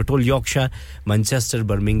تاسو ری په ټول یورکشایر منچستر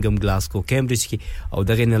برمنګم گلاسکو کیمبرج کې او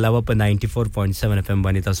دغه نه علاوه په 94.7 اف ام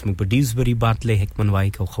باندې تاسو موږ په ډیوزبری بارټله هکمن وای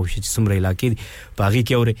کو خوشی سمره علاقې باغی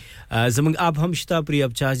کې اوري زموږ اپ هم شته پری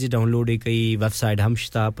اپ چارج ډاونلوډ کړئ ویب سټ هم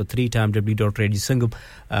شته په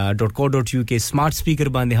 3w.radiosangam.co.uk سمارټ سپیکر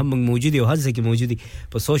باندې هم موجود دی او هر ځای کې موجود دی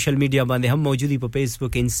په سوشل میډیا باندې هم موجود دی په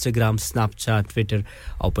فیسبوک انستګرام سناپ چات ټوئیټر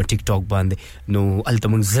او په ټیک ټاک باندې نو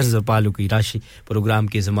التمن زر پالو کې راشي پروګرام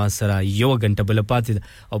کې زما سره یو غنټه بل پاتې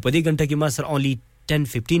او په دې غنټه کې ما سره اونلی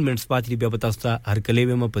 10-15 minutes پاتې بیا به تاسو ته هر کله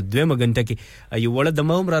به په دویمه غنټه کې یو وړه د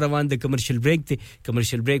موم را روان د کمرشل بریک ته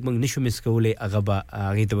کمرشل بریک موږ نشو مس کولای هغه به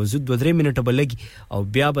هغه ته وزود 2-3 منټه بلګي او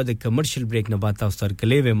بیا به د کمرشل بریک نه بعد تاسو هر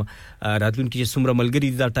کله به راتلونکي چې څومره ملګری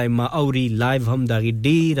دا ټایم ما اوري لایو هم دا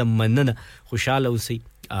ډیر مننه خوشاله اوسئ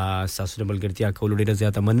تاسو د ملګرتیا کول ډیره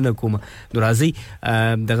زیاته مننه کوم نو راځي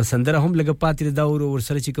دغه سندره هم لګ پاتې دا ور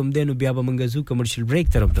سره چې کوم دینو بیا به منګزو کمرشل بریک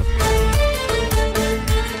طرف ته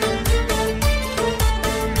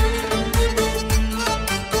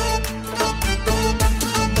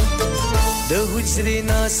د حجرې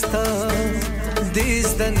ناستا دیز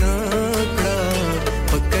د نکړه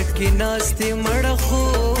پکټ کې ناستې مړه خو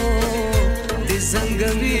د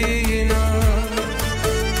زنګوینا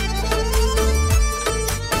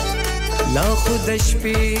لا خود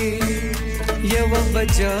شپې یو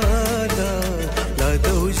بجادا لا د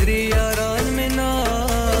حجرې یاران مې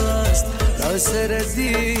ناست تا سره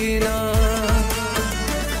دینا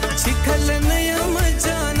چې کله نه یم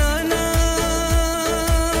جانا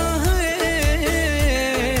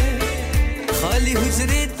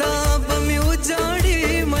حجرې تا به مې وجاړي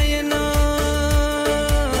مینا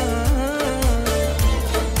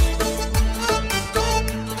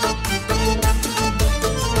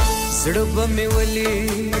زړه به مې ولي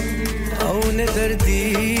او نه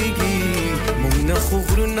دردېږي موږ نه خو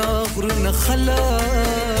غرونه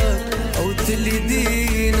خلک او تلي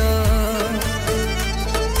دینا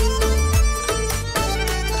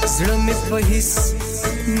زړه مې په هیڅ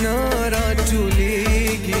نه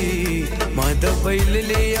راټولېږي ما د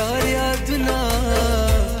ویللې یار یادونه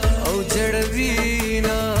او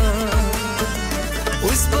جړوینا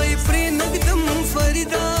اوس به پرې نګدم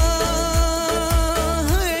فردا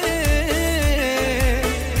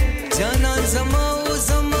جانان زما او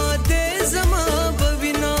زما دې زما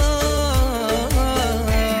بوینا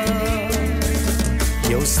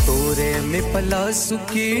یو ستوره مې پلاسو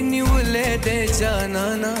کې نیولې دې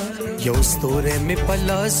جانانا یو ستوره مې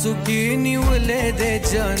پلاسو کې نیولې دې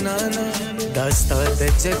جانانا داستا د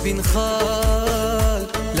جبین خال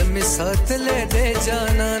لمه ساتلې دې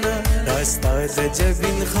جانانا داستا د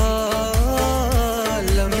جبین خال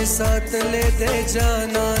لمه ساتلې دې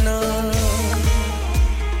جانانا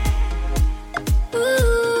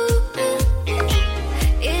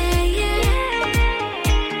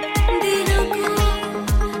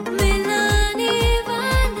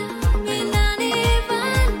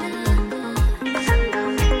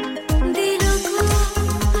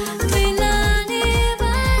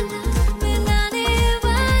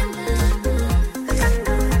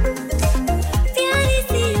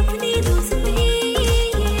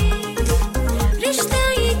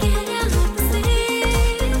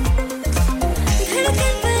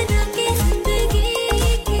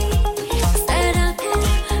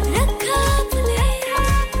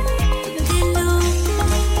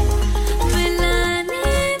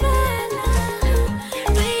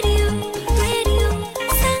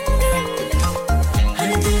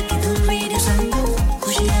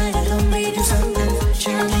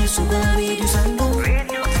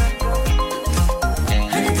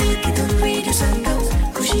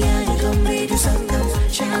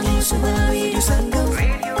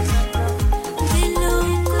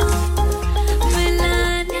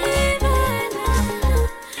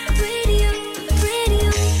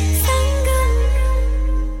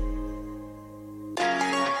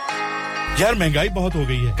यार महंगाई बहुत हो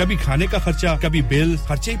गई है कभी खाने का खर्चा कभी बिल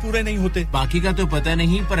खर्चे ही पूरे नहीं होते बाकी का तो पता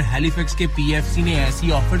नहीं पर हैलिफैक्स के पीएफसी ने ऐसी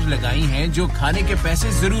ऑफर्स लगाई हैं जो खाने के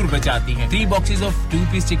पैसे जरूर बचाती हैं 3 boxes of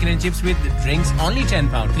 2-piece chicken and chips with drinks only £10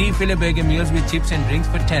 3 filet burger meals with chips and drinks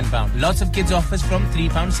for £10 lots of kids offers from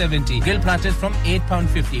 £3.70 grill platters from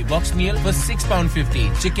 £8.50 box meal for £6.50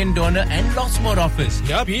 chicken doner and lots more offers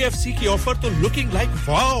यार पीएफसी की ऑफर तो looking like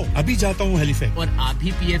wow अभी जाता हूं हैलिफैक्स और आप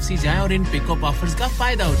भी पीएफसी जाएं और इन पिकअप ऑफर्स का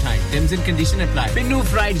फायदा उठाएं terms and condition apply Pinu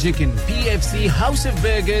fried chicken PFC House of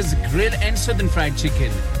Burgers Grill and Southern Fried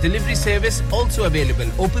Chicken delivery service also available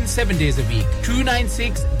open 7 days a week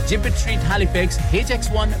 296 Gibbet Street Halifax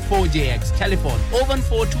HX1 4JX telephone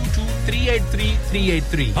 01422 383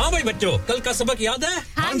 383 हां भाई बच्चों कल का सबक याद है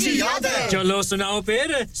हां जी याद है चलो सुनाओ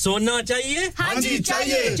फिर सोना चाहिए हां जी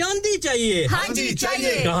चाहिए चांदी चाहिए हां जी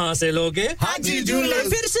चाहिए कहां से लोगे हाजी जूलर्स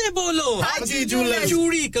फिर से बोलो हाजी जूलर्स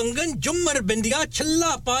चूड़ी कंगन झुमर बिंदिया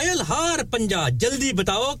छल्ला पायल हार पंजा जल्दी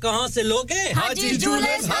बताओ कहां से लोगे हाजी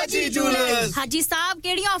जूलर्स हाजी साहब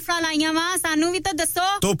केड़ी ऑफर लाईया वा सानू भी तो दसो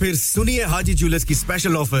तो फिर सुनिए हाजी जूलर्स की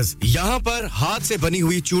स्पेशल ऑफर्स यहां पर हाथ से बनी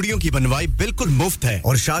हुई चूड़ियों की बनवाई बिल्कुल मुफ्त है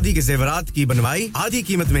और शादी के जेवरात की बनवाई आधी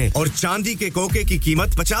कीमत में और चांदी के कोके की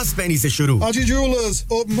कीमत 50 पैसे से शुरू Haji Jewelers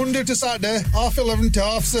open Monday to Saturday 11:30 to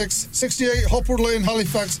 6:30 68 Hopwood Lane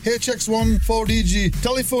Halifax HX1 4DG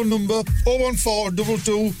telephone number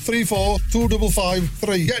 01422 34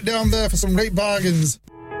 2553 get down there for some great bargains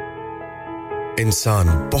इंसान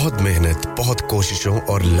बहुत मेहनत बहुत कोशिशों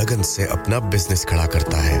और लगन से अपना बिजनेस खड़ा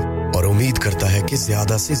करता है और उम्मीद करता है कि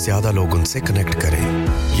ज्यादा से ज्यादा लोग उनसे कनेक्ट करें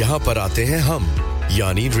यहाँ पर आते हैं हम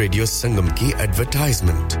यानी रेडियो संगम की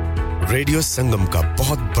एडवर्टाइजमेंट रेडियो संगम का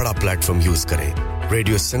बहुत बड़ा प्लेटफॉर्म यूज करें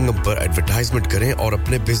रेडियो संगम पर एडवर्टाइजमेंट करें और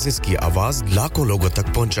अपने बिजनेस की आवाज लाखों लोगों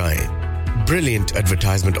तक पहुंचाएं Brilliant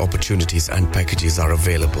advertisement opportunities and packages are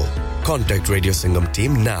available. Contact Radio Singham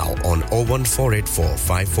team now on 01484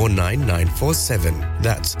 549 947.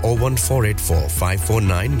 That's 01484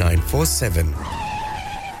 549 947.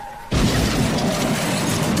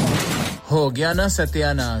 हो गया ना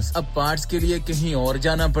सत्यानाश अब पार्ट्स के लिए कहीं और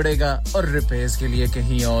जाना पड़ेगा और रिपेयर्स के लिए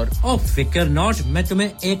कहीं और ओ फिकर नॉट मैं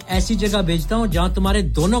तुम्हें एक ऐसी जगह भेजता हूं जहां तुम्हारे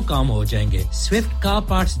दोनों काम हो जाएंगे स्विफ्ट कार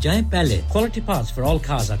पार्ट्स जाएं पहले quality parts for all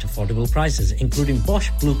cars at affordable prices including Bosch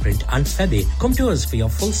Blueprint and Febby come to us for your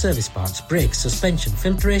full service parts brakes suspension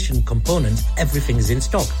filtration components everything is in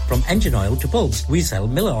stock from engine oil to bulbs we sell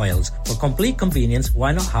Miller oils for complete convenience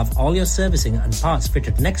why not have all your servicing and parts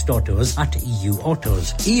fitted next door to us at EU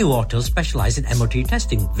Autos EU Autos specialize in MOT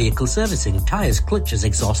testing, vehicle servicing, tyres, clutches,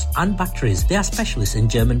 exhausts and batteries. They are specialists in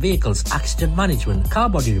German vehicles, accident management, car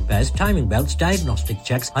body repairs, timing belts, diagnostic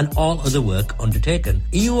checks and all other work undertaken.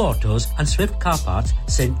 EU Autos and Swift Car Parts,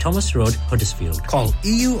 St Thomas Road, Huddersfield. Call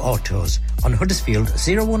EU Autos on Huddersfield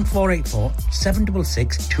 01484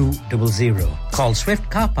 766 200. Call Swift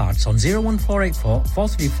Car Parts on 01484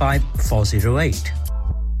 435 408.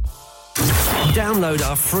 Download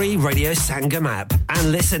our free Radio Sangam app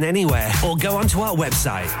and listen anywhere or go onto our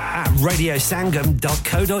website at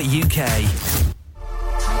radiosangam.co.uk.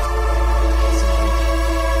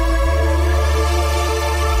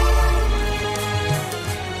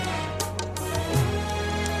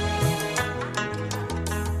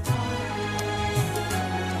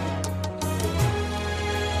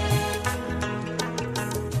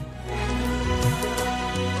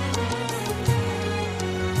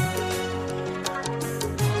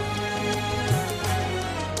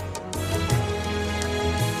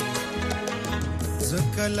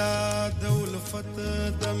 کلا دولفت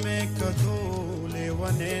دمه کدول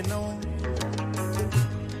وننو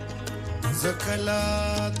زکلا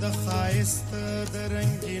د خایست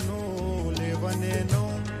درنګینو لوننو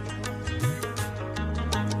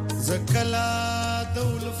زکلا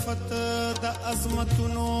دولفت د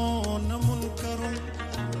عظمتونو نمنکرو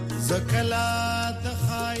زکلا د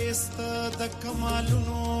خایست د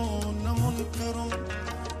کمالونو نمنکرو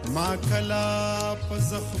ما کلا په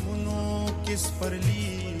زخمونو کس پرلی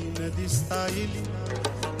ندستایلی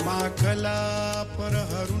ما کلا پر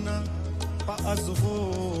هرونا په ازغو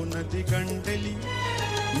ندی ګندلی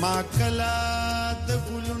ما کلا د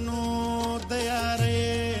ګلونو د یارې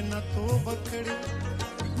نتو بکړی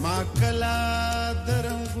ما کلا د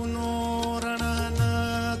رنگونو رڼا نه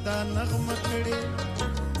د نغمه کړی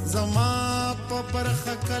زما په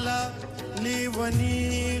برخه کلا لیونی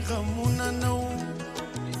غمونه نو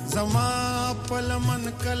زما پلمن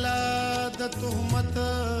کلا د تهمت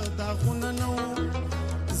دا غننو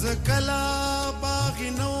زکلا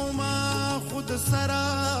باغینو ما خود سرا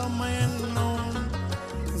مینو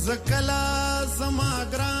زکلا زما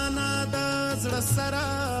گرانا د زړه سرا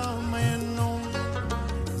مینو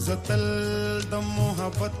زتل د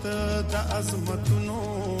محبت د عظمتونو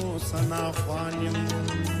سنا خوانم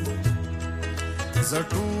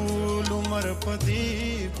زټول عمر پدی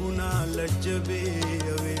ګنا لجبه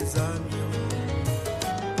اوې زانیم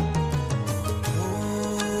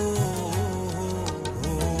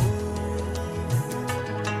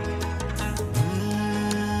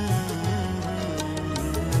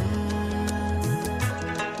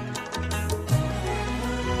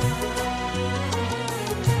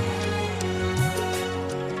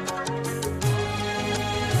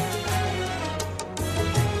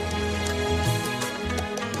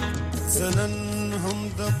زنن هم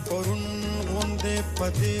د پرون غوندې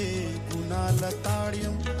پدې ګنا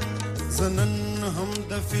لتاړم زنن هم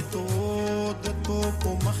د فتو د تو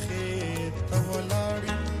په مخې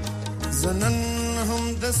تولاړم زنن هم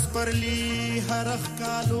د سپرلی هرخ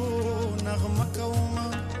کالو نغمه کوما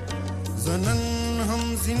زنن هم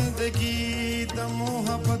زندگی د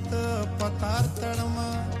محبت پتار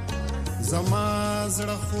تړما زما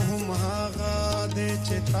زړه خو هم هغه دې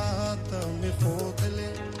چې تا ته مې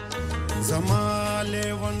خودلې زما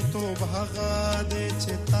لیوان تو بھاغا دے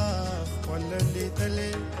چتا خوللی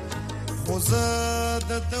دلے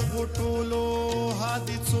خوزد دغو ټولو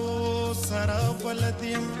حادثو سره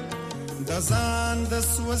بلدیم دزان د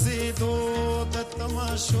سوزیدو د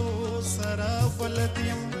تماشو سره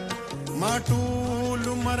بلدیم ما ټول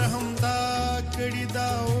مرهم دا کړي دا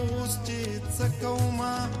اوس چې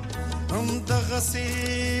څکوما هم دغه سي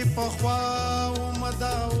پخوا او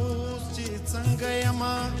مدا اوس چې څنګه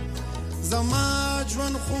یما زما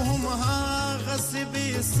جون خو هم هغه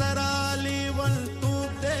سبي سرالي ول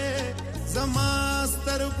توپ دے زما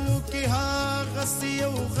سترګو کې هغه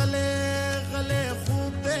سيو غلې غلې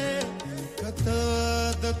خوب دے کته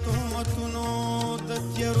د تهمتونو د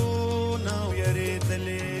تیرو نو یری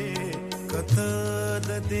دلې کته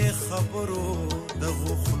د دې خبرو د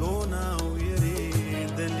غخلو نو یری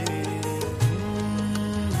دلې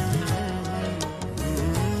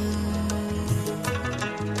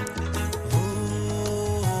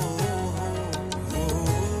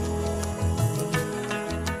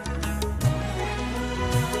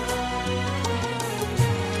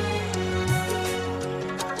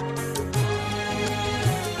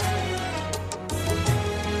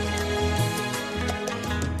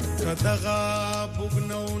دغه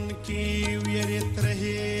بوګنون کی ویریت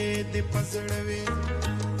رہے د پزړوي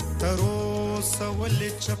ترو سوال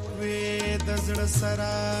چپوي د زړه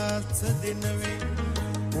سرا څدنوي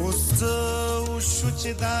اوس شو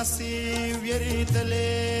چې داسي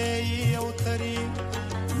ویریدلې یو تري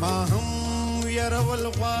ما هم يرول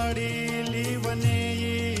غواړي لیونه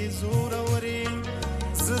زور وري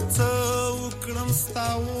زڅ وکړم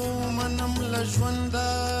ستاو منم لژوند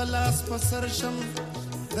لاس پسرشم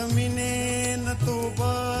دمینه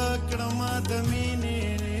نتوبه کړم دمینه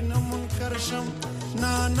نمنکر شم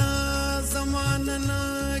نانا زماننا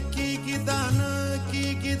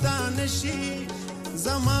کیږي دانشي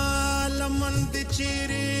زمال من د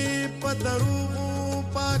چیرې په دروغو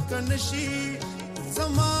پاک نشي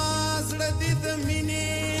زما زړه دې د مینې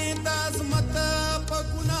د عظمت په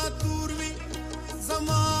ګنا توروي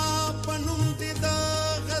زما پنوم دې د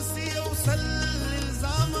غسی او سل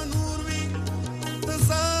الزام نوروي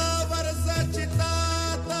تصور زچتا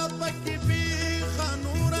تا پکې بي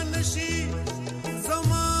خنور نشي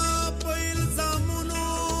زما په الزامونو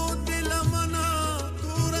دل منا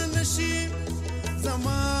تور نشي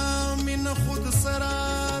زما من خود سرا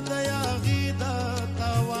د یاغیدا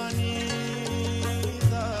تاوانی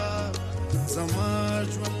دا زما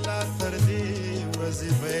ژوند لا تر دې ورځې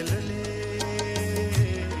بیللې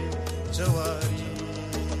جواری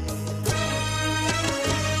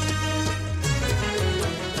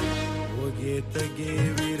تگے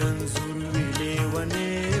ویرن زوروی لیوانے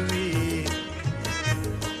وی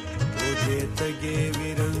اوجے تگے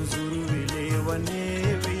ویرن زوروی لیوانے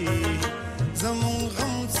وی زمون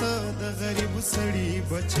غم سا د غریب سړی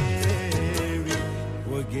بچے وی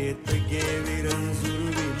وگے تگے ویرن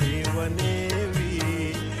زوروی لیوانے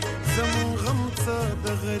وی زمون غم سا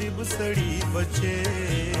د غریب سړی بچے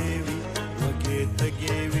وی وگے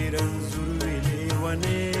تگے ویرن زوروی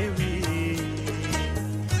لیوانے وی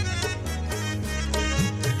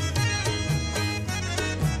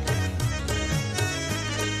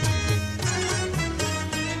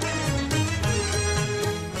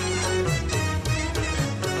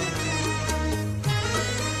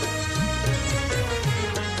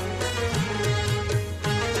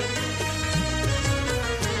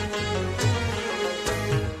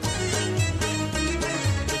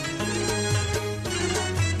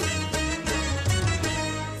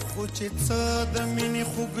چې څه د مینې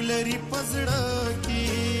خوګلري پزړه کې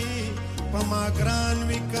پما ګران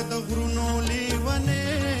وی کد غرونو لیونه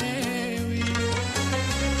وی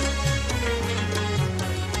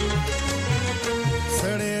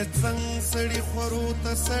سړې څنګه سړې خورو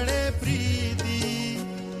ته سړې پریدي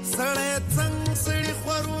سړې څنګه سړې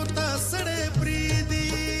خورو ته سړې پریدي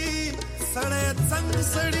سړې څنګه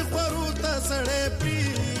سړې خورو ته سړې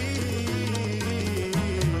پریدي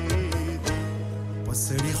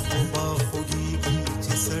پسړې خو با خوږیږي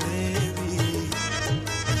چې سړې وي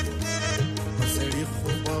پسړې خو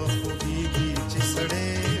با خوږیږي چې سړې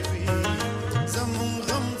وي زمون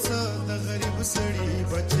غم څه د غریب سړی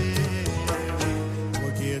بچي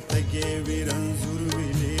وګي تګي ویرنزور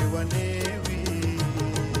ویلې ونه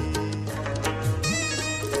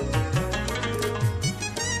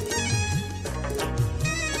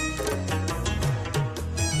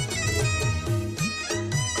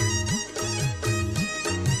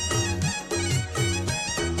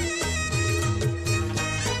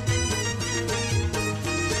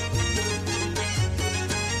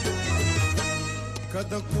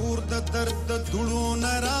د کور د درد د دړو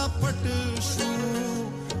نرا پټ شو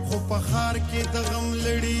خو په خار کې د غم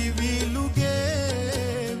لړی وی لوګي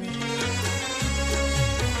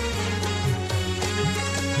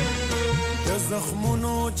د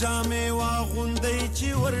زخمونو جامې واغوندې چې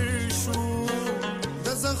ورشو د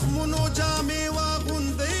زخمونو جامې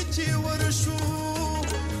واغوندې چې ورشو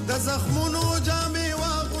د زخمونو جامې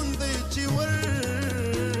واغوندې چې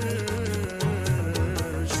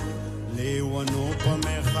ونو په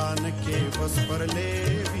میخان کې بس پر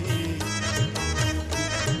لیوی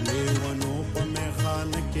لیونو په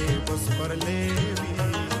میخان کې بس پر لیوی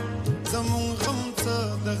زمون غم څه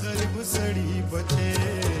د غریب سړی بچي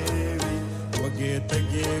وګي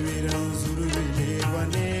تګي ویرنزور ویلې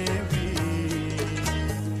ونه وی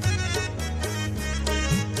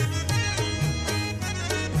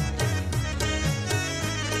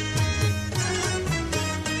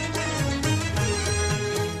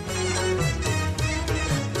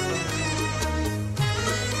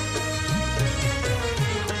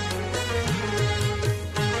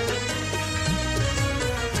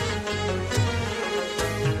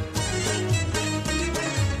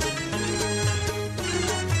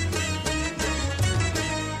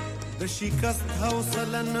شکست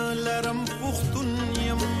حوصلن لرم پختون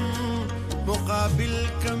یم مقابل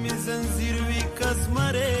کمی زنزیر وی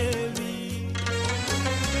کزمره وی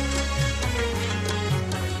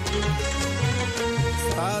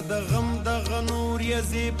ستا د غم د غنور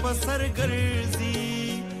یزی پسر گرزی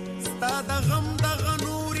ستا د غم د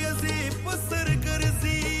غنور یزی پسر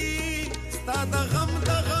گرزی ستا د غم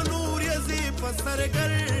د غنور یزی پسر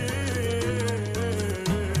گرزی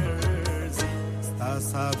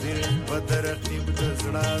صابر بدر قیب د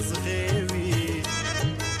زړه زغوي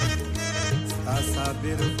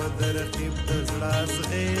صابر بدر قیب د زړه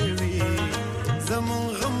زغوي زمون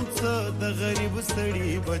غم څه د غریب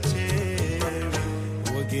سړی بچي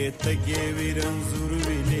وګي تګي ویرنزور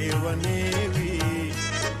ویلې ونه وی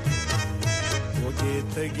وګي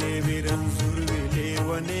تګي ویرنزور ویلې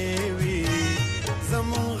ونه وی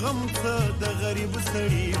زمون غم څه د غریب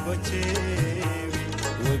سړی بچي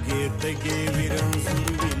وګي تګي ویرنزور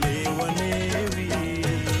ویلې ونه وی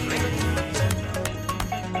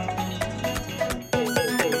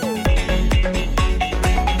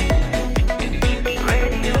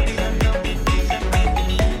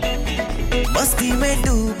मस्ती में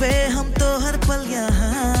डूबे हम तो हर पल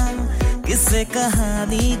यहाँ किससे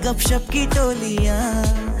कहानी गपशप की टोलियाँ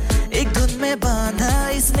एक धुन में बांधा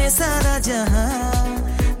इसने सारा जहां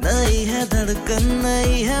नई है धड़कन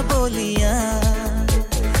नई है बोलियाँ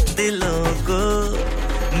दिलों को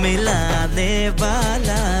मिलाने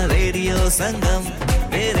वाला रेडियो संगम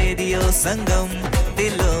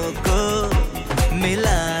दिलों को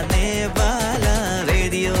मिलाने वाला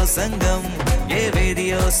रेडियो संगम ये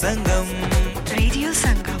रेडियो संगम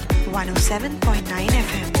 107.9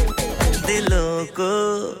 FM दिलों को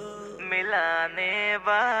मिलाने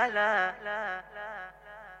वाला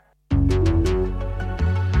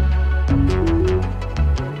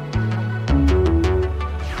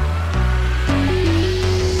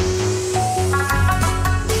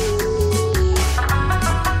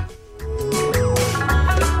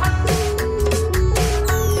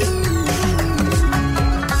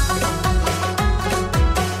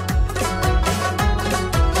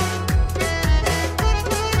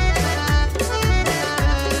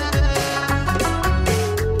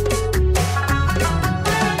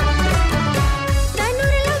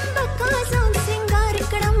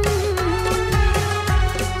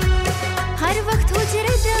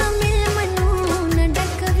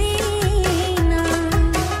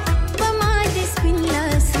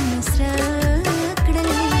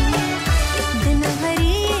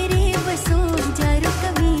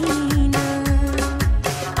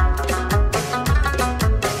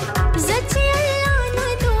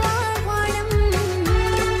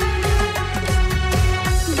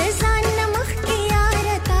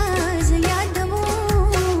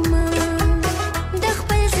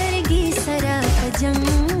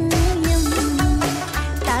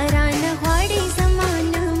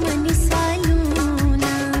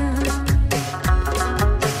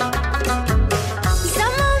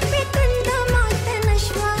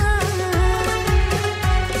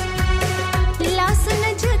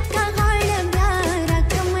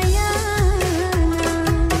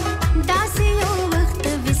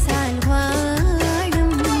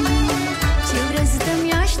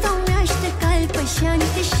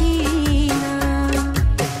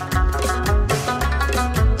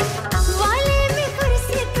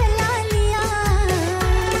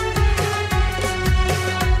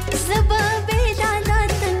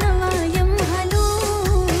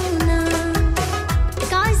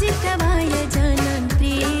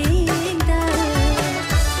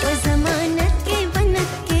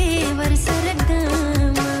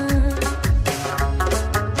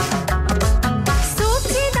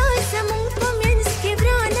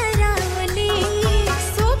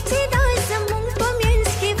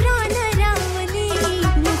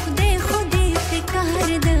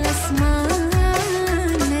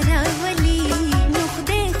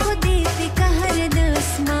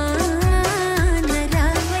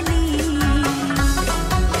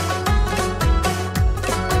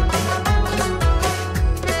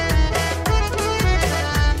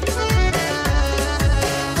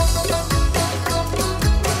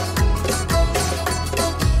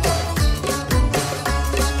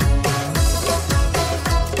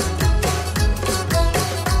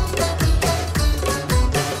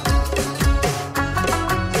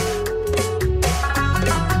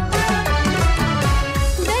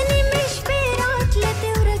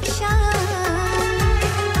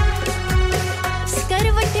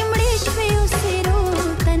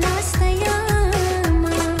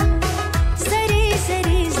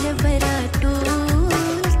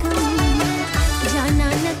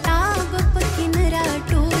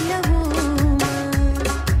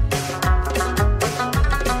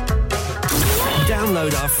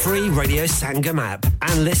Radio Sangam app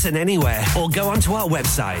and listen anywhere or go onto our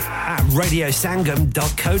website at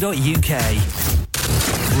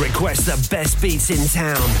radiosangam.co.uk. Request the best beats in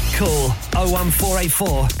town. Call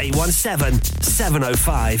 01484 817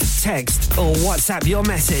 705. Text or WhatsApp your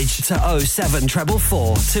message to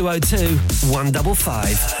 07444 202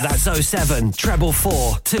 155. That's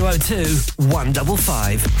 07444 202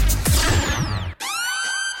 155.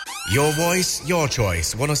 Your voice, your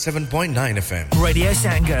choice. 107.9 FM. Radio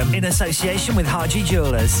Sangam in association with Haji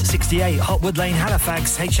Jewellers, 68 Hotwood Lane,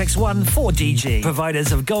 Halifax, HX1 4DG.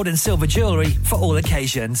 Providers of gold and silver jewellery for all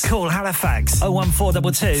occasions. Call Halifax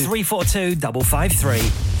 01422 342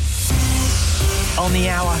 553. On the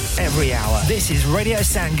hour, every hour. This is Radio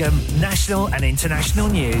Sangam, national and international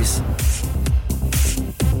news.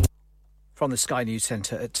 From the Sky News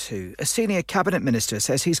Centre at 2. A senior cabinet minister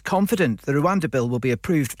says he's confident the Rwanda bill will be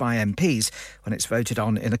approved by MPs when it's voted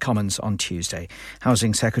on in the Commons on Tuesday.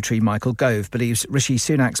 Housing Secretary Michael Gove believes Rishi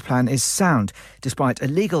Sunak's plan is sound, despite a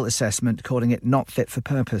legal assessment calling it not fit for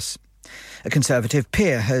purpose. A Conservative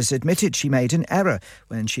peer has admitted she made an error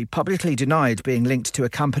when she publicly denied being linked to a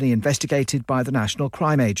company investigated by the National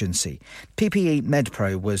Crime Agency. PPE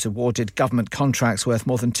MedPro was awarded government contracts worth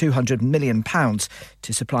more than £200 million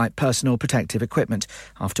to supply personal protective equipment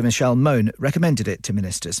after Michelle Mone recommended it to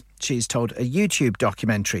ministers. She's told a YouTube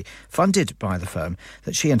documentary funded by the firm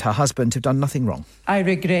that she and her husband have done nothing wrong. I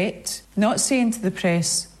regret not saying to the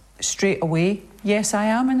press straight away, yes, I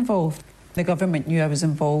am involved. The government knew I was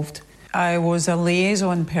involved. I was a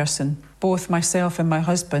liaison person. Both myself and my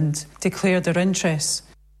husband declared their interests.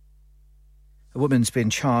 A woman's been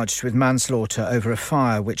charged with manslaughter over a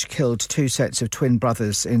fire which killed two sets of twin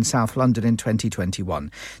brothers in South London in 2021.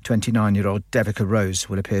 29-year-old Devika Rose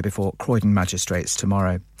will appear before Croydon magistrates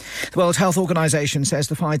tomorrow. The World Health Organization says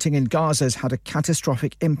the fighting in Gaza has had a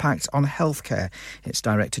catastrophic impact on healthcare. Its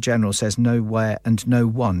Director General says nowhere and no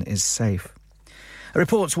one is safe. A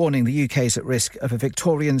report's warning the UK is at risk of a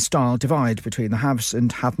Victorian-style divide between the haves and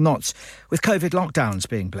have-nots, with COVID lockdowns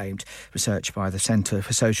being blamed. Research by the Centre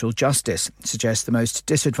for Social Justice suggests the most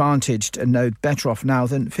disadvantaged are no better off now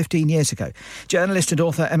than 15 years ago. Journalist and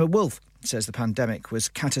author Emma Wolfe says the pandemic was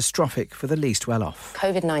catastrophic for the least well-off.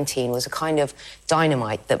 COVID-19 was a kind of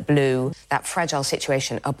dynamite that blew that fragile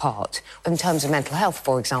situation apart. In terms of mental health,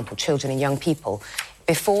 for example, children and young people,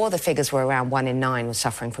 before, the figures were around 1 in 9 was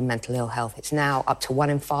suffering from mental ill health. It's now up to 1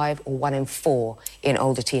 in 5 or 1 in 4 in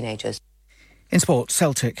older teenagers. In sport,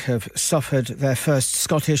 Celtic have suffered their first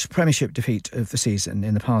Scottish Premiership defeat of the season.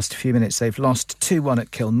 In the past few minutes, they've lost 2-1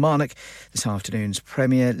 at Kilmarnock. This afternoon's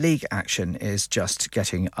Premier League action is just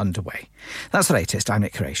getting underway. That's the latest. I'm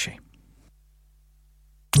Nick Qureshi.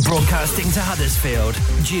 Broadcasting to Huddersfield,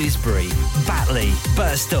 Dewsbury, Batley,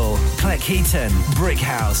 Birstall, Cleckheaton,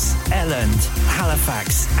 Brickhouse, Elland,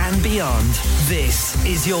 Halifax and beyond. This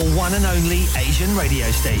is your one and only Asian radio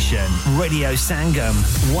station. Radio Sangam,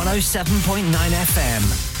 107.9 FM.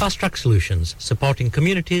 Fast Track Solutions, supporting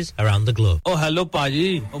communities around the globe. Oh, hello,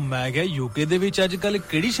 Paji. Oh, मैं क्या UK ਦੇ ਵਿੱਚ ਅੱਜ ਕੱਲ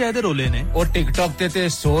ਕਿਹੜੀ ਸ਼ਹਿਰ ਦੇ ਰੋਲੇ ਨੇ? ਉਹ TikTok ਤੇ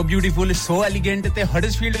so beautiful, so elegant ਤੇ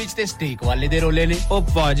Huddersfield ਵਿੱਚ ਤੇ steak ਵਾਲੇ ਦੇ ਰੋਲੇ ਨੇ। ਉਹ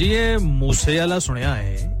Paji ਇਹ ਮੂਸੇ ਵਾਲਾ ਸੁਣਿਆ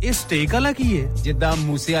ਹੈ। ਇਹ steak ਵਾਲਾ ਕੀ ਹੈ? ਜਿੱਦਾਂ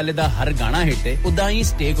ਮੂਸੇ ਵਾਲੇ ਦਾ ਹਰ ਗਾਣਾ ਹਿੱਟ ਹੈ, ਉਦਾਂ ਹੀ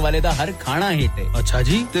steak ਵਾਲੇ ਦਾ ਹਰ ਖਾਣਾ ਹਿੱਟ ਹੈ। ਅੱਛਾ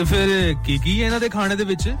ਜੀ, ਤੇ ਫਿਰ ਕੀ ਹੈ ਇਹਨਾਂ ਦੇ ਖਾਣੇ ਦੇ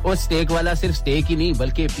ਵਿੱਚ? ਉਹ steak ਵਾਲਾ ਸਿਰਫ steak ਹੀ ਨਹੀਂ,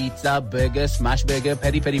 ਬਲਕਿ pizza, burger, smash burger,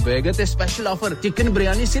 peri peri burger ਤੇ special offer chicken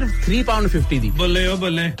biryani ਸਿਰਫ £3.50 ਦੀ। ਬੱਲੇ ਓ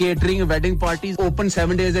ਬੱਲੇ। Catering, wedding parties open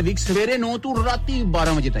 7 days a week, ਸਵੇਰੇ 9 ਤੋਂ ਰਾਤੀ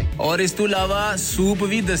 12 ਵਜੇ ਤੱਕ। ਔਰ ਇਸ ਤੋਂ ਇਲਾਵਾ ਸੂਪ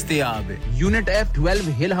ਵੀ ਦਸਤਿਆਬ ਹੈ। Unit F 12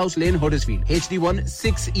 Hill House Lane, Huddersfield, HD1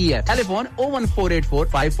 6EF. Telephone 01484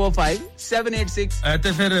 545 786.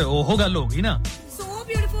 ਤੇ ਫਿਰ ਉਹ ਗੱਲ ਹੋ ਗਈ ਨਾ। So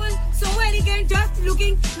beautiful, so elegant, just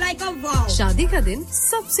looking like a wow. शादी का दिन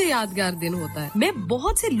सबसे यादगार दिन होता है। मैं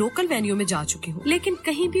बहुत से लोकल वेन्यू में जा चुकी हूँ, लेकिन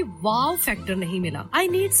कहीं भी वाव फैक्टर नहीं मिला। I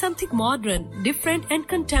need something modern, different and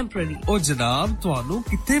contemporary. ओ जनाब, ਤੁਹਾਨੂੰ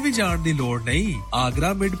ਕਿੱਥੇ ਵੀ ਜਾਣ ਦੀ ਲੋੜ ਨਹੀਂ।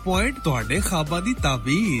 ਆਗਰਾ ਮਿਡ ਪੁਆਇੰਟ ਤੁਹਾਡੇ ਖਾਬਾਂ ਦੀ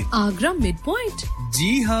ਤਾਬੀਰ। Agra mid point?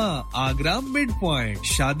 जी हाँ, आगरा मिड पॉइंट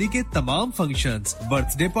शादी के तमाम functions,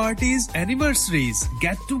 birthday parties, anniversaries,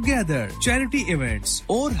 get together, charity events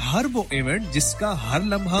और हर वो इवेंट जिसका हर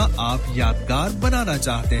लम्हा आप यादगार बनाना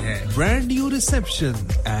चाहते हैं। ब्रांड न्यू रिसेप्शन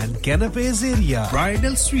एंड कैनपेज एरिया,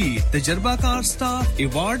 ब्राइडल स्वीट, तजर्बाकार स्टाफ,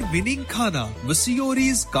 अवार्ड विनिंग खाना,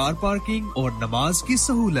 वसीओरीज, कार पार्किंग और नमाज की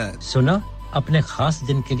सहूलत। सुना? अपने खास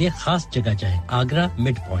दिन के लिए खास जगह जाएं। Agra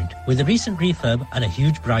Midpoint with a recent refurb and a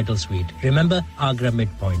huge bridal suite. Remember Agra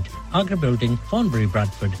Midpoint, Agra Building, Thornbury,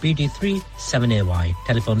 Bradford, BD3 7AY.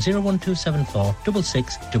 Telephone 01274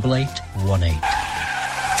 66 8818.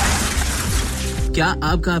 क्या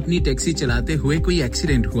आपका अपनी टैक्सी चलाते हुए कोई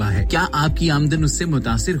एक्सीडेंट हुआ है? क्या आपकी आमदन उससे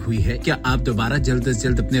मुतासिर हुई है? क्या आप दोबारा जल्द से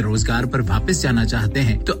जल्द अपने रोजगार पर वापस जाना चाहते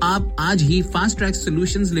हैं? तो आप आज ही फास्ट ट्रैक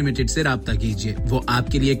सॉल्यूशंस लिमिटेड से राब्ता कीजिए। वो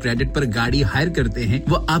आपके लिए क्रेडिट पर गाड़ी हायर करते हैं।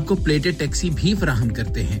 वो आपको प्लेटेड टैक्सी भी फराहम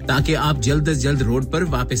करते हैं ताकि आप जल्द से जल्द रोड पर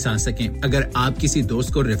वापस आ सकें। अगर आप किसी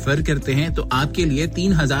दोस्त को रेफर करते हैं तो आपके लिए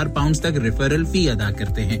 3000 पाउंड तक रेफरल फी अदा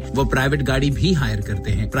करते हैं। वो प्राइवेट गाड़ी भी हायर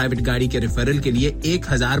करते हैं। प्राइवेट गाड़ी के रेफरल के लिए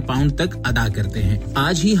 1000 पाउंड तक अदा करते हैं।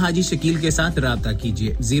 आज ही हाजी शकील के साथ राब्ता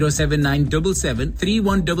कीजिए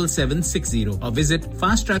 07977317760 और visit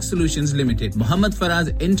fast track solutions limited, Mohammad Faraz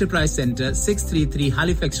enterprise centre, 633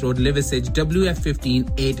 Halifax road, Liversedge, WF15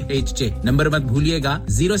 8HJ। Number मत भूलिएगा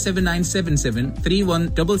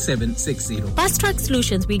 07977317760. Fast Track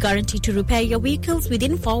Solutions, we guarantee to repair your vehicles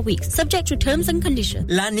within 4 weeks, subject to terms and conditions.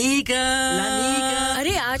 लानिका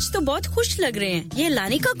अरे आज तो बहुत खुश लग रहे हैं। ये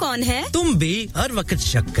लानिका कौन है? तुम भी हर वक्त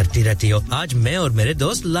शक करती रहती हो। आज मैं और मेरे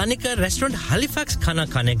दोस्त लानिका रेस्टोरेंट हैलिफैक्स खाना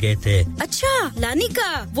खाने गए थे। अच्छा,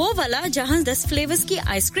 लानिका वो वाला जहाँ 10 फ्लेवर्स की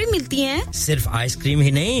आइसक्रीम मिलती है। सिर्फ आइसक्रीम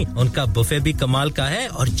ही नहीं, उनका बुफे भी कमाल का है।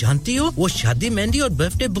 और जानती हो वो शादी, मेहंदी और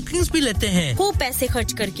बर्थडे बुकिंग्स भी लेते हैं। खूब पैसे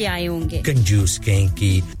खर्च करके आए होंगे। कंजूस कहीं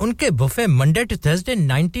की। उनके buffet Monday to Thursday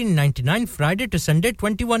 19.99, Friday to Sunday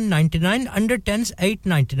 21.99, under 10s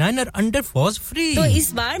 8.99 और अंडर 4s फ्री। तो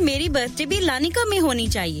इस बार मेरी बर्थडे भी लानिका में होनी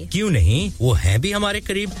चाहिए। क्यों नहीं, वो है भी हमारे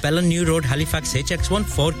करीब। पेलन new road, Halifax, HX1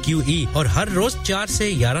 4QE और हर रोज 4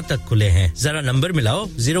 से 11 तक खुले हैं। जरा नंबर मिलाओ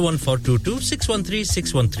 01422 613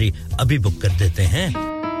 613। अभी बुक कर देते हैं।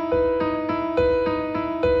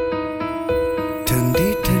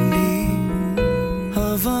 ठंडी ठंडी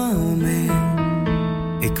हवाओं में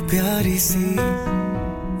एक प्यारी सी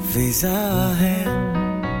फिजा है।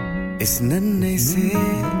 इस नन्हे से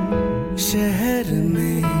शहर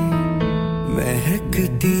में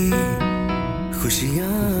महकती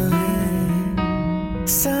खुशियां हैं।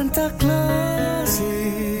 Santa Claus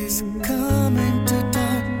is coming to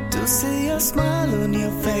town to see a smile on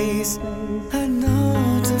your face. I know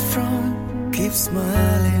the front keeps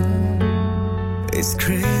smiling. It's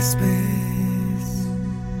Christmas.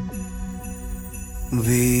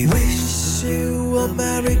 We wish you a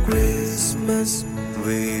Merry Christmas.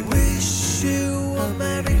 We wish you a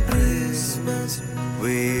Merry Christmas.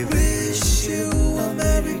 We wish you a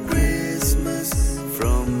Merry Christmas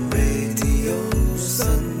from Radio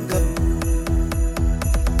Sangam.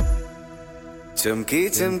 चमकी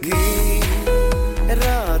चमकी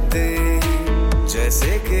रातें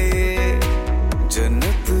जैसे कि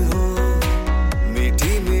जन्नत हो,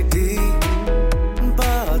 मीठी मीठी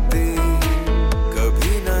बातें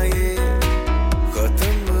कभी ना ये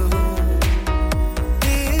खत्म हो।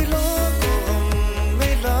 दिलों को हम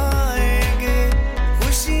मिलाएंगे,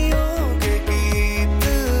 खुशियों के गीत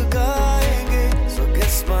गाएंगे। So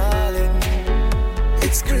get smiling,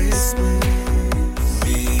 it's Christmas.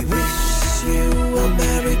 We wish you a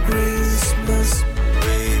Merry Christmas.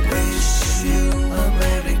 We wish you a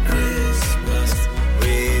Merry Christmas.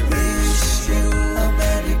 We wish you a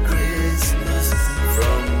Merry Christmas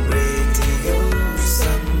from Radio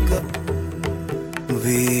Sangam.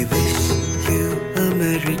 We wish you a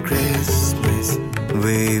Merry Christmas.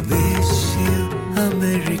 We wish you a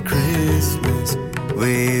Merry Christmas.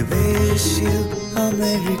 We wish you a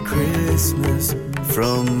Merry Christmas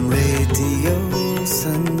from Radio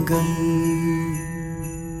Sangam.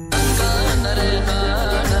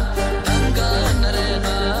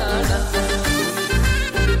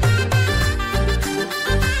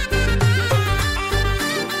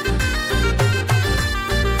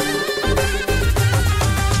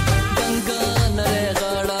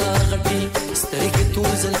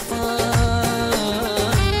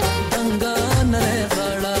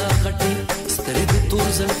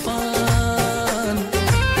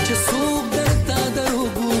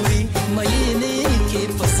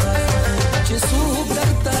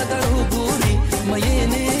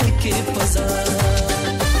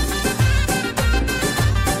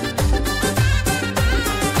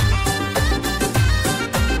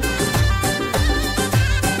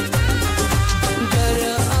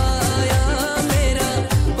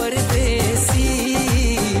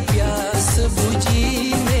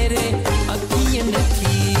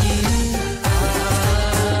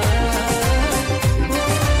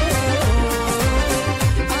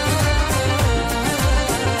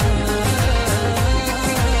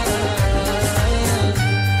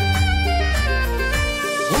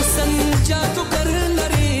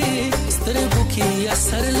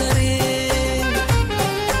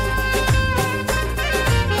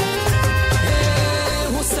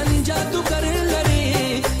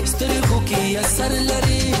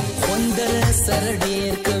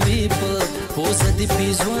 پوزه دی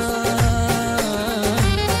پیزوان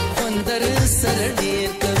وندر سره ډیر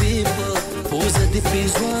کوي پوزه دی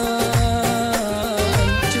پیزوان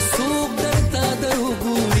چې څوک درته درو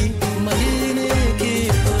ګوري مینه کې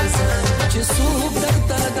پزان چې څوک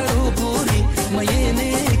درته درو ګوري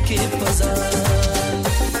مینه کې پزان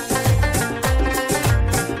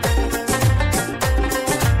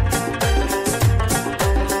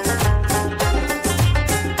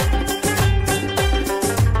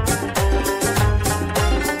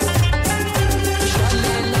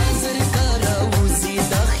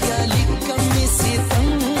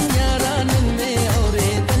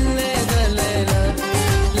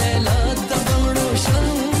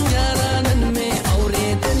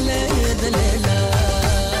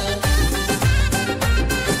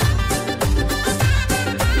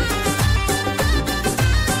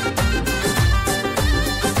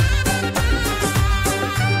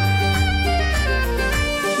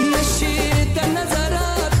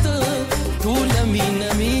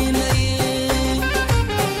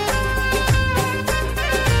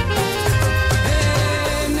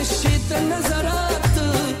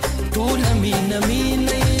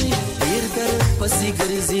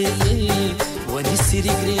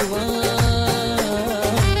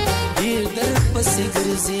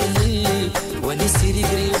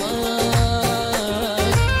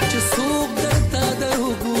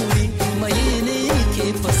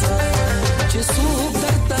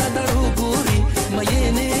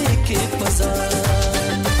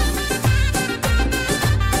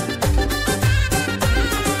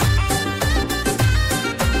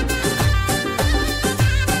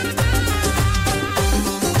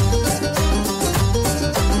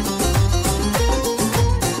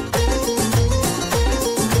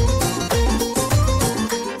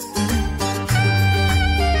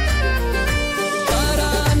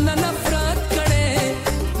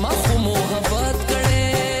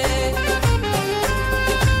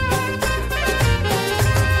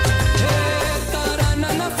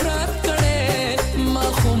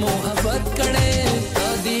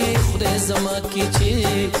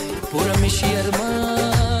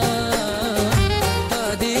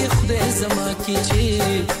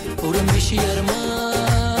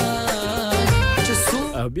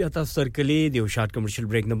Circle the short commercial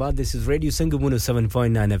break na baad this is radio Sangam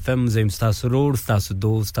 7.9 FM zaim stasu road stasu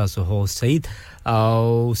dost stasu host Said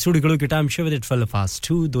au studio ke time show at 12 past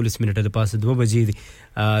 2 20 minute de pass 2 baje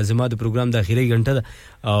zama de program da akhiri ghanta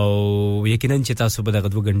au yakinan che tasu bada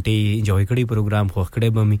 2 ghante enjoy kadi program kho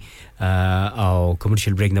kade bami au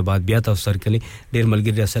commercial break na baad bia tasu circle der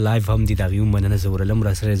malgir sa live hum di da yum manana zawra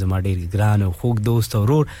lamra sare zama der gran au khok dost au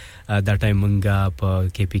road that time manga pa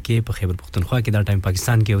KPK pa Khyber Pakhtunkhwa ke that time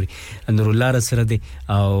Pakistan ke ori nurullah rasra de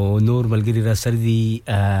au nur malgiri rasra di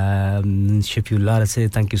shafiyullah rasra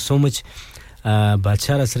thank you so much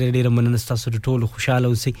बादशाह सरे ډیر مننه تاسو ټول خوشاله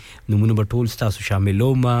اوسئ نمونه به ټول تاسو شاملو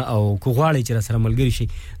ما او کوغواړی چې سره ملګری شي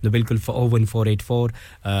نو بالکل 01484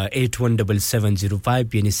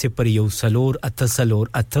 817705 یعنی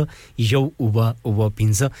 01048 یو او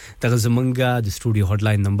پینځه دغه زمونږه د سټوډیو هاټ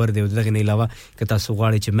لاین نمبر دی دغه نه علاوه که تاسو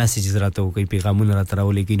غواړئ چې میسیجز راته وکړئ پیغامونه راته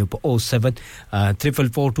راولئ نو په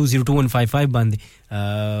 07442022155 باندې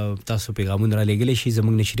تاسو پیغامونه را لګیلی شي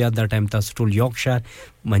زمونږ نشریات دا ټایم تاسو ټول یورکشایر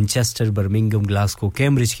منچستر برمنګم گلاسکو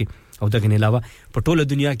کیمبرج کې او دغه نه علاوه په ټوله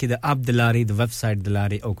دنیا کې د اپ د لارې د ویب سټ د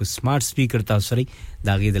لارې او کو سمارټ سپیکر تاسو لري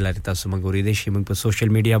دا غي د لارې تاسو مګورې دي شي موږ په سوشل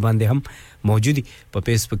میډیا باندې هم موجودي په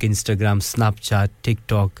فیسبوک انستګرام سناپ چات ټیک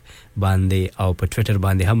ټاک باندې او په ټوئیټر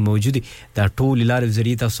باندې هم موجودي دا ټول لارې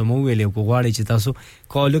ذریعہ تاسو مو ویلې کو غواړئ چې تاسو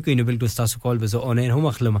کال وکړئ نو بالکل تاسو کال به زه اونلاین هم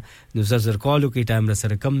اخلم نو زر کال وکړئ ټایم را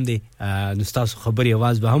سره کم دی نو تاسو خبري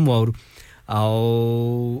आवाज به هم واورو او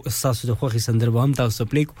تاسو د خوخي سندر به هم تاسو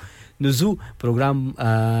پلی کو نو زو پروګرام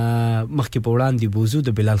مخکې په وړاندې بوزو د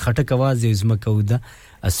بلال خټک आवाज یې زمکو د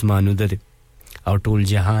اسمانو د او ټول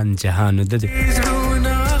جهان د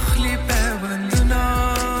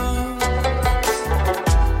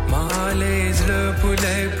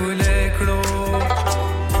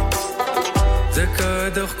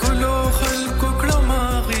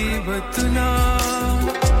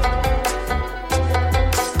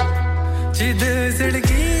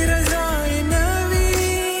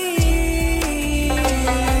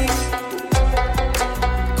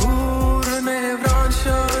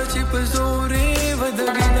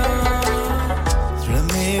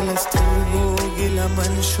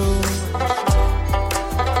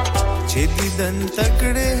دن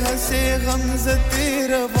تکڑے ہسے غمزہ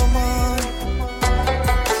تیرا وما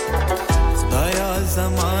سدایا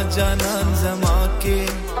زما جانان زما کے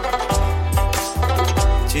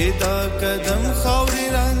چیدا قدم خاوری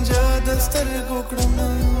رانجا دستر گوکڑما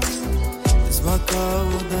का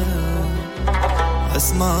उदर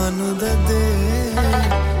आसमान ददे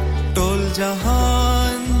टोल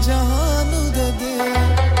जहान जहान ददे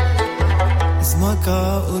इसका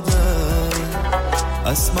उदर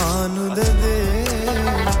आसमान ददे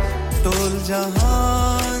टोल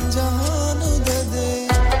जहान जहान ददे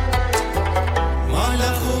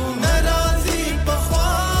माला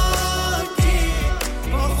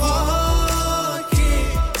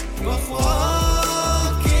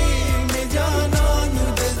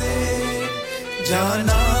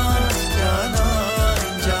जाना जाना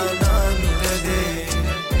जाना दे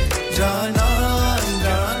जाना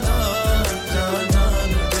जाना जाना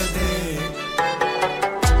दे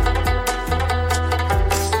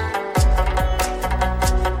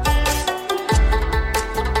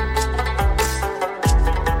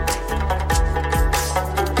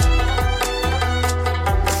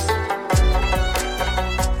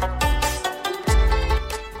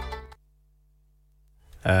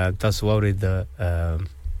تاسو اورید د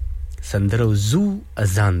سندرو زو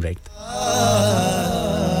اذان رایت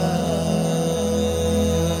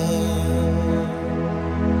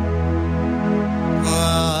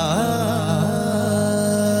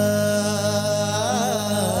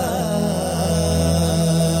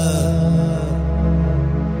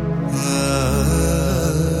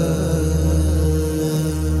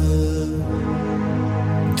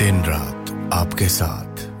दिन रात आपके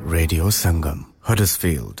साथ रेडियो संगम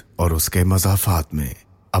हडर्सफील्ड और उसके मज़ाफ़ात में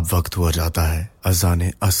अब वक्त हुआ जाता है अज़ान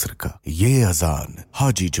अस्र का ये अज़ान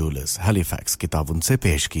हाजी जूलर्स हैलिफैक्स की ताउन से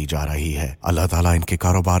पेश की जा रही है अल्लाह ताला इनके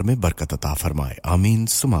कारोबार में बरकत अता फरमाए आमीन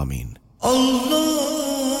सुम आमीन अल्लाहु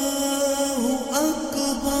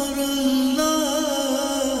अकबर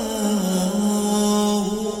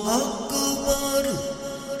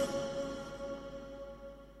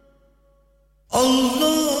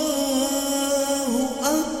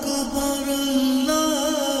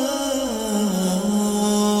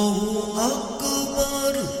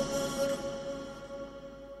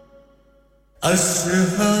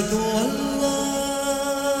अशहदु अल्ला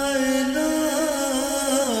इलाहा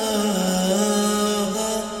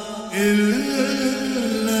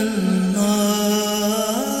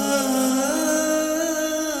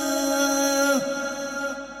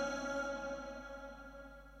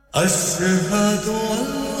इल्लल्लाह अशहदु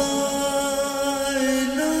अल्ला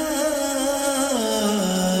इलाहा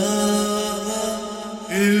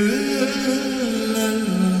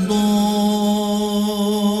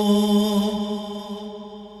इल्लल्लाह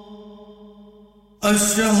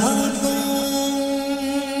अशहदु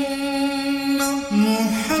अन्ना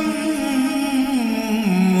मुहम्मदर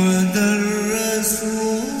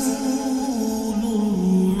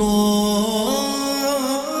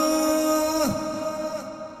रसूलुल्लाह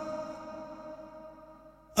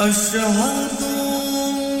अशहदु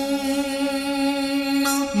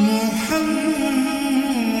अन्ना मुहम्मदर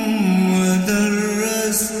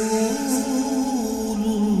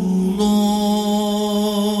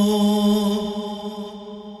रसूलुल्लाह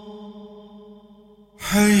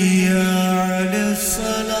حي على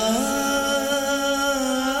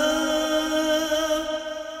الصلاة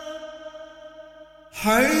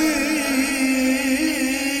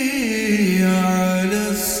حي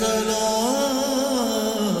على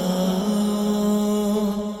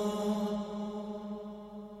الصلاة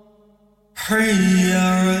حي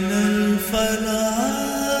على الفلاح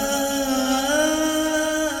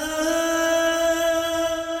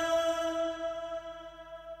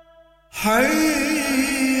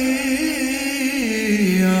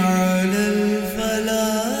حي على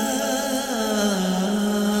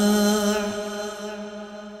الفلاح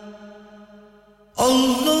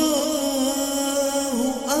الله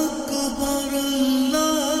أكبر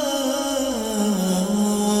الله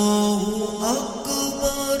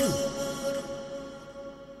أكبر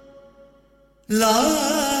لا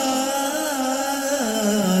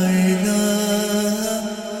إله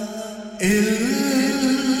إلا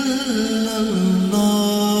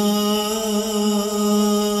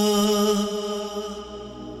الله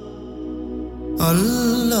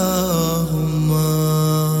اللهم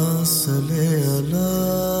صل على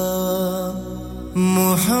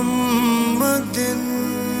محمد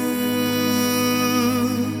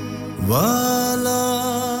وعلى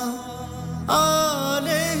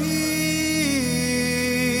آله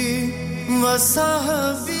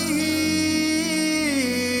وصحبه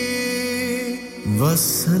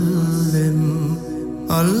وسلم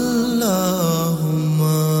اللهم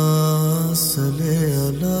صل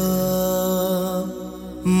على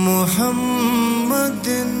محمد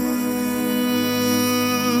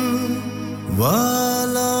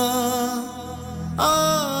وعلى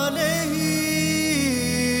آله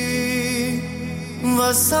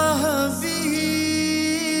وصحبه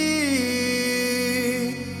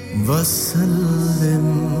وسلم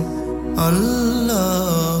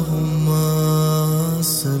اللهم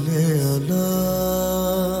صل على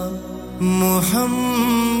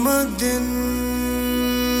محمد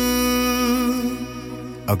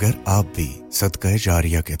अगर आप भी सदका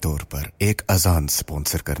जारिया के तौर पर एक अजान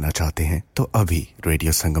स्पॉन्सर करना चाहते हैं तो अभी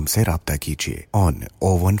रेडियो संगम से राब्ता कीजिए on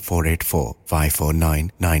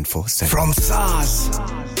 01484549947 From SARS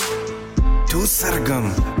to Sargam,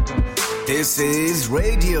 this is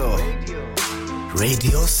Radio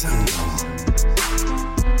Sangam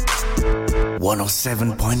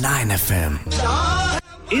 107.9 FM.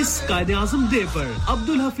 इस कायदे-आज़म डे पर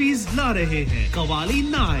अब्दुल हफीज ला रहे हैं qawwali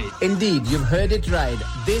night Indeed, you've heard it right.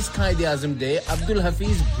 This Qaid-e-Azam Day, Abdul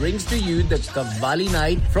Hafiz brings to you the Qawwali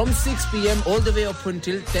night from 6 p.m. all the way up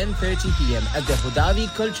until 10:30 p.m. at the Hudawi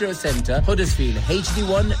Cultural Centre, Huddersfield,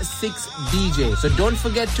 HD1 6DJ. So don't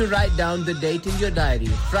forget to write down the date in your diary.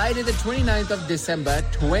 Friday the 29th of December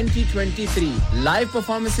 2023. Live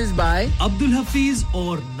performances by Abdul Hafeez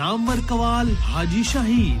और नामवर कवाल हाजी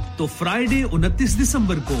शाहीन. तो फ्राइडे 29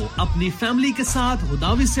 दिसंबर को अपनी फैमिली के साथ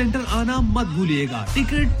हुदावी सेंटर आना मत भूलिएगा.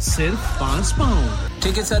 टिकट सिर्फ £5.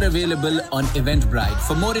 Tickets are available on Eventbrite.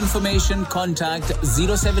 For more information, contact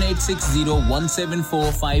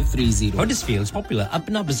 07860174530. Huddersfield's popular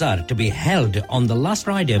Apna Bazaar to be held on the last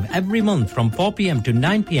Friday of every month from 4 p.m. to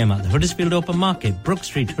 9 p.m. at the Huddersfield Open Market, Brook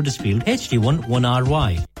Street, Huddersfield, HD1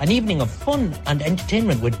 1RY. An evening of fun and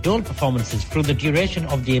entertainment with dole performances through the duration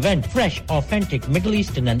of the event. Fresh, authentic Middle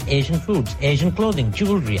Eastern and Asian foods, Asian clothing,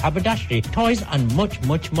 jewellery, haberdashery, toys and much,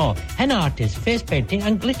 much more. Henna artists, face painting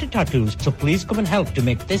and glitter tattoos. So please come and help to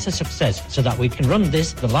make this a success so that we can run this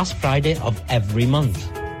the last Friday of every month.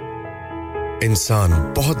 इंसान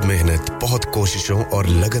बहुत मेहनत, बहुत कोशिशों और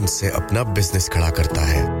लगन से अपना बिजनेस खड़ा करता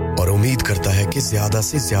है और उम्मीद करता है कि ज्यादा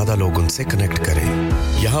से ज्यादा लोग उनसे कनेक्ट करें।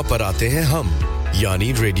 यहाँ पर आते हैं हम, यानी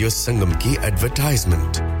रेडियो संगम की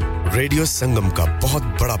एडवर्टाइजमेंट। रेडियो संगम का बहुत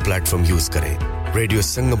बड़ा प्लेटफॉर्म यूज करें। रेडियो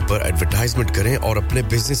संगम पर एडवर्टाइजमेंट करें और अपने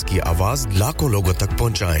बिजनेस की आवाज लाखों लोगों तक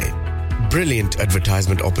पहुंचाएं। Brilliant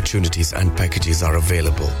advertisement opportunities and packages are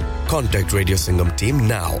available. Contact Radio Singham team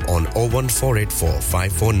now on 01484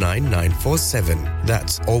 549 947.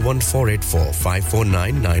 That's 01484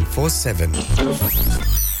 549 947.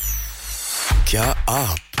 क्या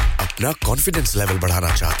आप अपना कॉन्फिडेंस लेवल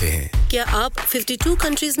बढ़ाना चाहते हैं? क्या आप 52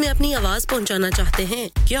 कंट्रीज में अपनी आवाज पहुंचाना चाहते हैं?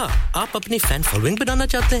 क्या आप अपनी फैन फॉलोइंग बनाना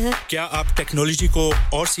चाहते हैं? क्या आप टेक्नोलॉजी को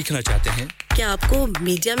और सीखना चाहते हैं? क्या आपको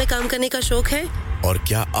मीडिया में काम करने का शौक है? और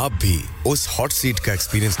क्या आप भी उस हॉट सीट का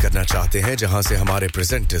एक्सपीरियंस करना चाहते हैं जहां से हमारे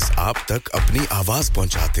प्रेजेंटर्स आप तक अपनी आवाज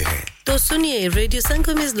पहुंचाते हैं? तो सुनिए, radio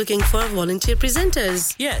Sangam is looking for volunteer presenters.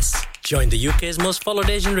 Yes, join the UK's most followed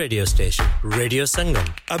Asian radio station, Radio Sangam.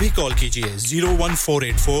 अभी कॉल कीजिए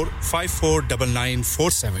 01484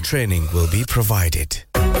 549947. Training will be provided.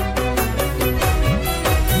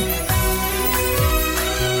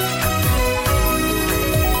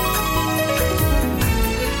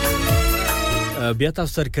 بیا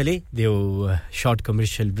تاسو سره کلی دیو شارټ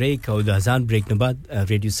کمرشل بریک او د اذان بریک نه بعد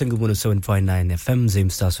ریډیو سنگم 107.9 FM زم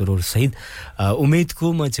تاسو ور سعید امید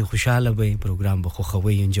کوم چې خوشاله وي پروګرام به خو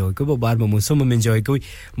خوي انجوای کوو بار به موسم هم انجوای کوي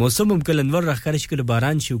موسم هم کله انور راخره شي کله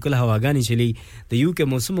باران شي کله هواګانی چلی د یو کې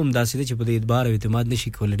موسم هم داسې دی چې په دې اعتبار او اعتماد نشي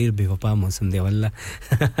کول ډیر بے وفا موسم دی والله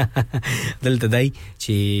دلته دای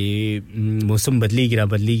چې موسم بدلیږي را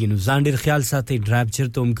بدلیږي نو ځان ډیر خیال ساتي ډرایو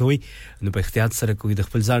چرته هم کوي نو په احتیاط سره کوي د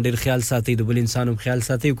خپل ځان ډیر خیال ساتي د بل انسانو خیال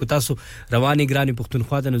ساتي کو تاسو رواني ګراني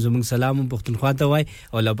پښتونخوا ته زموږ سلام پښتونخوا ته وای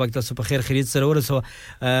او الله پاک تاسو په خیر خرید سره ورسو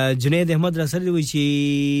جنید احمد رسول وی چې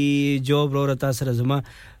جواب ورته تاسو سره زما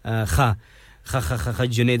خ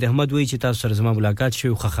جنید احمد وی چې تاسو سره زما ملاقات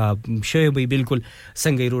شوی خ شوی به بالکل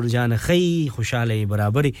څنګه ورور جان خی خوشاله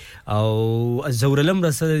برابر او زورلم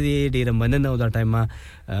رسول دی ډیر مننه او دا ټایم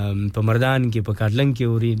په مردان کې په کارلنګ کې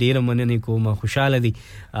اوري ډیر مننه کوم خوشاله دي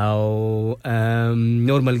او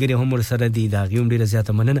نورمال ګری هم سره دي دا غيوم ډیر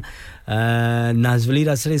زیاته مننه نازولی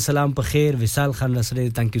رسول سلام په خیر وصال خان رسول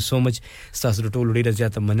ثانک یو سو مچ تاسو ټول ډیر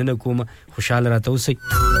زیاته مننه کوم خوشاله راته اوسئ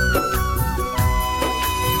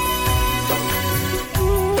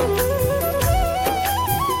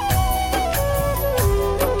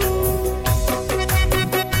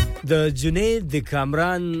د جنید د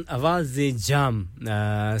کامران आवाज جام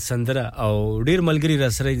سندره او ډیر ملګری را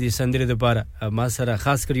سره دي سندره د پاره ما سره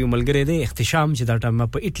خاص کر یو ملګری دی اختشام چې دا ټایم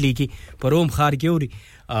په اټلی کې په روم خار کې اوري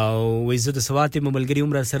او عزت سوات ملګری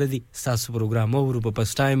عمر سره دي تاسو پروګرام او په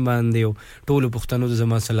پس ټایم باندې ټول پښتنو د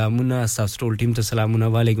زما سلامونه تاسو ټول ټیم ته سلامونه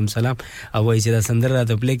وعلیکم سلام او وایي چې دا سندره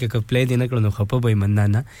د پلی کې پلی دی نه کړو خپه به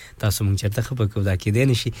مننه تاسو مونږ چرته خپه کو دا کې دی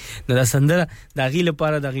نشي نو دا سندره د غیله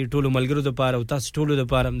لپاره د غی ټول ملګرو لپاره او تاسو ټول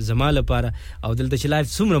لپاره زما لپاره او دلته چې لایف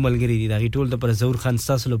څومره ملګری دي د غی ټول لپاره زور خان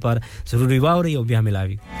تاسو لپاره ضروري واوري او بیا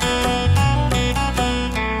ملاوي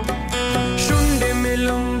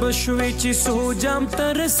شوي چې سو جام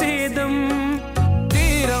تر رسیدم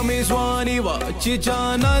تیرا میزوانی وا چې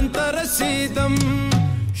جانان تر رسیدم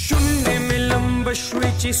شونډې ملم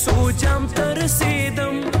بشوي چې سو جام تر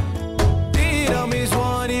رسیدم تیرا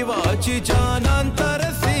میزوانی وا چې جانان تر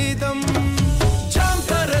رسیدم جام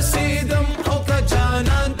تر رسیدم او کا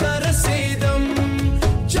جانان تر رسیدم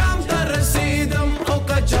جام تر رسیدم او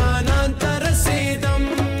کا جانان تر رسیدم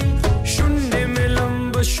شونډې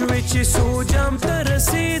ملم بشوي چې سو جام تر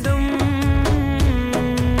رسیدم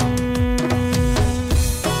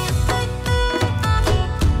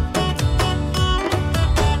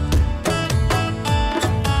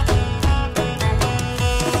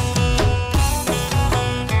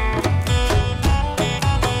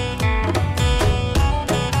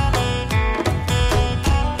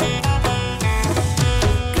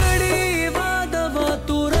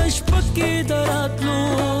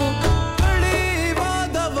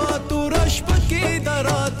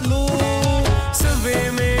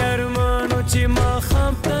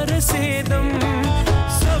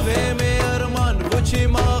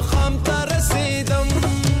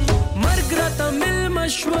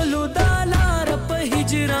مشولو دالار په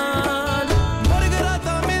هجران مرګرا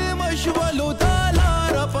تامل مشولو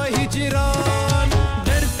دالار په هجران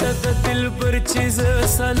درته د دل پر چیز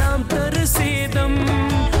سلام تر رسیدم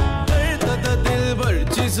درته د دل پر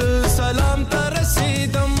چیز سلام تر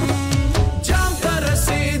رسیدم جام تر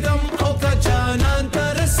رسیدم او کا جانان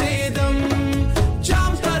تر رسیدم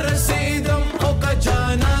جام تر رسیدم او کا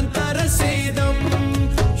جانان تر رسیدم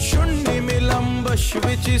شونډې ملم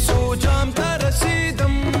بشوي چې سو جام تر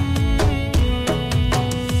رسیدم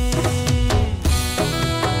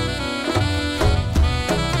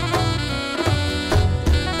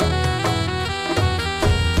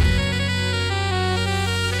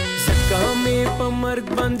مرګ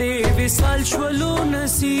باندې وصال شولو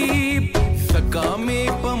نصیب سکامې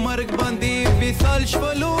په مرګ باندې وصال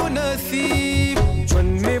شولو نصیب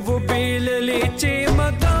ژوند مې و بیللې چې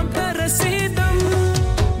مقام ته رسیدم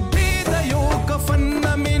بې د یو کفن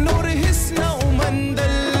مې نور هیڅ نه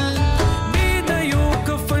ومندل بې د یو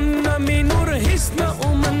کفن مې نور هیڅ نه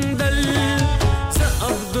ومندل زه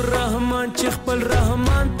عبدالرحمن چې خپل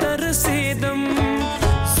رحمان ته رسیدم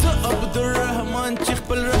زه عبدالرحمن چې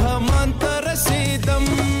خپل رحمان ته رسیدم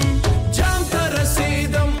جام ته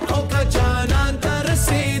رسیدم او کا جانان ته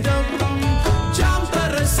رسیدم جام ته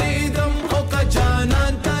رسیدم او کا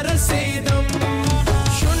جانان ته رسیدم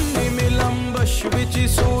شونډې مې لمبه شوې چې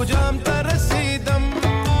سو جام ته رسیدم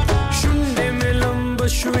شونډې مې لمبه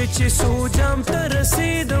شوې چې سو جام ته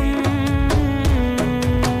رسیدم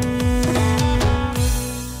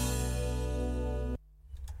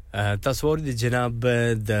تصور د جناب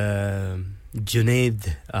د جنید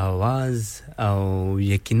आवाज او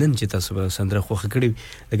یقینا چې تاسو به سندره خوخه کړی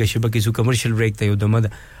لکه شبکه سو کمرشل بریک ته یو دمه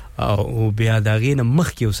او بیا داغې نه مخ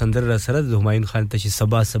کې سندره را سره د همایون خان ته چې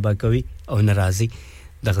سبا سبا کوي او ناراضي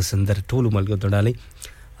دغه سندره ټول ملګرو ته ډالي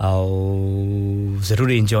او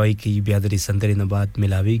ضروري انجوای کی بیا د سندره نه بعد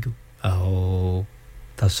ملاويګو او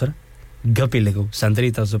تاسو سره غپې لګو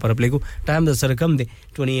سندره تاسو پر پلیګو ټایم د سره کم دی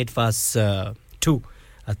 28 پاس 2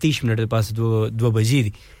 30 منټه پاس 2 بجې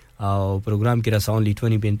دي او پروګرام کې را ساونلی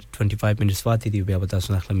 25 منټس فاتې دی بیا به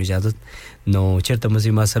تاسو نه خپل اجازه نو چرته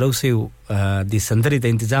مزي ما سره اوسې د سندري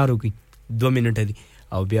ته انتظار وکي 2 منټه دي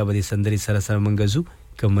او بیا به د سندري سره سره منګزو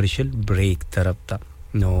کمرشل بریک طرف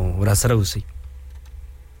ته نو را سره اوسې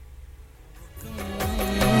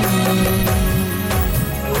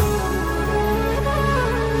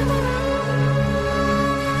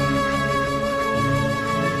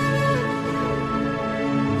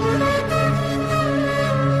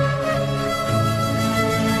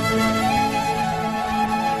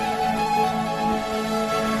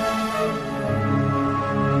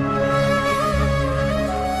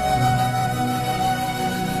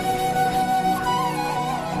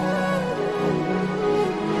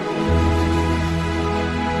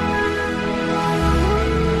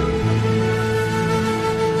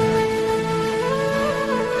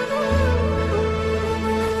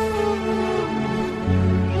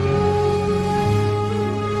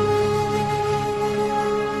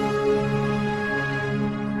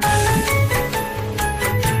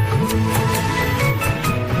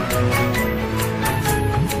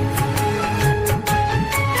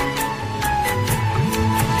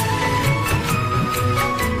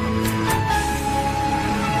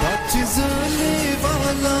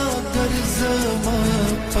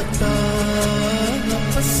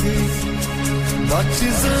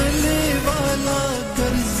दाचिजले वाला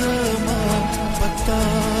कर्जमा पता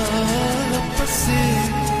पसे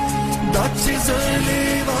दाचिजले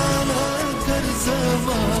वाला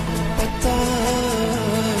कर्जमा पता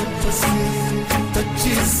पसे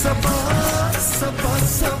तची सबा सबा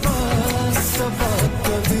सबा सबा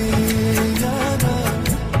कभी यारा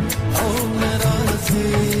ओ नाराज़ी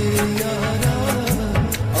यारा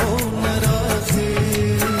ओ नाराज़ी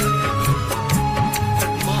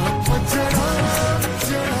मां पजड़ा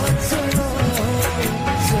जड़ा जड़ा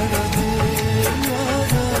जड़ा दे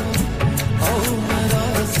यारा ओ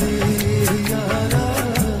नाराज़ी यारा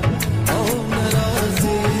ओ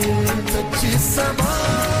नाराज़ी तची सबा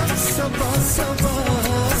सबा सबा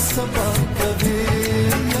सबा कभी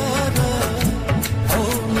यारा ओ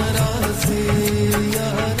नाराज़ी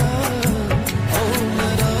यारा ओ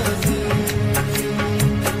नाराज़ी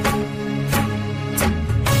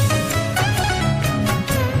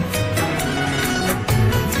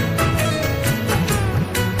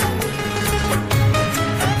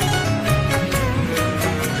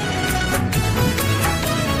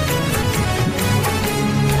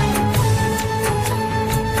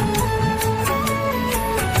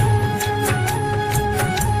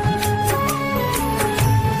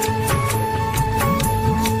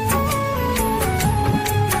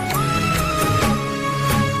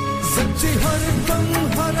सच्ची हर दम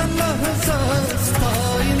हर लहज़ा था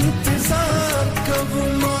इंतज़ार कब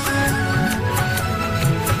मैं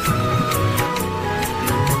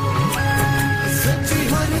सच्ची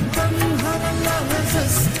हर दम हर लहज़ा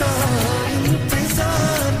था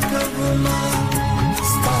इंतज़ार कब मैं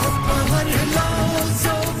स्ताप हर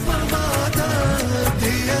लहज़ा फवादा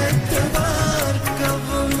दिया एतबार कब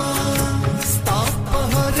मैं स्ताप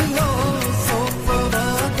हर लहज़ा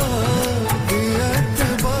फवादा दिया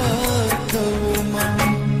एतबार कब मैं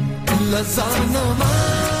लज़ानमा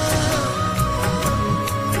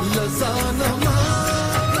लज़ानमा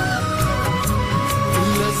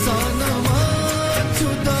लज़ानमा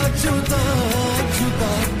जुदा जुदा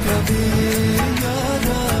जुदा कभी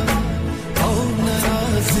यारा ओ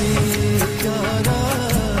नाराज़ी यारा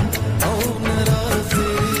ओ नाराज़ी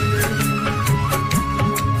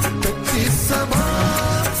तची सबा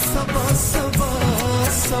सबा सबा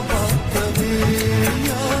सबा कभी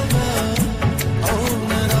यारा ओ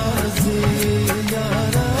नाराज़ी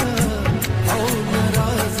यारा ओ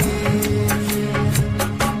नाराज़ी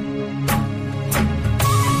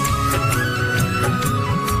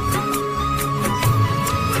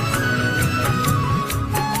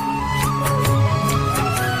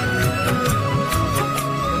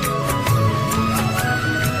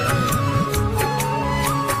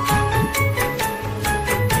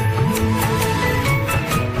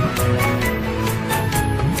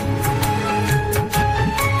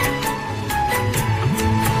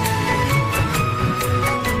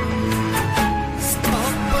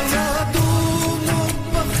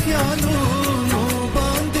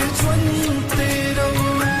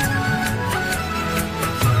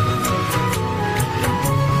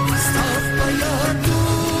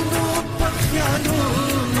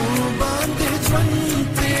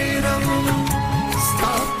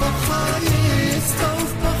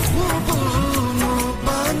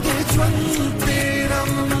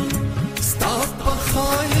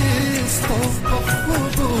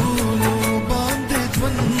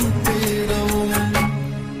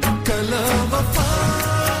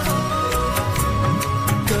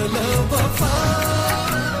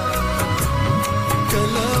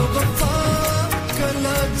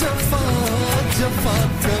जफा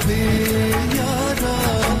कभी यारा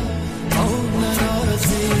ओ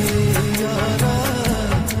नाराज़ी यारा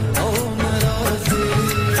ओ नाराज़ी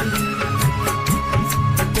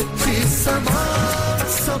तची सबा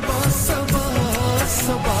सबा सबा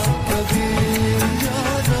सबा कभी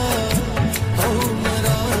यारा ओ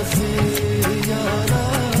नाराज़ी यारा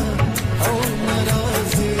ओ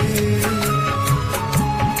नाराज़ी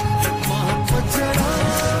मां पजड़ा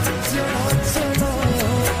जड़ा जड़ा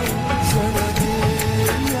जड़ा दे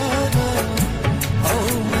यारा ओ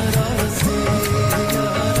नाराज़ी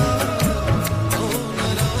यारा ओ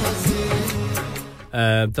नाराज़ी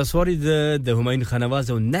تصوري د همایون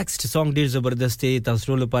خانواز او نیکست سونګ ډیر زبردست دی تاسو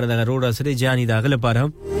ټول لپاره د غروړ سره جاني دا غل لپاره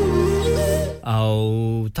او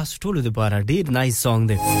تاسو ټول لپاره ډیر نایس سونګ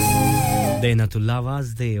دی دینت الله आवाज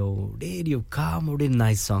دی او ډیر یو کام او ډیر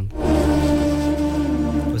نایس سونګ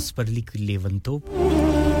اوس پر لیک لیونتو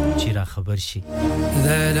چې را خبر شي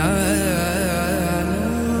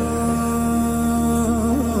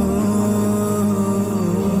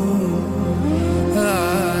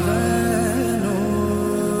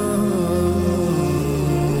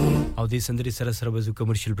او دې سندري سره سره وځو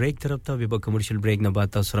کمرشل بریک طرف ته به کمرشل بریک نه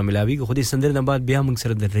بعد تاسو سره ملاوي خو دې سندري نه بعد بیا موږ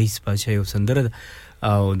سره د رئیس پاشا یو سندر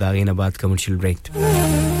او دا غي نه بعد کمرشل بریک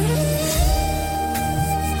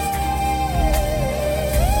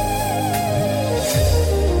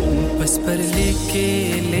बस पर लेके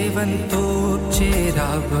लेवन तो चेहरा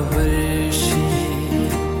बवर्शी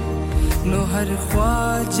नो हर ख्वा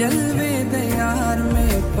जलवे दयार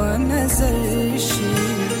में पनजरशी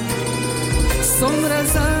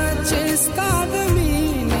सोमरजा चेस्ता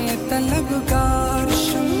दमीने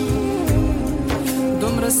तलबगारशम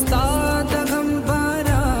दुमरस्ता दगम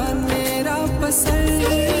बारान मेरा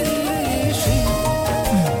पसरशी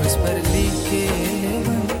बस पर लेके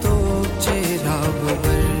लेवन तो चेहरा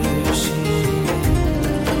बवर्शी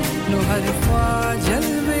हर ख्वा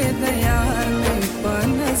जलवे दयार में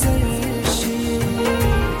पनजरशी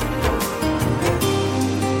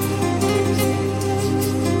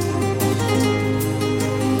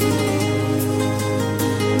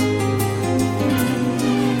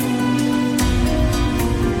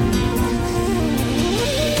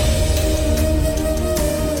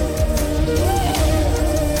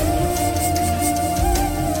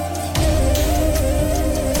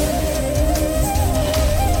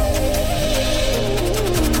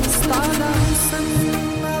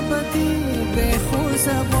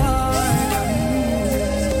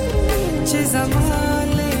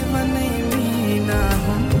زماله منی مینا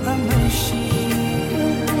هم امشی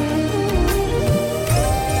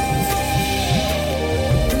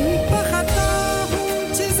بخطا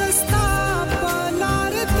هم چیز استا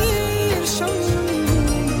پلار دیر شم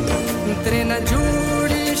ترنا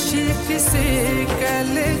جوڑی شی کسی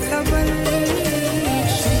کل خبر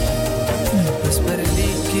شی بس پر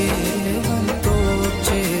لیکے ہم تو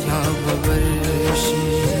چہرہ ببرشی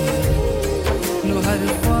نو ہر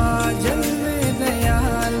خواجہ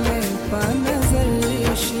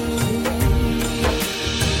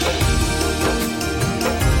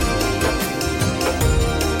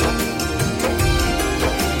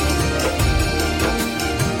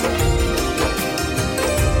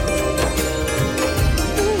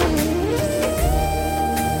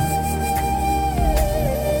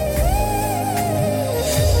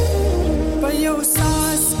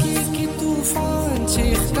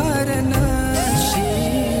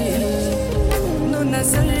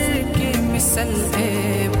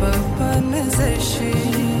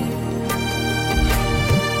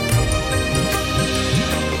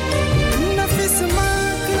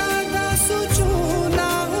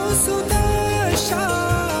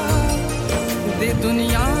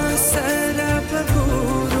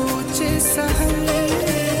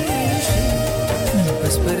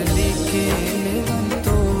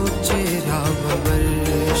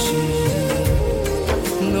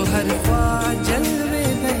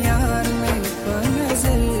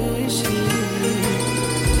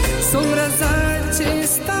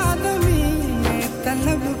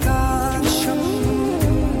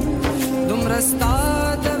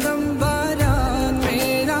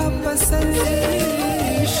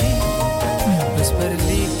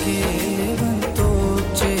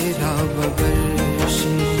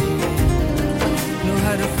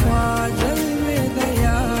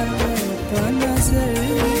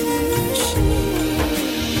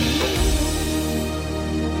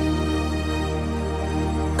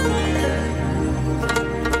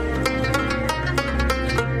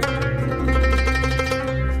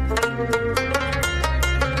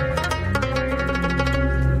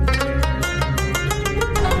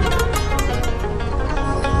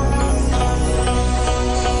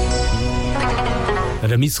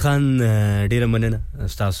رمیز خان ډیر مننه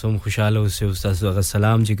تاسو هم خوشاله اوسئ تاسو غو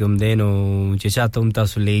سلام چې کوم دین او چې چاته هم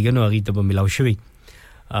تاسو لېګنو هغه ته به ملاو شوي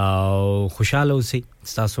او خوشاله اوسئ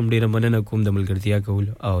تاسو هم ډیر مننه کوم د ملګرتیا کول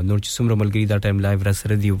او نور چې څومره ملګری دا ټایم لایو را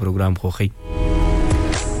سره دی پروګرام خوخی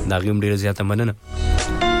دا غوم ډیر زیاته مننه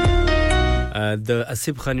د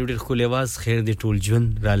اسیب خان ډیر خو لواز خیر دی ټول جون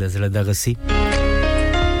را لزړه دغه سي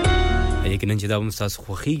یقینا چې دا هم تاسو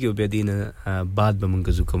خوخیږي او به دین بعد به مونږ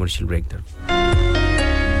زو کمرشل بریک در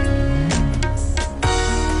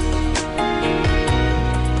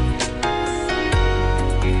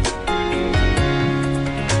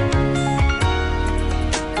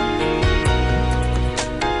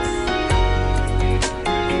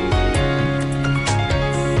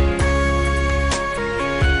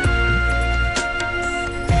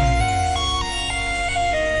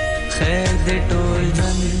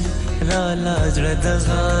लाजड़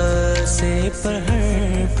दगा से पर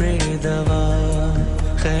हर प्रे दवा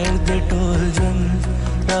खैर दे टोल जन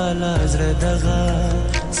लाजड़ दगा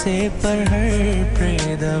से पर हर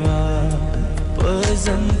प्रे दवा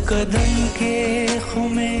पजम कदम के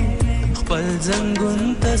खुमे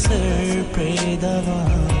पलजंगुन तसर प्रेदवा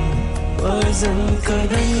वजन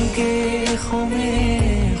कदम के खुमे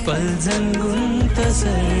पलजंगुन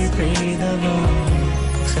तसर प्रेदवा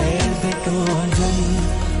खैर बेटो जन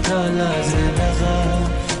काला ज़लगा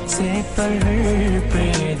से पर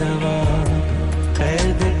प्रेदवा खैर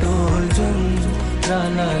बेटो जन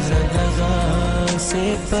काला ज़लगा से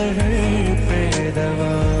पर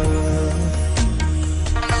प्रेदवा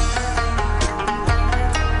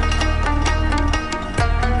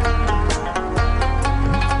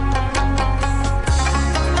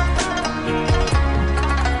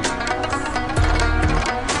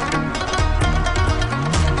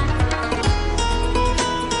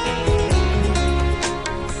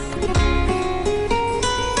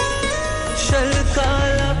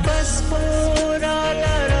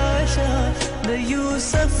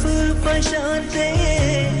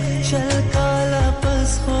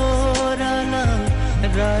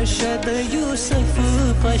Rashad Yusuf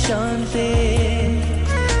Pashante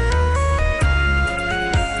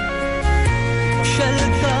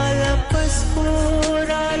Shalkala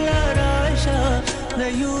Paspora la Rasha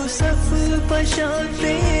the Yusuf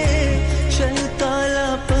Pashante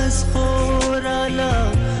Shalkala Paspora la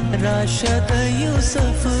Rashad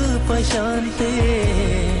Yusuf Pashante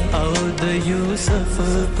Aud Yusuf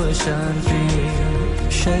Pashante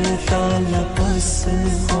Shalkala pas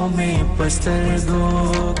khome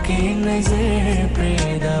pastargo ki nazar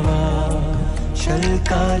predava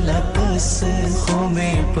Shalkala pas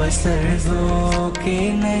khome pastargo ki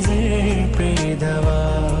nazar predava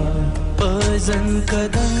Pazan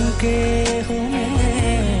kadam ke khome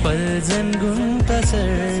palzan gun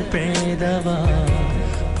tasar predava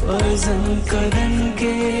Pazan kadam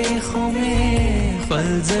ke khome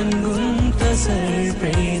palzan gun tasar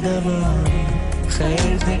predava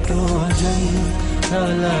खैर दे तो जन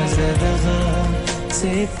नाला ज़दगा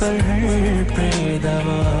से पर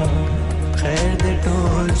प्रेदवा खैर दे तो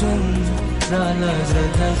जन नाला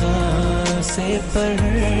ज़दगा से पर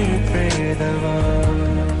प्रेदवा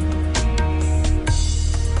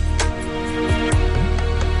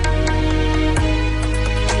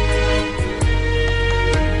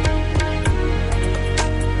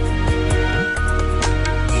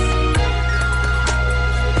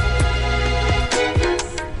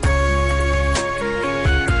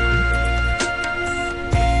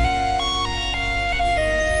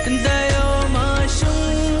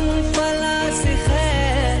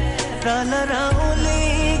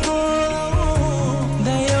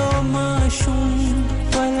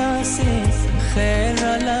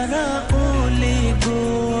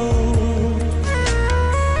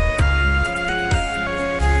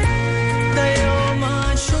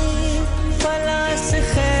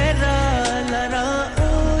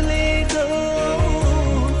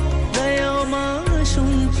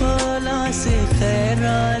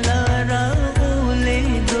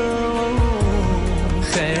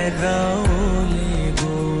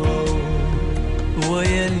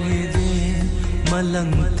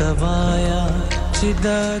Tabaya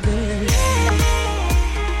chidade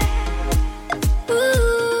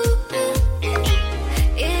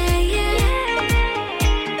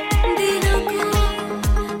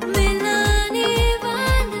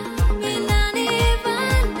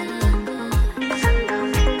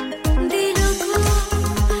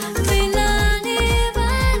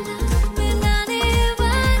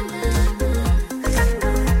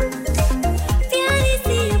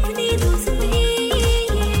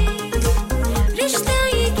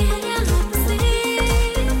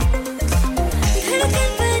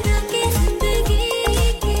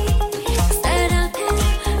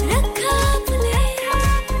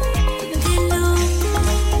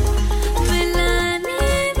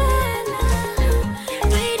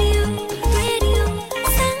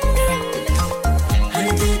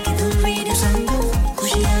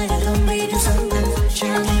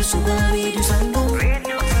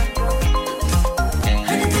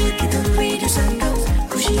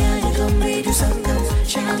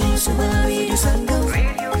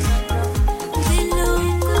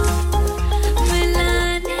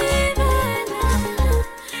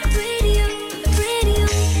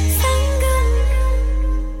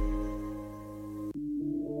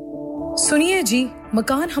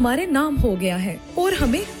मकान हमारे नाम हो गया है और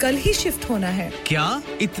हमें कल ही शिफ्ट होना है। क्या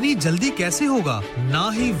इतनी जल्दी कैसे होगा? ना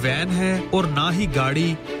ही वैन है और ना ही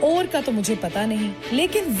गाड़ी। और का तो मुझे पता नहीं,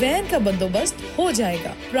 लेकिन वैन का बंदोबस्त हो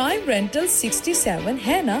जाएगा। प्राइम रेंटल 67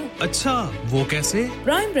 है ना? अच्छा, वो कैसे?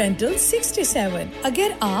 प्राइम रेंटल 67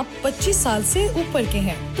 अगर आप 25 साल से ऊपर के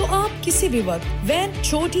हैं तो आप किसी भी वक्त वैन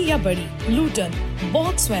छोटी या बड़ी, Lutan,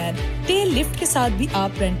 box van, tell lift के साथ भी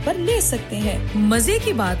आप रेंट पर ले सकते हैं। मजे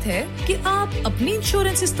की बात है कि आप अपनी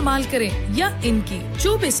इंश्योरेंस इस्तेमाल करें या इनकी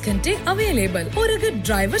 24 घंटे अवेलेबल, और अगर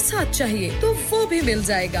ड्राइवर साथ चाहिए तो वो भी मिल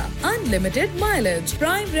जाएगा। Unlimited mileage.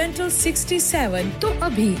 Prime rental 67। तो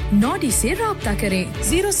अभी नॉडी से राब्ता करें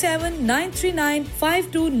 07939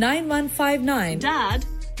 529159। डैड,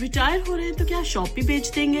 रिटायर हो रहे हैं तो क्या शॉप भी बेच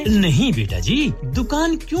देंगे? नहीं बेटा जी,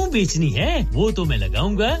 दुकान क्यों बेचनी है? वो तो मैं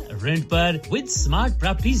लगाऊंगा रेंट पर with smart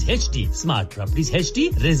properties HD. Smart properties HD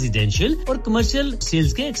residential और कमर्शियल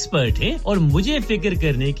सेल्स के एक्सपर्ट हैं और मुझे फिक्र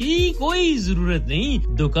करने की कोई जरूरत नहीं।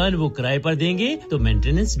 दुकान वो किराए पर देंगे तो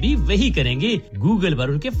मेंटेनेंस भी वही करेंगे। गूगल पर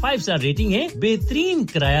उनके 5 स्टार रेटिंग है, बेहतरीन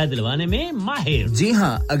किराया दिलवाने में माहिर। जी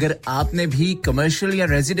हां, अगर आपने भी कमर्शियल या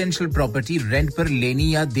रेजिडेंशियल प्रॉपर्टी रेंट पर लेनी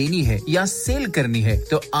या देनी है या सेल करनी है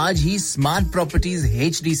तो आज ही स्मार्ट प्रॉपर्टीज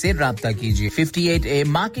एचडी से राब्ता कीजिए। 58A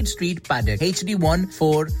market street, Paddock,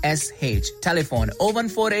 HD14SH। Telephone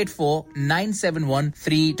 01484 971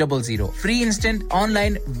 300। Free instant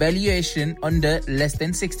online valuation under less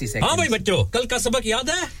than 60 सेकंड्स। हां भाई बच्चों, कल का सबक याद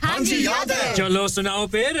है? हां जी याद है। चलो सुनाओ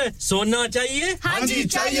फिर। सोना चाहिए? हां जी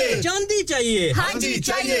चाहिए। चांदी चाहिए? हां जी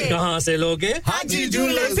चाहिए। कहां से लोगे? हाजी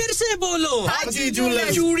जूलर्स। फिर से बोलो। हाजी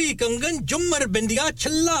जूलर्स। चूड़ी, कंगन, झुमर, बिंदिया,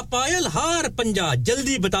 छल्ला, पायल, हार, पंजा।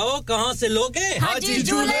 जल्दी बताओ कहां से लोगे? हाजी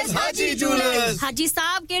जूलर्स। हाजी जूलर्स। हाजी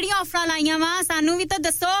साहब केड़ी ऑफर लाईया वा सानू भी तो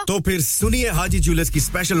दसो। तो फिर सुनिए हाजी जूलर्स की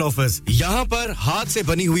स्पेशल ऑफर्स। यहाँ पर हाथ से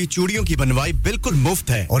बनी हुई चूड़ियों की बनवाई बिल्कुल मुफ्त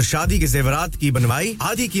है और शादी के जेवरात की बनवाई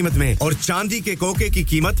आधी कीमत में और चांदी के कोके की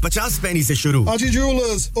कीमत 50 पैसे से शुरू। Haji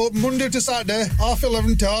Jewellers, open Monday to Saturday,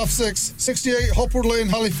 11:30 to 6:30, 68 Hopwood Lane,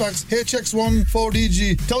 Halifax, HX1 4DG.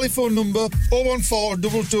 Telephone number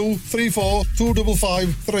 01422 34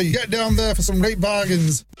 2553. Get down there for some great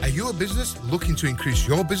bargains. Are you a business looking to increase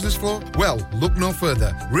your business flow? Well, look no further.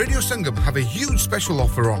 Radio Sangam have a huge special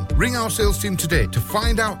offer on. Ring our sales team today to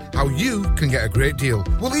find out how you can get a great deal.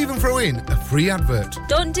 We'll even throw in a free advert.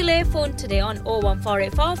 Don't delay, phone today on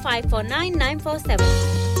 01484 549 947.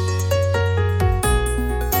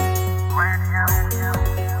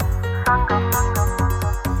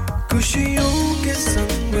 खुशियों के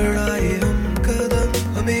संग बढ़ाए हम कदम,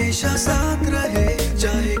 हमेशा साथ रहे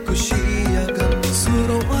चाहे खुशी या गम।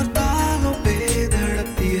 सुरों और तालों पे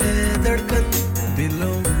धड़कती है धड़कन,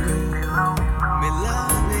 दिलों को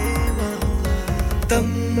मिलाने वाला। तम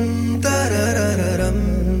तररररम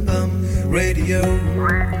बम रेडियो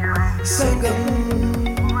संगम।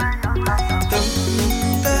 तम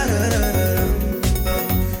तररररम बम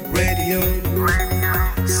radio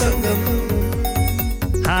Sangam.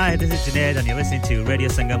 Hi, this is Junaid and you're listening to Radio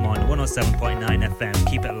Sangam on 107.9 FM.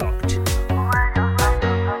 Keep it locked.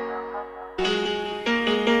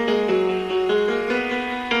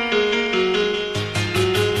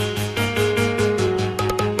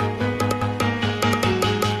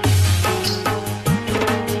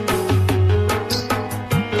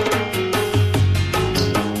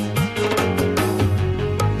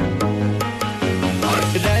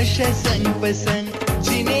 Rasha sang pasan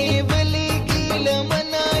jine wale gila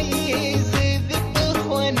manaye zid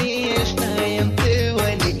khwani ashnayam te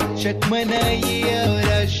wali shak manaye aur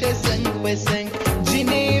rasha sang pasan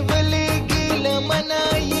jine wale gila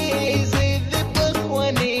manaye zid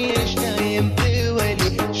khwani ashnayam te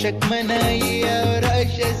wali shak manaye aur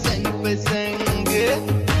rasha sang pasan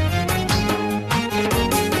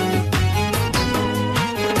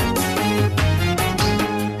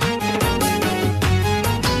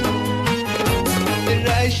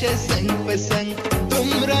संग पसंग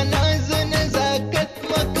तुमरा नाज नजाकत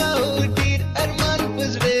मकाओ दीर अरमान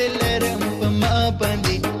पुजरे लरम पमा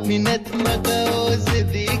बंदी मिनत मकाओ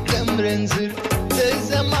ज़िदी कम रंजुर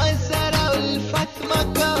तज़मा सरा उल्फत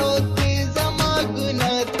मकाओ तज़मा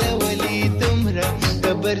गुना तवली तुमरा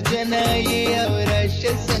कबर जनाये और आश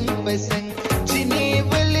संग पसंग जिने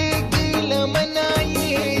वले गिल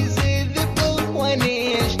मनाये ज़िद पख्वाने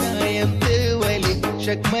अशनायम तवली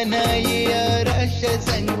शक मनाये और आश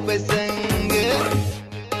संग पसंग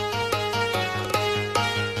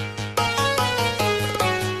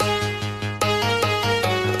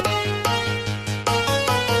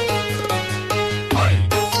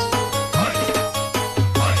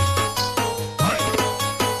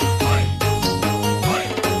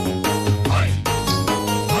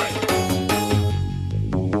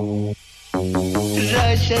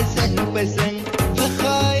راشه سنگ پسنگ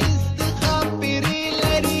فخایست خاپری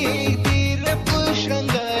لري دیر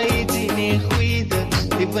پشنګای جنې خوید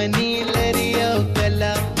دی بنی لري او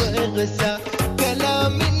کلا غصه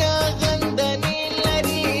کلامنا غندنی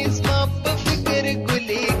لري زما په فکر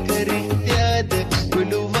ګلی کړی یاد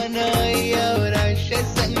ګلو ونای او راشه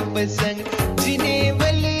سنگ پسنگ جنې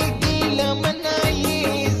ولی ګیلا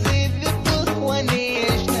منای زید په خوانی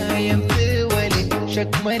شنایم ته ولی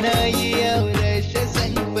شک منای او راشه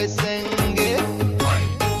سنگ پسنگ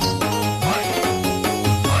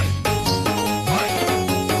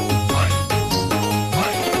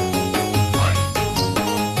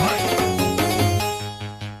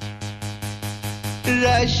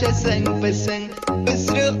راشه سنگ پسنگ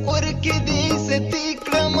بسر اور کې دې ستی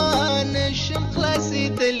کړمان شم خلاصې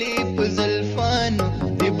دلی په زلفانو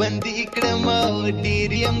دې بندي کړم او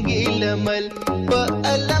ډیر يم ګیلمل په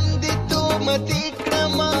علم دې تو متي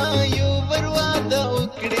کړم یو ورواده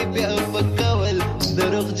وکړې بیا په کول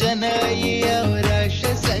دروغ جنای او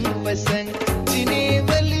راشه سنگ پسنگ جنې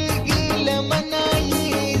ولی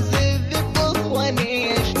ګیلمنای زد په خوانې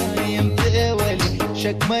شایم ته ولی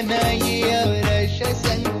شک منای او راشه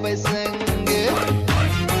سنگ پسنگ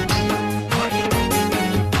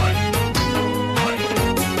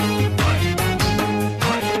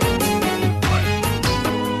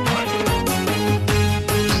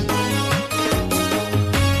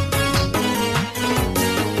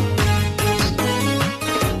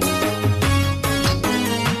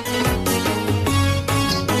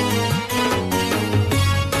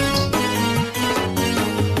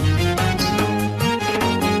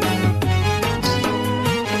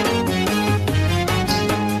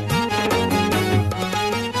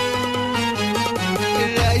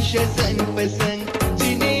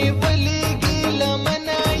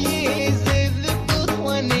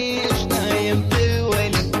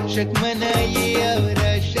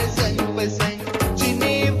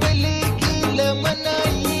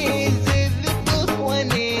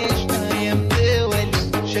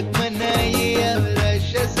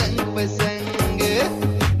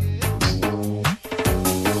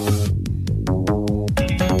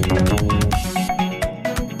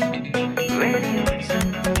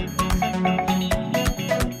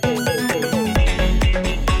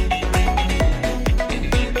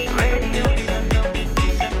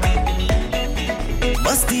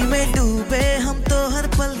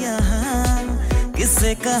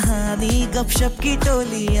गपशप की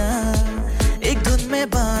टोलियां एक धुन में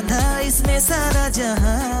बांधा इसने सारा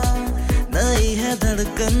जहां नई है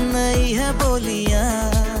धड़कन नई है बोलियां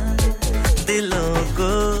दिलों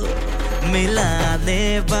को मिलाने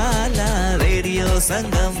वाला रेडियो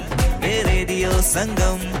संगम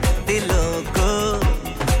दिलों को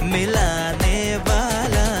मिलाने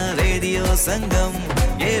वाला रेडियो संगम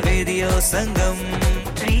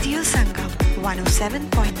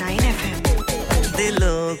 107.9 FM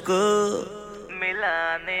दिलों को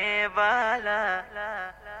मिलाने वाला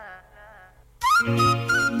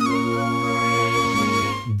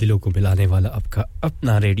दिलों को मिलाने वाला आपका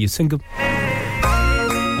अपना रेडियो संगम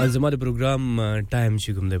आज हमारे programme time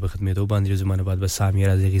چې کوم د خدمت او باندې زمانه بعد بس سامي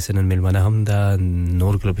راځي سنن ملمنه هم دا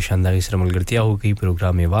نور کلب شانداري سره ملګرتیا او کی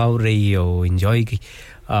پروګرام یې واوري او انجوای کی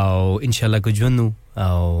او ان شاء الله کو ژوندو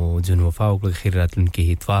او جن وفا او خیرات لنکه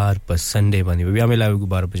اتوار په سنډه باندې بیا ملاوي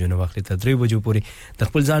غبار په جن وخت ته 3 بجو پورې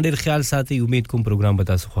د خپل ځان ډیر خیال ساتي امید کوم پروګرام به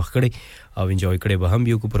تاسو خوښ کړي او انجوای کړي به هم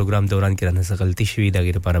یو کو پروګرام دوران کې رانه غلطي شوې د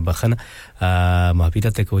غیر لپاره بخنه معافیت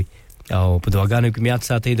ته کوي او په دعاګانو کې میات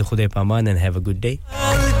ساتي د خدای په امان and have a good day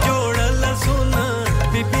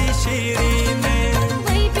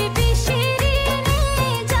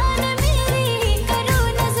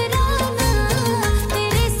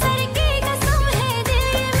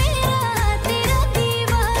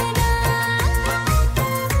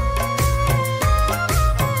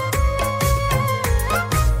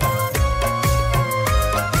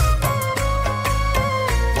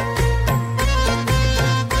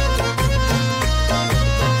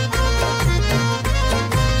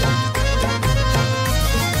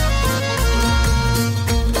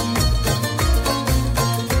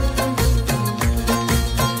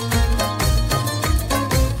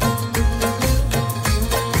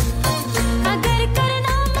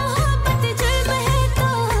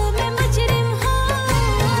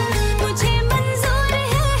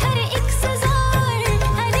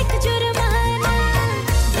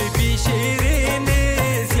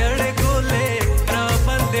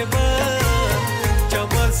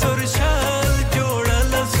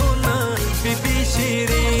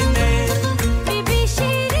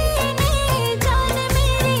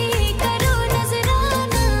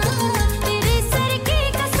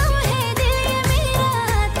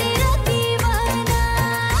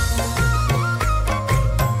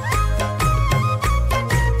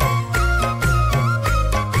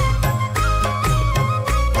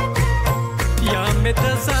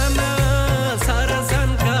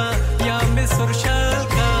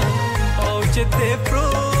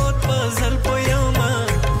پروت پزل پویما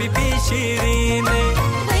بیبي شیرینه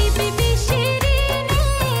وای بیبي شیرینه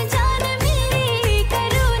جان میری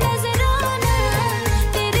کرو نظرانا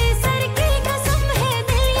تیرے سر کی قسم ہے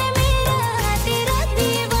دل یہ میرا تیرا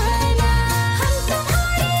دیوانا ہم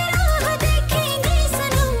تمہاری راہ دیکھیں گے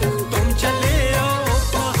سنم तुम चले आओ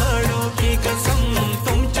पहाड़ों की कसम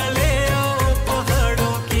तुम चले आओ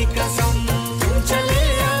पहाड़ों की कसम तुम चले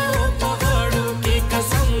आओ पहाड़ों की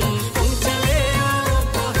कसम तुम चले आओ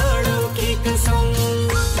पहाड़ों की कसम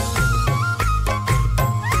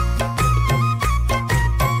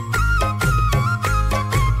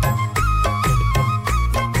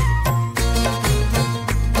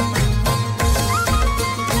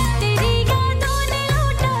तेरी यादों ने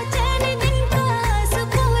लूटा चैन दिन का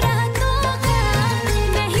सुकून रातों का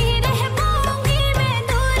नहीं रह पाऊंगी मैं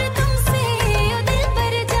दूर तुमसे ओ दिल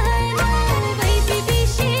पर जाना वही बीबी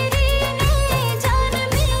शीरीने जान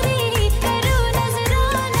मेरी करो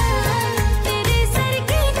नजराना तेरे सर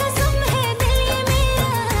की कसम है दिल ये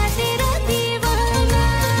मेरा तेरा दीवाना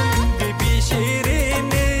बीबी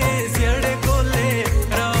शीरीने ज़ड़ कोले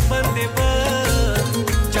राबंदे बा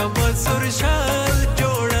जब सुरशाल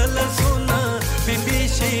जोड़ल सुना बीबी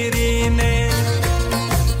शीरीने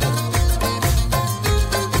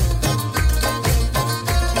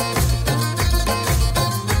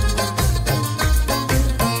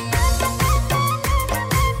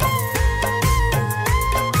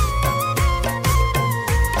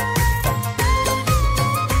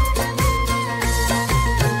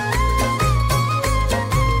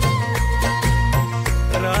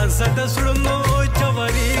राज़त सुड़नो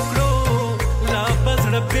चवरी करो ला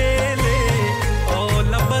बज़ड़ बेले ओ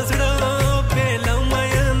ला बज़ड़ बेला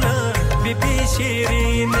मयना बीबी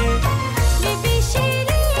शीरीने बीबी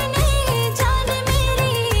शीरीने जान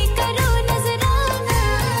मेरी करो नजराना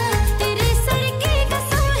तेरे सर की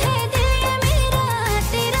कसम है दिल ये मेरा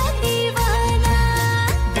तेरा दीवाना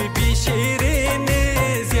बीबी शीरीने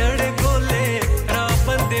ज़ड़ कोले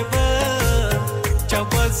राबंदे बा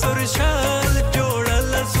जब सुरशाल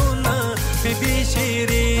जोड़ल सुना बीबी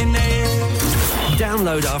शीरीने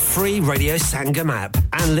Download our free Radio Sangam app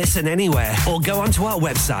and listen anywhere or go onto our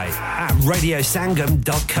website at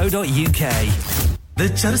radiosangam.co.uk. د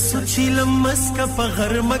چرسو چیلم مسکا په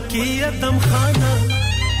غرمه کې ادم خانه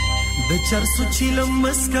د چرسو چیلم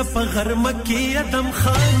مسکا په غرمه کې ادم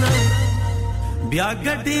خانه بیا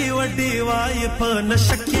ګډي وډي وای په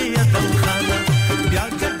نشکې ادم خانه بیا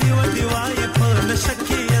ګډي وډي وای په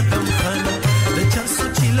نشکې ادم خانه د چرسو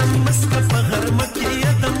چیلم مسکا په غرمه کې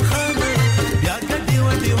ادم خانه بیا ګډي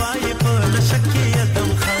وډي وای په نشکې ادم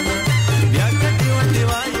خانه بیا ګډي وډي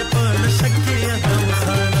وای په نشکې ادم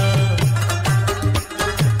خانه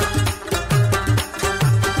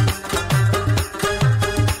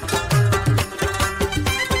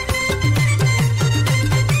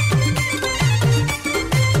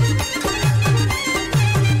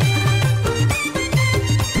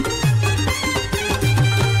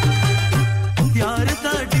प्यार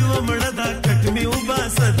दा डिव मड़दा कट में उबा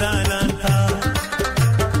सदाना था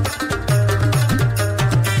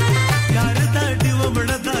प्यार दा डिव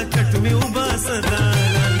मड़दा कट में उबा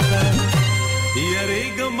सदाना था यारे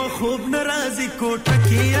गम खूब नाराजी कोटा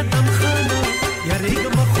की अदम खाना यारे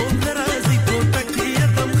गम खूब नाराजी कोटा की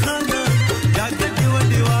अदम खाना या गडिव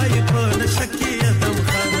दिवाई पर नशकी अदम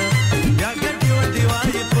खाना या गडिव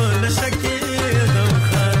दिवाई पर नशकी अदम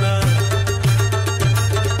खाना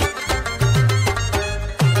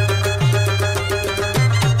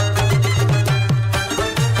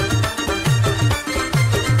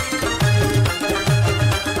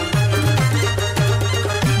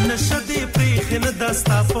नशदे प्रीखन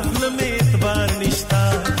दस्ता पखल में एतबार निश्ता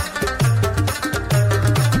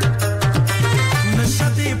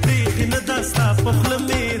नशदे प्रीखन दस्ता पखल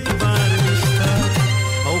में एतबार निश्ता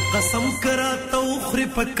औ कसम करा तो उखरी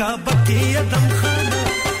पक्का बकी अदम खाना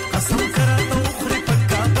कसम करा तो उखरी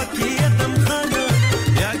पक्का बकी अदम खाना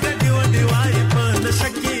या गडी वडी वाई पर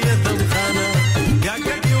नशकी अदम खाना या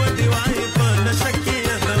गडी वडी वाई पर नशकी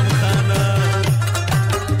अदम खाना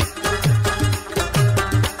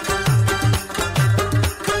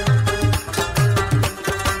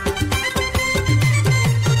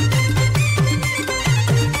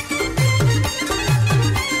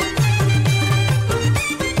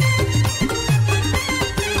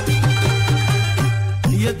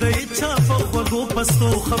د اچھا په خوغو پستو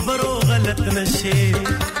خبرو غلط نشي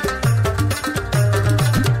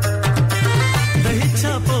د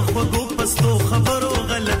اچھا په خوغو پستو خبرو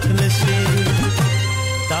غلط نشي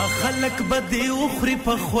دا خلق بدی اخري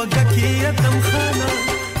په خوګه کې ادم خانه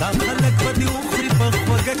دا خلق بدی اخري په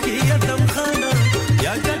خوګه کې ادم خانه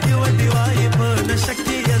یا ګډي وډي وای په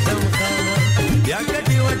نشکي ادم خانه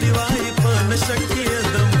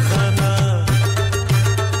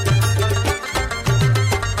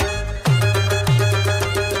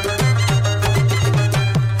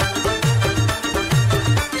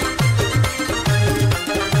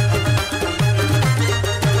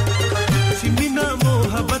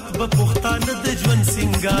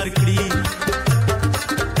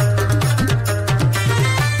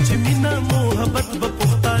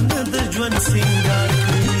जवन सिंगार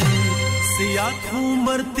सियाख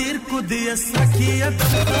उमर तेर को दे असकिया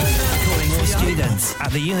Calling all students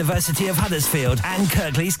at the University of Huddersfield and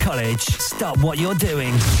Kirklees College. Stop what you're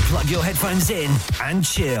doing. Plug your headphones in and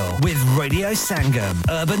chill with Radio Sangam.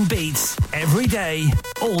 Urban beats every day,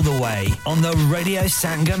 all the way on the Radio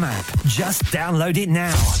Sangam app. Just download it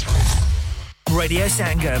now. Radio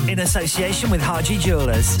Sangam in association with Haji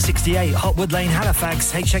Jewellers, 68 Hotwood Lane,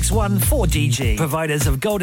 Halifax, HX1 4DG. Providers of gold